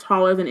Inferi, but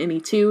taller than any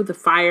two, the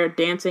fire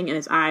dancing in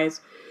his eyes.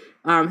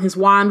 His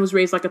wand was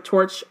raised like a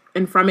torch,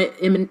 and from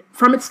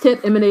its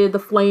tip emanated the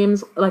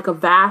flames like a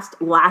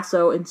vast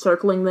lasso,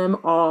 encircling them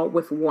all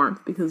with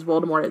warmth, because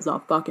Voldemort is a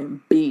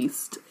fucking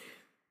beast.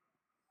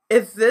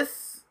 Is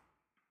this...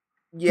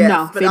 Yes,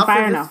 no, but Fiend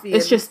Fire, no.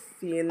 It's just...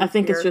 I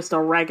think here? It's just a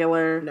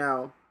regular...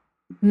 No.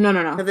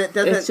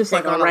 It's just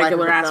a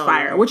regular ass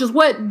fire, which is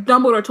what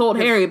Dumbledore told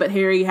Harry, but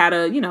Harry had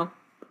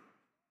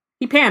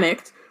he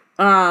panicked.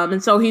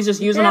 And so he's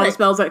just using all the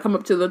spells that come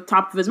up to the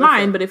top of his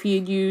mind, but if he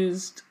had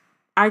used...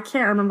 I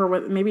can't remember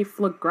what... Maybe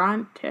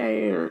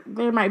Flagrante, or...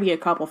 There might be a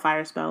couple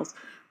fire spells.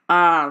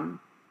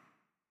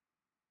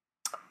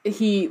 It's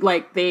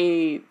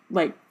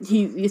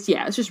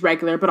just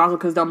regular, but also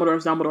because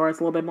Dumbledore's Dumbledore, it's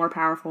a little bit more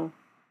powerful.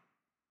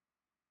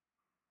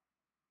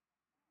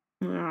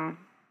 Yeah.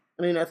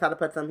 And he knows how to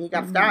put some... He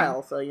got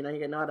style, so, he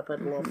can know how to put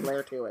a little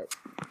flair to it.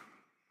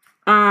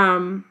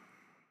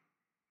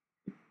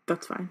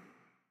 That's fine.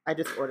 I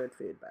just ordered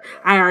food, by the way.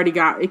 I already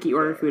got... Icky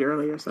ordered food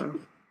earlier, so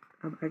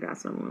I got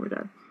some when we're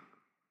done.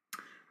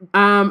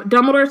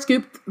 Dumbledore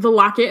scooped the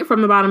locket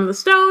from the bottom of the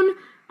stone,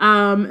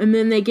 and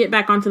then they get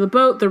back onto the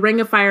boat, the ring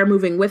of fire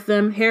moving with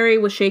them. Harry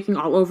was shaking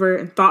all over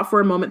and thought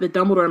for a moment that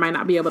Dumbledore might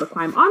not be able to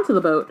climb onto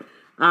the boat.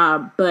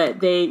 But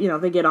they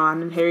get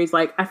on, and Harry's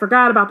like, I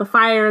forgot about the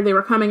fire. They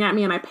were coming at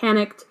me, and I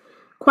panicked.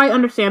 Quite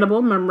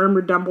understandable,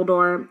 murmured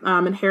Dumbledore.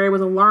 And Harry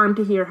was alarmed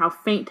to hear how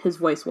faint his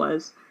voice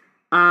was.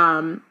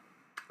 The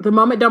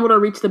moment Dumbledore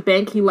reached the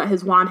bank, he let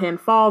his wand hand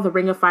fall. The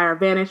ring of fire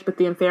vanished, but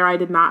the Inferi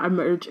did not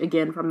emerge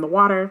again from the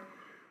water.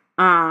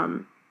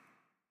 I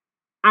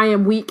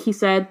am weak, he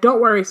said. Don't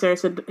worry, sir,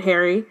 said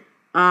Harry.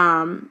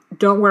 Don't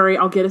worry,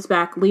 I'll get us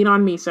back. Lean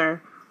on me,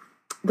 sir.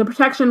 The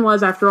protection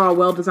was, after all,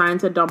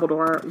 well-designed, said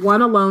Dumbledore.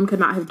 One alone could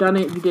not have done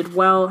it. You did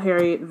well,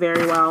 Harry,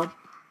 very well.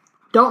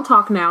 Don't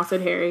talk now,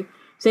 said Harry.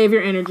 Save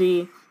your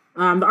energy.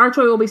 The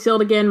archway will be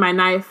sealed again, my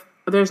knife.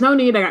 There's no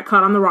need, I got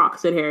caught on the rock,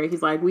 said Harry.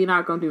 He's like, we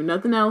not gonna do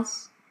nothing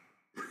else.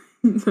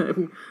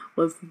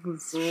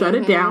 Let's shut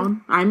it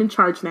down. I'm in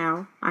charge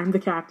now. I'm the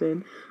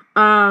captain.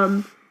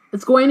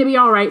 It's going to be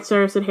all right,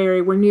 sir, said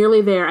Harry. We're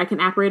nearly there. I can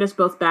apparate us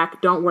both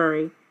back. Don't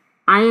worry.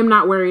 I am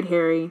not worried,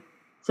 Harry,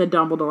 said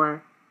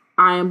Dumbledore.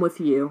 I am with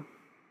you.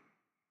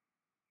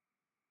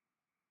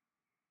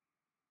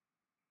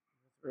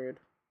 Rude.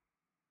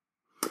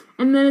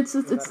 And then it's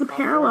the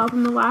parallel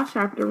from the last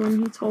chapter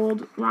when he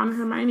told Ron and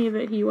Hermione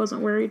that he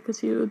wasn't worried because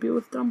he would be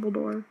with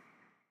Dumbledore.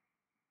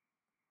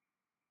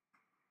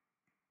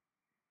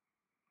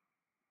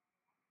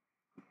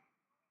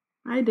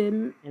 I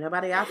didn't. And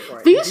nobody asked for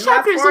it. These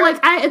chapters are like,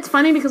 it's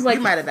funny because like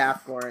you might have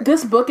asked for it.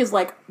 This book is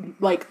like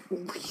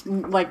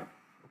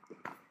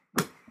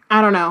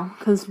I don't know,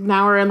 because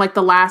now we're in like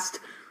the last.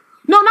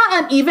 No,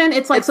 not uneven.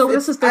 It's like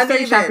this is there's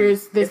 30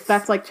 chapters.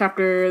 That's like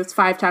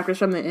 5 chapters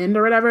from the end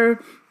or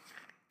whatever.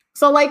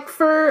 So like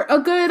for a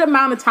good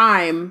amount of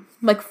time,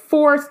 like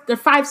 5,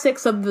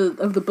 6 of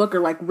the book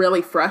are like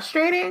really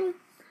frustrating.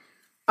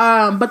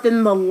 But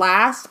then the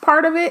last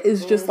part of it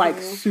is just like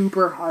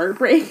super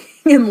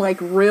heartbreaking and like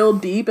real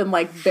deep and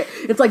like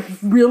it's like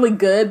really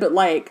good, but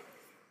like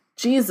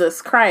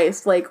Jesus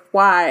Christ, like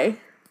why?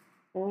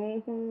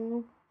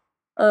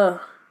 Ugh.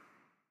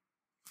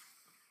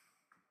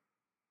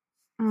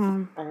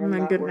 Oh my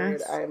goodness!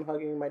 Worried. I am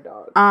hugging my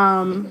dog.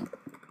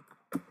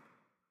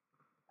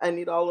 I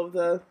need all of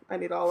the.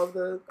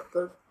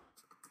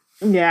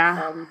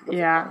 Yeah.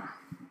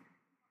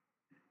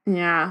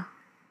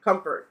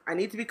 Comfort. I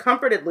need to be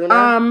comforted,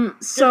 Luna.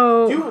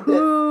 So do this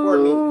for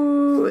me.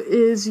 Who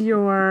is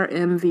your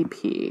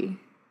MVP?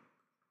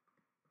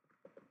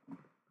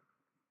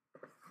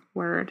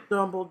 Word.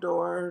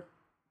 Dumbledore.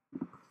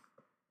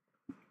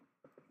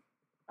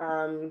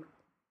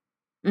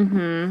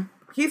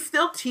 He's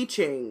still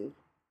teaching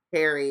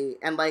Harry,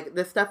 and like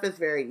this stuff is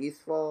very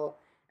useful,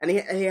 and he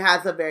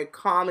has a very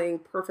calming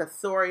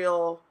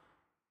professorial,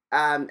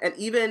 and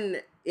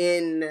even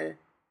in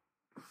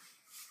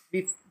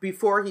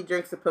before he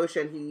drinks the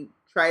potion, he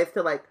tries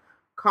to like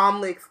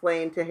calmly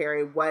explain to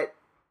Harry what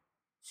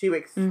to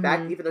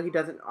expect, even though he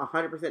doesn't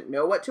 100%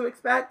 know what to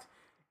expect,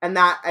 and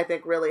that I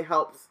think really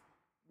helps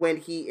when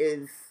he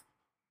is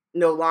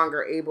no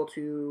longer able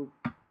to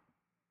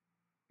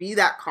be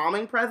that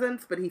calming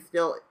presence, but he's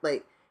still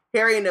like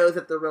Harry knows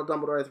that the real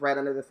Dumbledore is right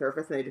under the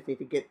surface, and they just need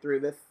to get through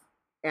this.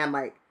 And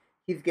like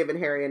he's given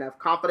Harry enough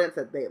confidence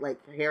that they like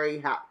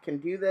Harry can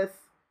do this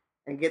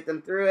and get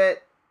them through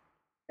it,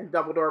 and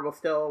Dumbledore will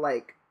still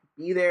like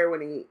be there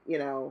when he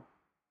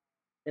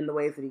in the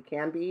ways that he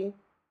can be.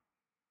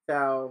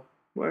 So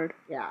word,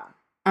 yeah.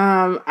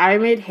 I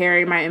made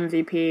Harry my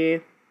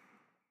MVP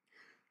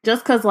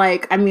just because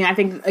like I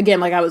think again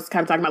like I was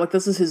kind of talking about like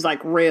this is his like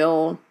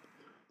real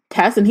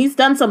test, and he's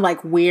done some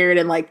like weird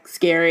and like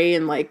scary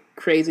and like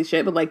crazy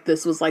shit, but like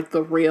this was like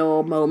the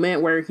real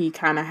moment where he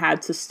kind of had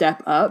to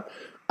step up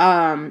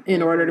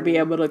in order to be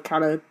able to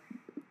kind of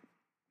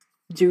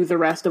do the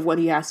rest of what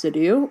he has to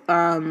do,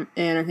 and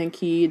I think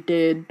he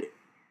did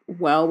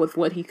well with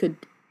what he could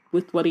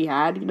with what he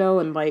had,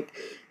 and like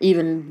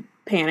even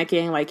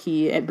panicking, like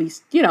he at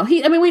least we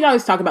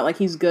always talk about like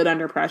he's good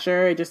under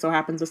pressure. It just so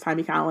happens this time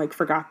he kind of like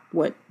forgot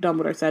what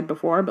Dumbledore said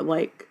before, but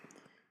like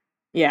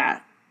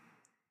yeah.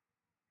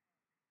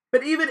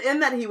 But even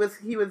in that, he was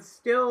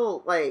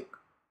still like.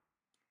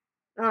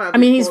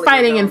 He's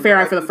fighting in Fair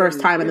Eye for the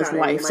first time in his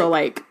life, so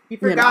like he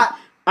forgot.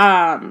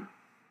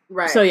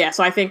 Right. So yeah,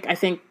 so I think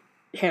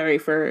Harry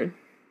for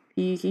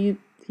he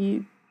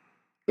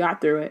got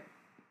through it.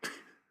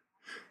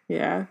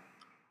 Yeah.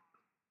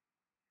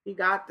 He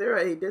got through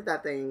it. He did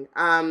that thing.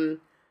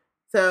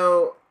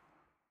 So,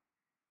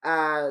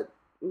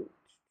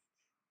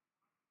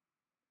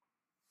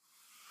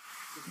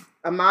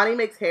 Amani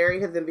makes Harry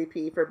his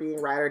MVP for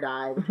being ride or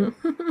die, which is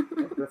a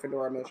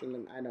Gryffindor emotion,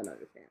 and I don't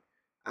understand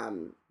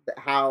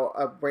how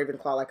a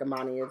Ravenclaw like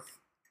Amani is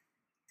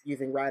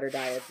using ride or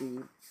die as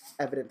the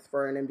evidence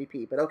for an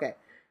MVP. But okay,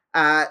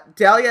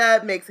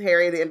 Delia makes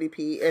Harry the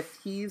MVP if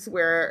he's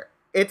where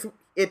it's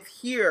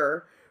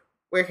here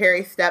where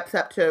Harry steps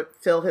up to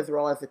fill his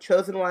role as the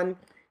chosen one.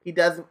 He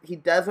does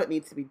what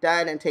needs to be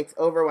done and takes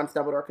over once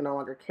Dumbledore can no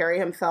longer carry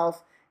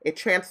himself. A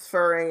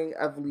transferring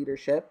of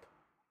leadership.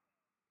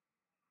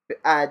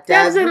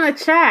 Deb's in the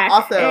chat.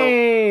 Also,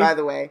 by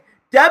the way,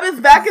 Deb is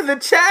back in the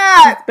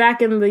chat. She's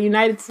back in the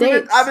United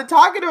States. I've been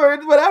talking to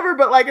her, whatever,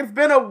 but like it's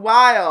been a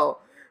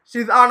while.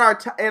 She's on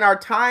in our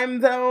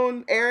time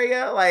zone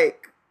area.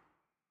 Like,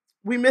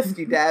 we missed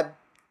you, Deb.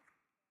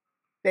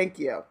 Thank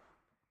you.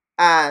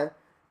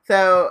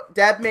 So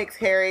Deb makes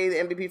Harry the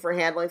MVP for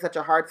handling such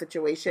a hard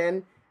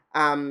situation,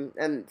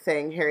 and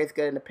saying Harry's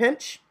good in a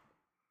pinch.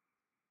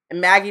 And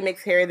Maggie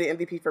makes Harry the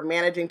MVP for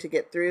managing to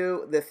get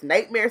through this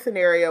nightmare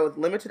scenario with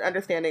limited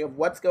understanding of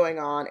what's going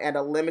on and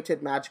a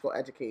limited magical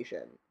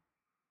education.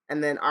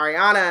 And then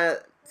Ariana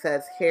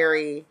says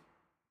Harry,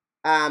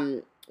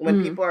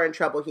 when people are in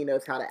trouble, he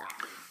knows how to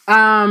act.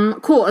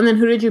 Cool. And then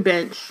who did you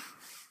bench?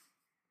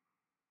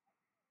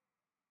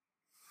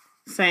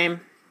 Same.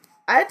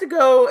 I had to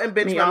go and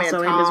bench my man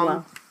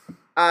Tom.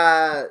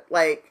 As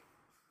well.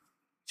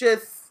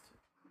 Just.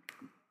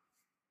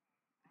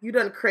 You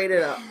done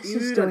created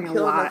you done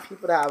killed enough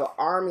people to have an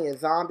army of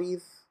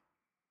zombies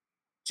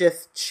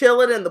just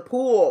chilling in the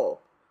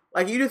pool.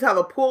 Like you just have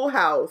a pool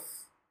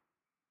house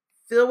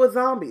filled with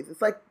zombies.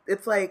 It's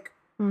like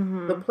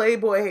the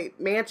Playboy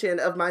mansion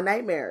of my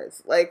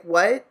nightmares. Like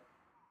what?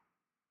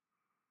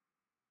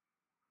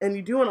 And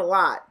you're doing a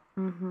lot.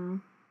 Mm-hmm.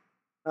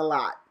 A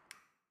lot.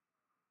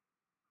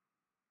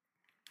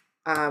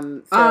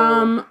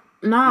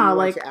 Nah,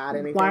 like,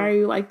 why are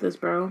you like this,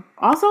 bro?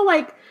 Also,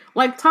 like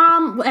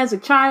Tom as a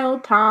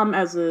child, Tom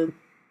as a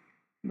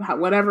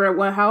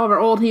however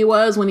old he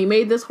was when he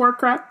made this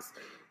Horcrux.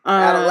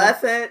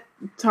 Adolescent.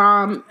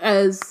 Tom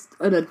as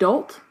an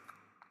adult.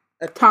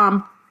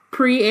 Tom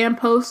pre and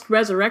post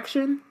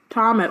resurrection.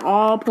 Tom at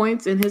all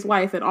points in his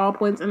life, at all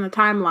points in the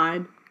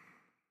timeline.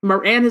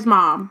 And his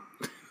mom.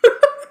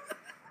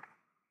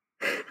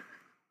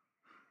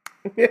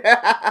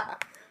 Yeah.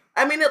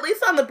 I mean, at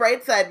least on the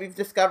bright side, we've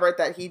discovered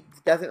that he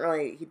doesn't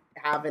really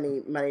have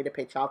any money to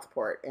pay child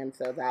support. And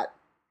so that,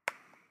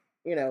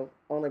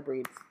 only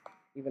breeds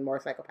even more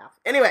psychopaths.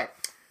 Anyway.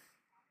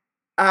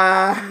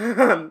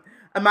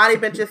 Amani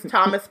benches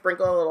Thomas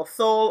sprinkle a little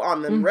soul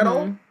on the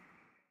Riddle.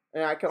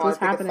 And I can always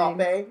think of Salt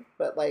Bae,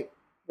 but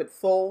with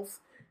souls.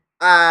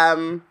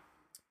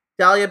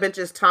 Dahlia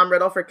benches Tom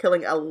Riddle for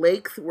killing a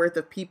lake's worth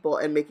of people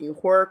and making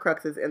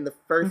Horcruxes in the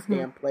first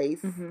damn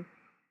place.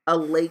 A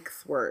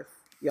lake's worth,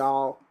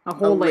 y'all. A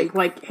whole lake.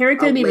 Like, Harry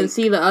couldn't even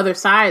see the other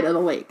side of the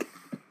lake.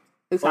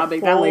 That's how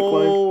big that lake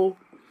was.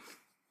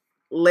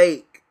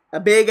 Lake. A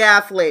big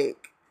ass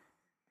lake.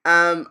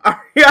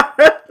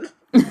 Ariana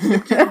B.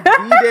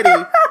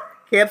 Diddy.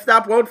 Can't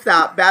stop, won't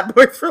stop. Bad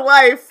Boys for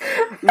Life.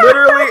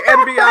 Literally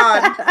and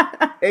beyond.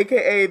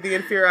 AKA the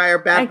Inferi are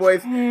bad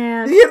boys.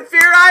 Can't. The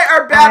Inferi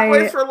are bad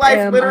boys for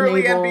life.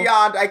 Literally and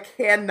beyond. I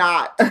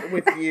cannot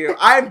with you.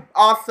 I'm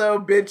also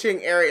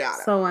benching Ariana.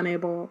 So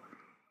unable.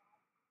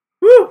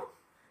 Woo!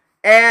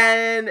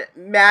 And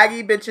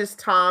Maggie bitches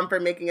Tom for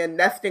making a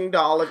nesting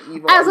doll of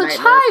evil as a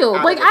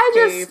child. Like,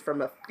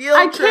 from a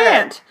field trip.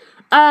 Can't.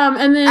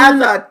 And then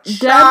as a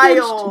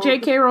child,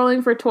 J.K.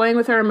 Rowling for toying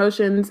with her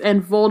emotions,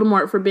 and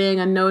Voldemort for being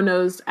a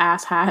no-nosed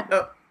asshat.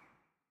 Oh.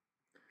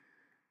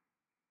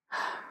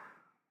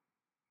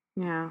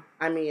 Yeah.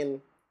 I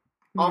mean,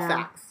 all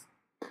facts.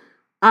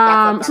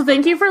 So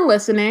thank you for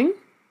listening.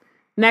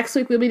 Next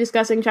week we'll be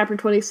discussing chapter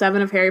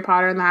 27 of Harry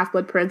Potter and the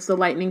Half-Blood Prince, The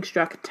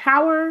Lightning-Struck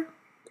Tower.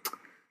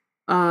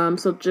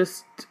 So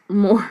just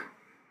more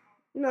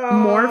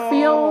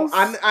feels.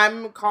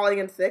 I'm calling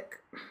in sick.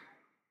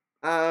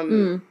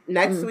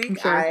 Next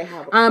week sure. I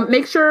have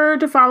make sure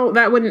to follow.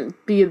 That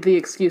wouldn't be the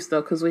excuse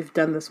though, because we've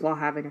done this while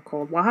having a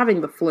cold, while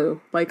having the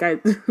flu. Like, I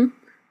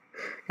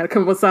gotta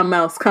come up with something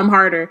else. Come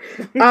harder.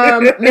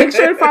 Make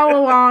sure to follow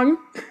along.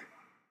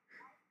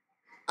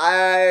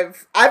 I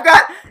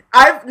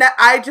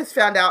just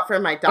found out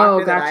from my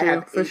doctor that I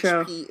have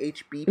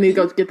HBP. You need to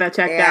go get that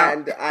checked out,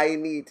 and I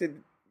need to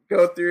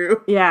go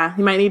through. Yeah,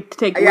 you might need to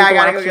take. I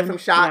gotta go get some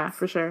shots. Yeah,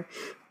 for sure.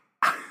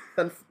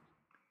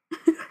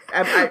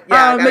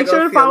 Make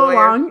sure to follow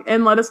along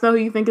and let us know who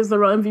you think is the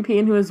real MVP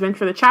and who is bench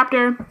for the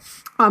chapter.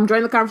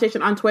 Join the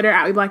conversation on Twitter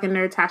at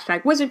WeBlackandNerds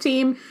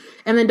 #WizardTeam.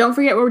 And then don't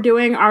forget, we're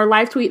doing our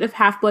live tweet of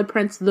Half-Blood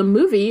Prince the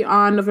movie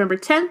on November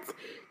 10th.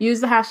 Use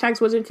the hashtags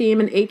WizardTeam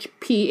and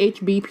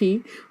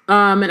HPHBP.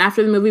 And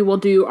after the movie, we'll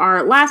do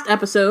our last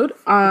episode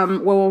where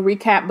we'll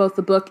recap both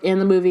the book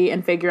and the movie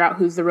and figure out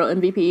who's the real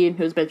MVP and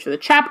who's bench for the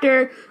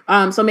chapter.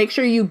 So make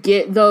sure you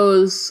get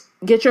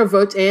your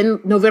votes in.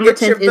 November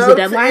 10th is the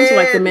deadline. So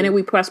like the minute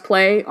we press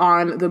play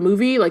on the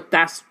movie, like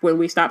that's when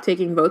we stop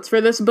taking votes for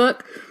this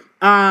book.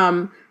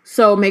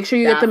 So make sure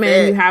you get them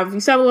in. You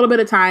still have a little bit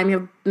of time. You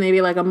have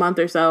maybe like a month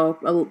or so,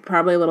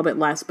 probably a little bit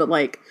less, but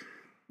like,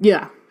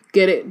 yeah,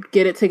 get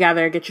it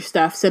together, get your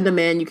stuff, send them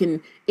in. You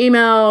can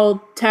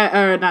email,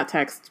 or not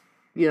text,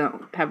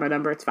 have my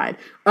number. It's fine.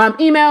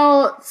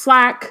 Email,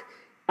 Slack,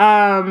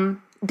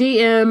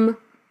 DM,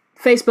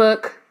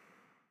 Facebook,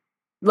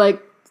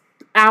 like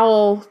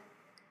Owl,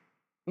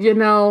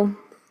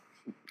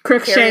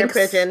 Crookshanks.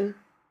 Pigeon.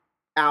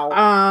 Owl.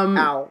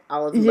 Owl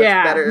is much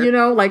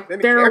better. Like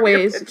there are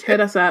ways. Pigeon. Hit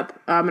us up,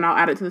 and I'll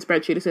add it to the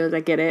spreadsheet as soon as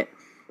I get it.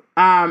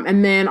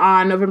 And then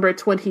on November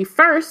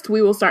 21st,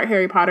 we will start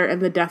Harry Potter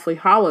and the Deathly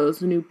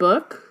Hallows, new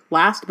book,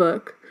 last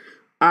book.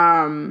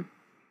 And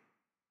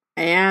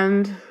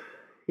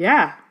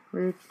yeah,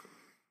 we're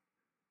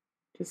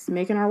just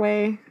making our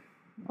way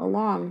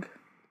along.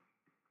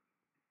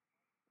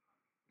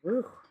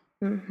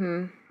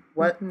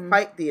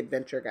 Quite the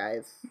adventure,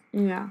 guys.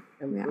 Yeah.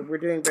 And we're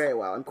doing very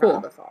well. I'm cool.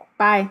 proud of us all.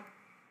 Bye.